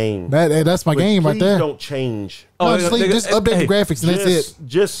 that game. That's my game right Please there. Don't change. No, just update the graphics and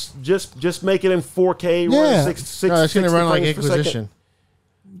that's it. Just make it in 4K. Yeah. Run six, No, it's going to 60 run like frames per second. Inquisition.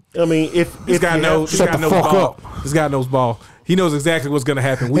 I mean, if This if guy you knows. have- This guy the knows fuck ball. up. This guy knows ball. He knows exactly what's going to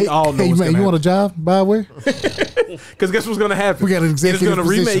happen. We all know Hey, what's man, going to you happen. want a job, BioWare? Because guess what's going to happen? We got an It's executive gonna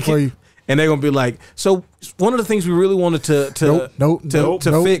position for you. and they're going to be like, so one of the things we really wanted to fix, Nope.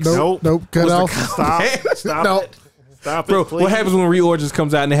 Cut was the off. Stop No. it. Stop bro. it, please. What happens when Reorigins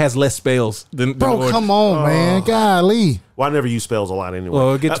comes out and it has less spells than Bro, Origins? come on, man. Golly. Well, I never use spells a lot anyway.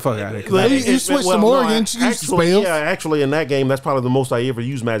 Well, get the fuck out of here. You switched to Morgan, you used spells. Yeah, actually, in that game, that's probably the most I ever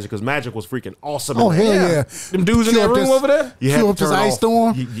used magic because magic was freaking awesome. Oh, in that hell game. yeah. Them dudes in Cue that up room this- over there? You had Cue to up this turn ice off-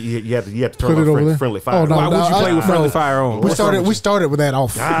 storm. You had to Put turn it over off there. friendly fire. Oh, no, Why would you play with friendly fire on? We What's wrong started. with We you? started with that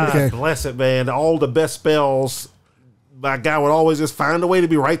off. God Okay. bless it, man. All the best spells. My guy would always just find a way to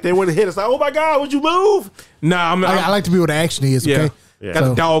be right there when it hit. It's like, oh my God, would you move? Nah, I like to be where the action is. yeah. Okay. Yeah. Got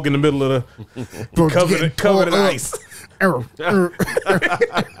So- a dog in the middle of Bro, the getting covered in tore up. ice.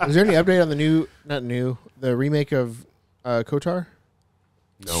 Is there any update on the remake of KOTOR?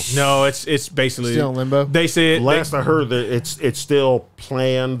 No, it's basically Still in limbo? They said Last I heard that it's still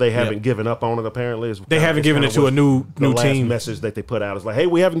planned. They haven't given up on it. Apparently, they haven't given it to a new the last team. message that they put out is like, hey,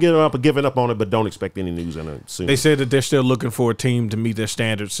 we haven't given up on it, but don't expect any news in it soon. They said that they're still looking for a team to meet their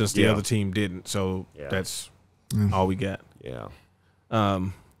standards since the Yeah. other team didn't. So Yeah. that's all we got. yeah.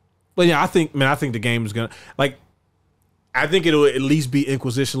 But yeah, I think the game is gonna I think it'll at least be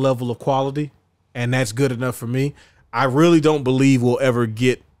Inquisition level of quality, and that's good enough for me. I really don't believe we'll ever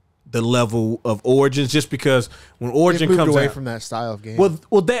get the level of Origins, just because when They Origin moved comes away out, from that style of game.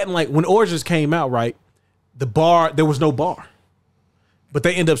 well, that and like when Origins came out, right? There was no bar, but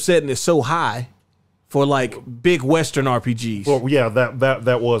they end up setting it so high for like big Western RPGs. Well, yeah,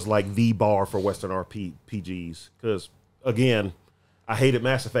 that was like the bar for Western RPGs. Because again, I hated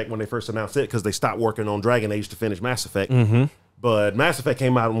Mass Effect when they first announced it because they stopped working on Dragon Age to finish Mass Effect. But Mass Effect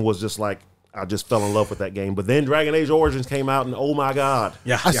came out and was just like, I just fell in love with that game. But then Dragon Age Origins came out, and oh my god,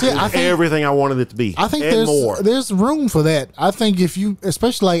 I think everything I wanted it to be. I think and there's room for that. I think if you,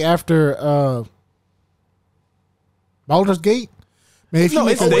 especially like after Baldur's Gate, man, if you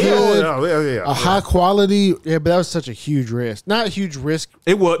make a high quality, Yeah, but that was such a huge risk. Not a huge risk.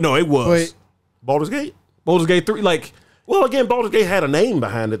 It was But Baldur's Gate. Baldur's Gate 3. Like, Well, again, Baldur's Gate had a name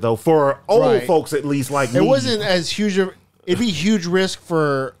behind it though. For old folks, at least like it me. wasn't as huge. It'd be huge risk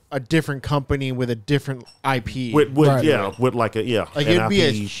for a different company with a different IP. with with like a like an it'd be a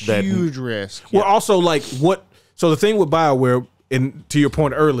IP that- huge risk. well, also like what? So the thing with BioWare, and to your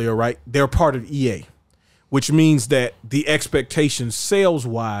point earlier, right? They're part of EA, which means that the expectation sales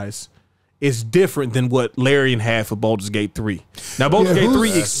wise is different than what Larian had for Baldur's Gate 3. Now, Baldur's Gate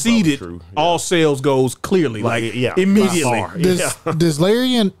 3 exceeded true. all sales goals clearly, like immediately. by far. does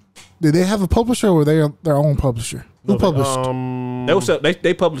Larian, did they have a publisher or were they their own publisher? Who published?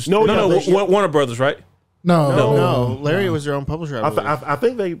 They published. No, Warner Brothers, right? No, Larry was their own publisher. I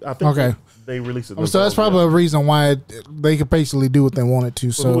think Okay. they released it. So that's probably a reason why they could basically do what they wanted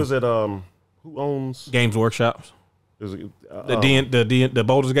to. So So who is it? Who owns? Games Workshops. Is it, The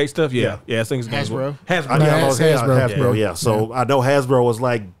Baldur's Gate stuff. Yeah, I think it's Hasbro. Hasbro. Yeah. So I know Hasbro was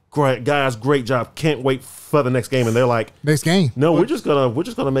like, guys, great job. Can't wait for the next game. And they're like, next game. no, we're just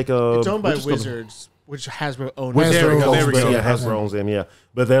gonna make a. It's owned by Wizards, which Hasbro owns. There we go. Yeah, Hasbro owns them. Yeah,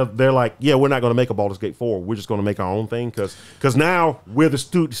 but they're like, yeah, we're not going to make a Baldur's Gate 4. We're just going to make our own thing because now we're the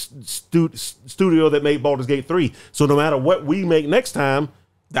studio that made Baldur's Gate 3. So no matter what we make next time,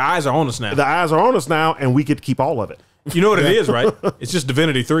 The eyes are on us now. the eyes are on us now, and we get to keep all of it. You know what it is, right? It's just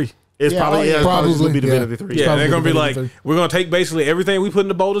Divinity 3. It's probably going to be Divinity 3. Yeah, they're going to be like, Divinity 3. we're going to take basically everything we put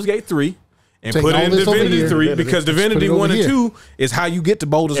into Baldur's Gate 3 and Take put all it in this over Divinity here. 3 because Divinity put it 1 over and here. 2 is how you get to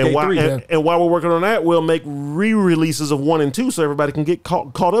Baldur's Gate 3. And while we're working on that, we'll make re-releases of 1 and 2 so everybody can get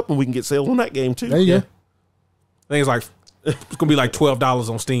caught up and we can get sales on that game too. There you go. I think it's like, it's going to be like $12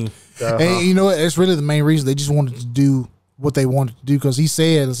 on Steam. And you know what? It's really the main reason they just wanted to do what they wanted to do because he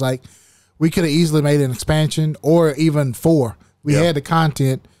said it's like we could have easily made an expansion or even 4. We had the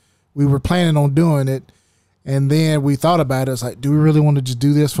content. We were planning on doing it. And then we thought about it. It's like, do we really want to just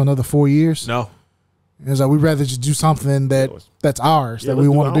do this for another 4 years? No. It's like we'd rather just do something that's ours that we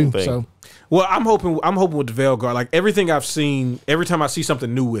want to do. So, well, I'm hoping with the Veilguard, like everything I've seen, every time I see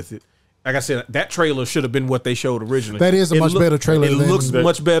something new with it, like I said, that trailer should have been what they showed originally. that is a much better trailer. It looks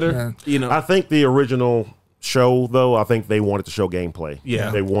much better. Yeah. You know, I think the original show, though, I think they wanted to show gameplay. Yeah.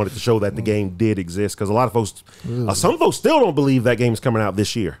 They wanted to show that the game did exist because a lot of folks, some folks still don't believe that game's coming out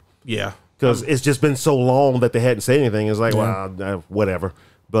this year. yeah. Because it's just been so long that they hadn't said anything. It's like, well, whatever.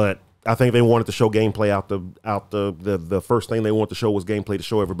 But I think they wanted to show gameplay out the first thing they wanted to show was gameplay to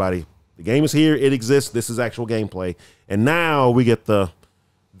show everybody the game is here, it exists, this is actual gameplay. And now we get the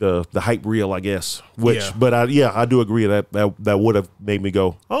hype reel, I guess. Which, but I do agree that would have made me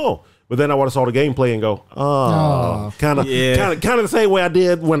go, oh. But then I would have saw the gameplay and go, kind of the same way I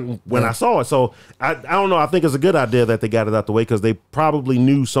did when I saw it. So I don't know. I think it's a good idea that they got it out the way because they probably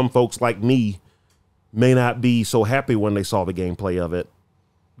knew some folks like me may not be so happy when they saw the gameplay of it.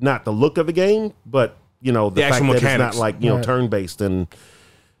 Not the look of the game, but the fact actual that it's mechanics. not like turn based and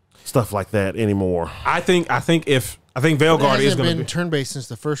stuff like that anymore. I think Veilguard is going to be turn based since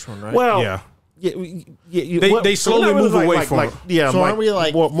the first one, right? Well, yeah. They slowly move away from it. So aren't we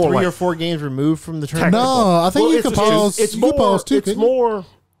like more 3 like or 4 games removed from the turn? No, I think you can pause. It's you can pause too. It's more.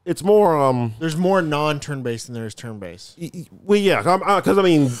 It's more. There's more non-turn based than there is turn based. Well, yeah, because I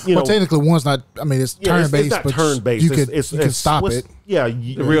mean, well, technically, one's not. I mean, it's turn based, it's not but turn based. you can stop it. Yeah,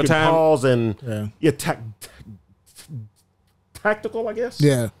 you real can time pause and tactical, I guess.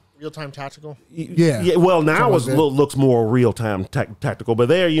 Yeah. Real time tactical. Yeah. Well, now it like looks more real time tactical, but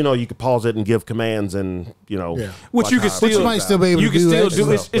there, you could pause it and give commands, and which you can still, you might still be able you to can do still that.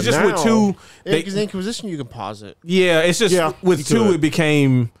 do. It's But just with now- 2. Because Inquisition, you can pause it. Yeah, it's just with you 2, could. it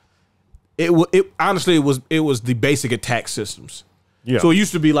became. Honestly, it was the basic attack systems. Yeah. So it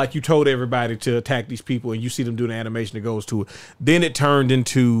used to be like you told everybody to attack these people, and you see them do the animation that goes to it. Then it turned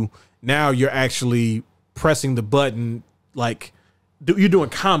into now you're actually pressing the button like you're doing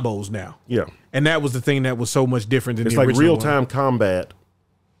combos now. Yeah. And that was the thing that was so much different than It's the like original real time combat,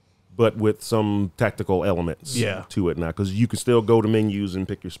 but with some tactical elements to it now, because you can still go to menus and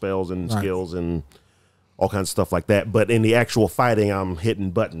pick your spells and skills and all kinds of stuff like that. But in the actual fighting, I'm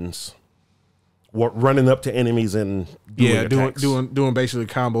hitting buttons running up to enemies and doing basically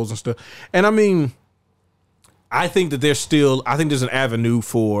combos and stuff. And I mean, I think that there's an avenue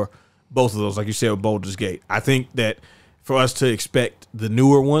for both of those, like you said with Baldur's Gate. I think that for us to expect the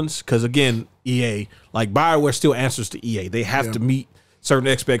newer ones, because again, EA, like BioWare still answers to EA. They have to meet certain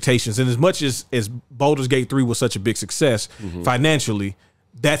expectations. And as much as Baldur's Gate 3 was such a big success financially,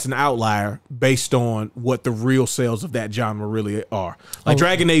 that's an outlier based on what the real sales of that genre really are. Like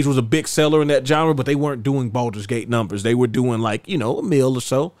Dragon Age was a big seller in that genre, but they weren't doing Baldur's Gate numbers. They were doing like, a mil or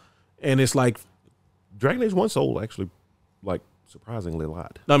so. And it's like Dragon Age 1 sold actually like surprisingly a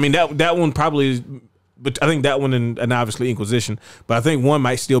lot. I mean, that one probably is, but I think that one and obviously Inquisition, but I think one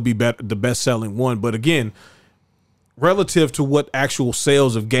might still be the best selling one. But again, relative to what actual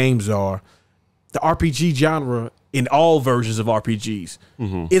sales of games are, the RPG genre in all versions of RPGs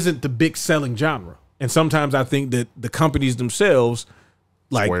isn't the big selling genre. And sometimes I think that the companies themselves,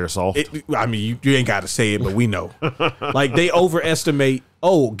 like Squaresoft. I mean, you ain't got to say it, but we know. Like they overestimate.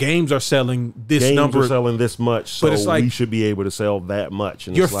 Oh, games are selling this number. Games are selling this much, so but it's like, we should be able to sell that much.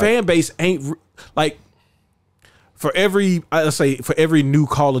 And your fan base ain't like for every new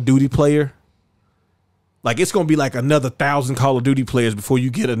Call of Duty player. Like it's gonna be like another 1,000 Call of Duty players before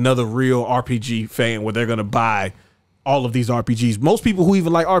you get another real RPG fan where they're gonna buy all of these RPGs. Most people who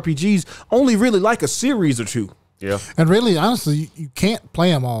even like RPGs only really like a series or two. Yeah, and really, honestly, you can't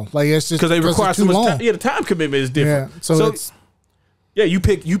play them all. Like it's just because they require too so much long. time. Yeah, the time commitment is different. Yeah, so it's you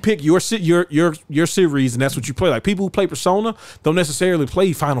pick your series, and that's what you play. Like people who play Persona don't necessarily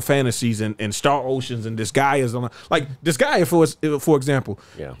play Final Fantasies and Star Oceans and Disgaeas. Like Disgaea, for example.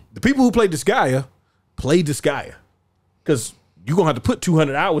 Yeah, the people who play Disgaea play Disgaea because you're gonna have to put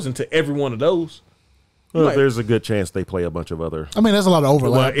 200 hours into every one of those. Well, there's a good chance they play a bunch of other. I mean, there's a lot of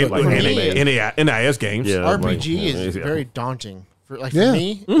overlap. Like NIS games. Yeah, RPG is very daunting. For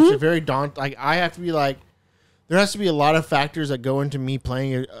me, it's a very daunting. Like I have to be like, there has to be a lot of factors that go into me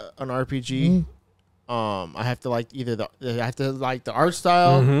playing an RPG. I have to like the art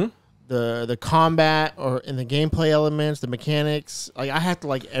style, the combat, or in the gameplay elements, the mechanics. Like I have to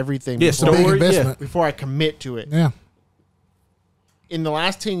like everything. Before I commit to it. Yeah. In the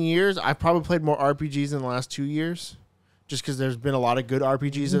last 10 years, I've probably played more RPGs in the last 2 years, just because there's been a lot of good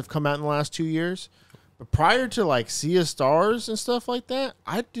RPGs that have come out in the last 2 years. But prior to like Sea of Stars and stuff like that,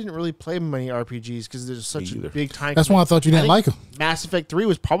 I didn't really play many RPGs because there's such a big time. That's why I thought you didn't like them. Mass Effect 3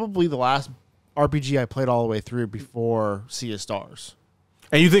 was probably the last RPG I played all the way through before Sea of Stars.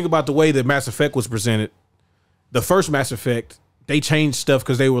 And you think about the way that Mass Effect was presented. The first Mass Effect, they changed stuff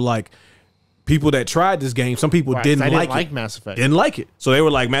because they were like, people that tried this game, some people didn't like Mass Effect. Didn't like it. So they were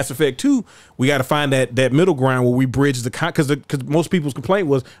like, Mass Effect 2, we got to find that middle ground where we bridge because most people's complaint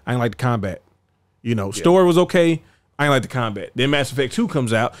was, I didn't like the combat. Story was okay. I didn't like the combat. Then Mass Effect 2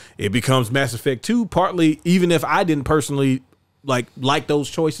 comes out. It becomes Mass Effect 2, partly, even if I didn't personally like those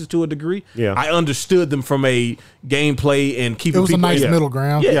choices to a degree. Yeah. I understood them from a gameplay and keeping it was people. A nice middle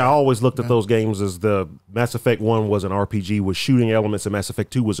ground. Yeah, I always looked at those games as the Mass Effect 1 was an RPG with shooting elements, and Mass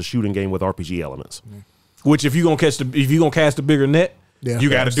Effect 2 was a shooting game with RPG elements. Which if you're gonna cast a bigger net, you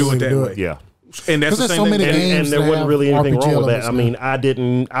got to do it that way. Yeah. And that's the same thing. And there wasn't really anything RPG wrong with that. I mean, now.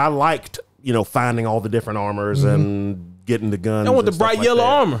 I liked, finding all the different armors and getting the guns. I want the bright yellow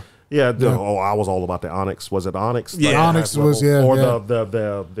armor. Yeah, I was all about the Onyx. Was it Onyx? Yeah, Onyx was or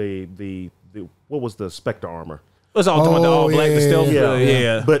the what was the Spectre armor? It was all talking about the all black, the stealth.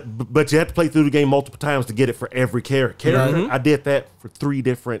 Yeah. But you had to play through the game multiple times to get it for every character. I did that for 3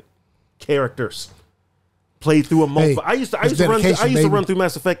 different characters. Played through a multiple. I used to run through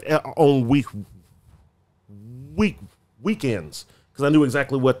Mass Effect on weekends because I knew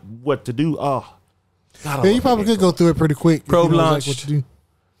exactly what to do. Oh, God, you probably could go through it pretty quick. Probe launch. What to do.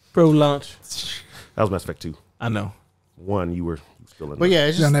 Probe launch. That was Mass Effect 2. I know. 1, you were still in. But yeah,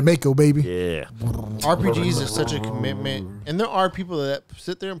 it's on just that Mako baby. Yeah. RPGs is such a commitment, and there are people that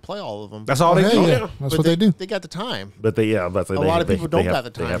sit there and play all of them. That's all they do. Yeah. That's what they do. They got the time. But a lot of people don't have the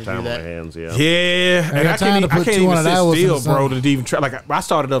time They have to time do on that. their hands. Yeah. Yeah, and I got time can't to put even 200 sit hours still, into bro, something. to even try. Like I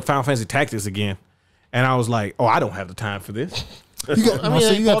started up Final Fantasy Tactics again, and I was like, oh, I don't have the time for this. You got, I mean,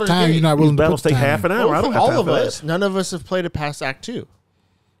 so you got Baldur's time. Gate. You're not willing to Battles put take time half in. an hour. I don't have all time of for us, that. none of us have played it past Act 2.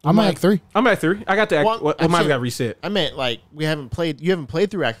 I'm at Act 3. I'm at 3. I got the act. Well, Mine actually, got reset. I meant like you haven't played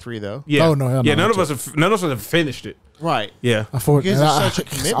through Act 3 though. Yeah. Oh, no, hell Yeah, no, none of us have finished it. Right. Yeah. Because it's such a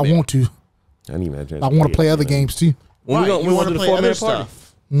commitment. I want to. I need imagine. I want to play other games too. When Right. we want to do the play other 4-man party.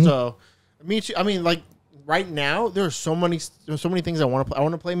 stuff. So, I mean, like right now, there's so many things I want to play. I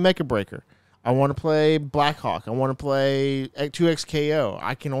want to play Mecha Breaker. I want to play Blackhawk. I want to play 2XKO.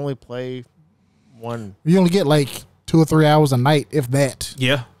 I can only play one. You only get like 2 or 3 hours a night, if that.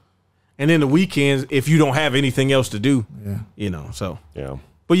 Yeah. and then the weekends if you don't have anything else to do. Yeah. You know, so Yeah.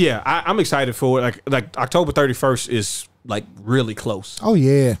 but yeah, I'm excited for it. Like October 31st is like really close. Oh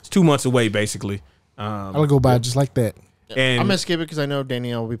yeah. It's 2 months away basically. I'll go by just like that. And I'm gonna skip it because I know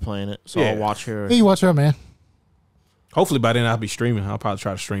Danielle will be playing it, so Yeah. I'll watch her. Hey, you watch her, man. hopefully by then I'll be streaming. I'll probably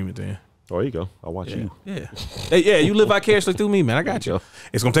try to stream it then. Oh, there you go. I'll watch you. Yeah. Hey, yeah, you live vicariously through me, man. I got you.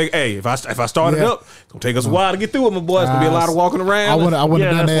 It's gonna take. Hey, if I start it Yeah. up, it's gonna take us a while to get through it, my boy. It's gonna be a lot of walking around. I wouldn't Yeah,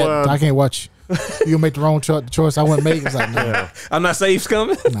 have done that's that. why- I can't watch. You make the wrong choice. I wouldn't make. It's like, nah, I'm not safe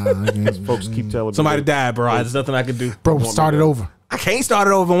coming. nah, I can't. Folks keep telling Somebody me. died, bro. There's nothing I can do. Bro, start it over. I can't start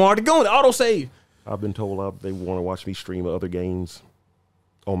it over. I'm already going. Auto save. I've been told they want to watch me stream other games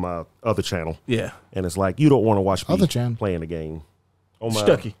on my other channel. Yeah. And it's like, you don't want to watch me Other channel. playing a game. On my,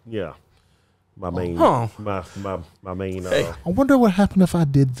 Stucky. Yeah. My main. Huh. My main. Hey. I wonder what happened if I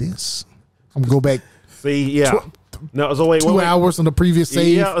did this. I'm gonna go back See, yeah. No, so wait, 2 hours on the previous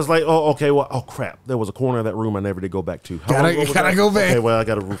save. Yeah, it's like, oh, okay, well, oh crap, there was a corner of that room I never did go back to. How Gotta- long ago was gotta that? go back. Okay, well, I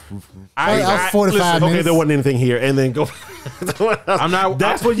gotta. I was 45 Okay, minutes. there wasn't anything here, and then go. I'm not.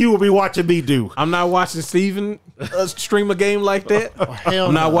 That's what you will be watching me do. I'm not watching Steven stream a game like that. Hell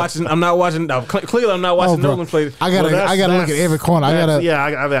I'm not no. watching. I'm not watching. No, clearly, I'm not watching bro. Nolan play. I gotta Well, I gotta look at every corner. I gotta. Yeah,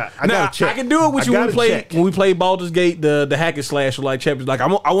 I Now, gotta check. I can do it with I you when gotta we play check. Baldur's Gate, the hack and slash or like chapters. Like I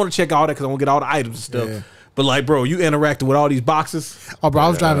want to check all that because I want to get all the items and stuff. Yeah. But like, bro, you interacting with all these boxes. Oh, bro, I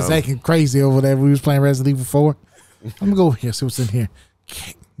was driving Zach crazy over there. We was playing Resident Evil 4. I'm gonna go over here, see what's in here.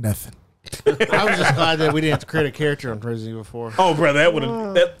 Nothing. I was just glad that we didn't have to create a character on Resident Evil 4. Oh, bro, that would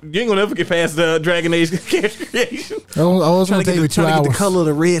have. You ain't gonna never get past the Dragon Age character creation. I was gonna take me 2 hours. the color of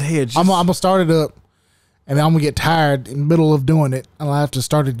the red hair. Just, I'm gonna start it up, and then I'm gonna get tired in the middle of doing it, and I'll have to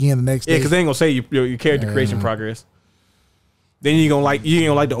start it again the next yeah, day. because they ain't gonna say your character creation progress. Then you ain't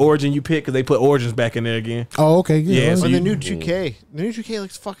gonna like the origin you pick because they put origins back in there again. Oh, okay, good. Yeah, so And you- the new 2K. The new 2K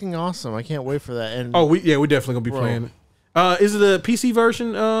looks fucking awesome. I can't wait for that. And Oh, we definitely gonna be Bro. playing it. Is it a PC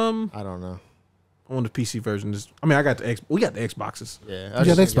version? I don't know. I want the PC version. I mean, I got the we got the Xboxes. Yeah, You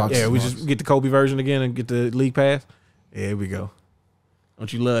got Xbox. Yeah, we just get the Kobe version again and get the League Pass. Yeah, here we go.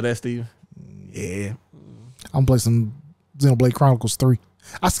 Don't you love that, Steve? Yeah. I'm playing some Xenoblade Chronicles 3.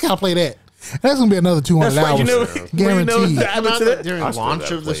 I just gotta play that. That's gonna be another 200 That's right. hours. You know, Guaranteed. Not that during I still launch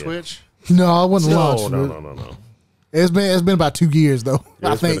gotta of the play it. Switch. No, I wasn't No, launched. no. It's been about 2 years though. Yeah,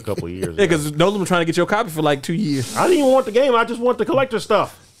 I it's been a think. couple of years. Yeah, because Nolan was trying to get your copy for like 2 years. I didn't even want the game. I just want the collector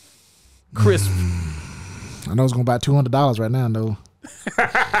stuff. Crisp. I know it's gonna buy $200 right now though.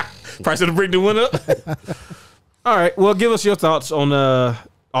 Price of the brick that went up. All right. Well, give us your thoughts on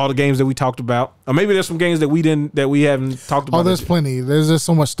all the games that we talked about, or maybe there's some games that we haven't talked about. Oh, there's plenty. There's just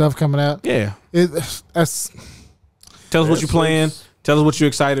so much stuff coming out. Yeah. That's Tell us what you're playing. Tell us what you're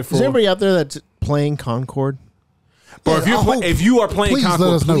excited for. Is there anybody out there that's playing Concord? Bro, Yeah, if you are playing please let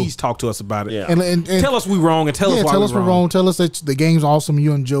Concord, us know. please talk to us about it. Yeah. and Tell us we wrong and tell us why tell us we're we're wrong. Tell us that the game's awesome.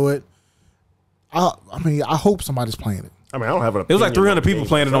 You enjoy it. I mean, I hope somebody's playing it. I mean, I don't have an. It was like opinion 300 on the people game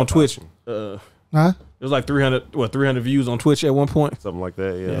playing it on itself. Twitch. Huh? It was like 300 views on Twitch at one point. Something like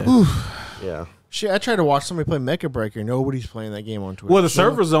that. Yeah. Yeah. Shit, I tried to watch somebody play Mecha Breaker. Nobody's playing that game on Twitch. Well, the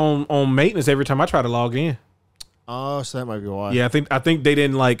server's on maintenance every time I try to log in. Oh, so that might be why. Yeah, I think they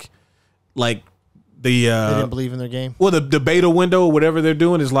didn't like the They didn't believe in their game. well the beta window or whatever they're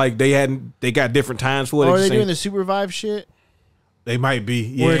doing is like they got different times for it. Or are just they doing ain't- the Supervive shit? They might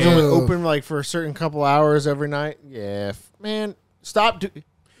be. Where it's Yeah. only open like for a certain couple hours every night? Yeah. Man, stop.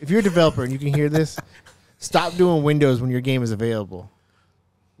 If you're a developer and you can hear this, stop doing Windows when your game is available.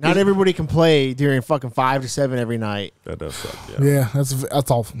 Not everybody can play during fucking 5 to 7 every night. That does suck. Yeah. Yeah, that's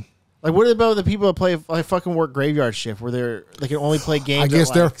awful. Like, what about the people that play like fucking work graveyard shift where they can only play games guess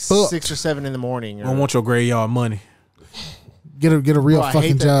at they're like fucked. 6 or 7 in the morning? I don't want your graveyard money. Get a real Bro, I fucking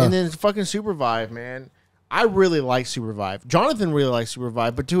hate that. job. And then it's fucking Supervive, man. I really like Supervive. Jonathan really likes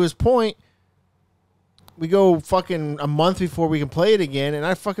Supervive, but to his point, we go fucking a month before we can play it again, and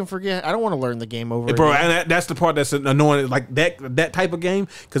I fucking forget. I don't want to learn the game over Bro, again. and that's the part that's annoying. Like that type of game,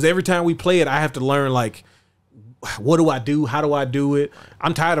 because every time we play it, I have to learn like, what do I do? How do I do it?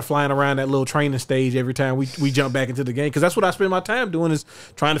 I'm tired of flying around that little training stage every time we jump back into the game, because that's what I spend my time doing is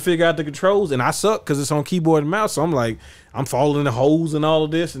trying to figure out the controls, and I suck because it's on keyboard and mouse. So I'm like, I'm falling in the holes and all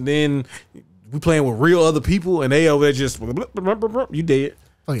of this, and then we playing with real other people, and they over there just you dead.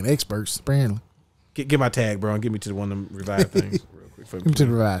 Fucking experts, apparently. Get my tag, bro, and get me to one of them revived things real quick. Come to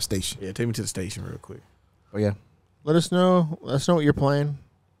the revive station. Yeah, take me to the station real quick. Oh yeah, let us know. Let us know what you're playing.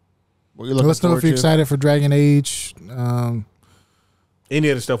 What you're looking Let us know if forward you're to. excited for Dragon Age. Any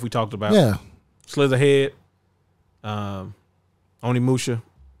of the stuff we talked about. Yeah. Slitherhead, Onimusha.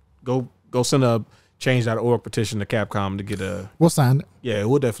 Go send a change.org petition to Capcom to get a. We'll sign it. Yeah,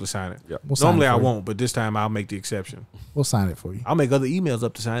 we'll definitely sign it. Yeah. We'll sign Normally it I for you. won't, but this time I'll make the exception. We'll sign it for you. I'll make other emails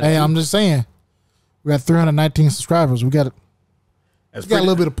up to sign Hey, it. I'm just saying. We got 319 subscribers. We got a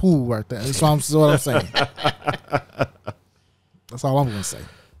little bit of pool right there. That's what I'm saying. That's all I'm going to say.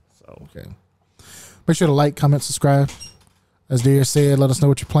 So Okay. Make sure to like, comment, subscribe. As Dare said, let us know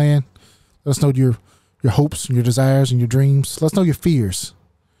what you're playing. Let us know your hopes and your desires and your dreams. Let us know your fears.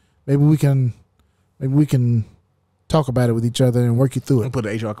 Maybe we can talk about it with each other and work you through I'll it. put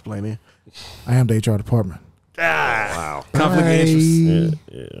the HR complaint in. I am the HR department. wow. Conflict of interest.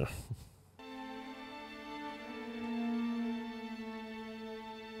 Yeah.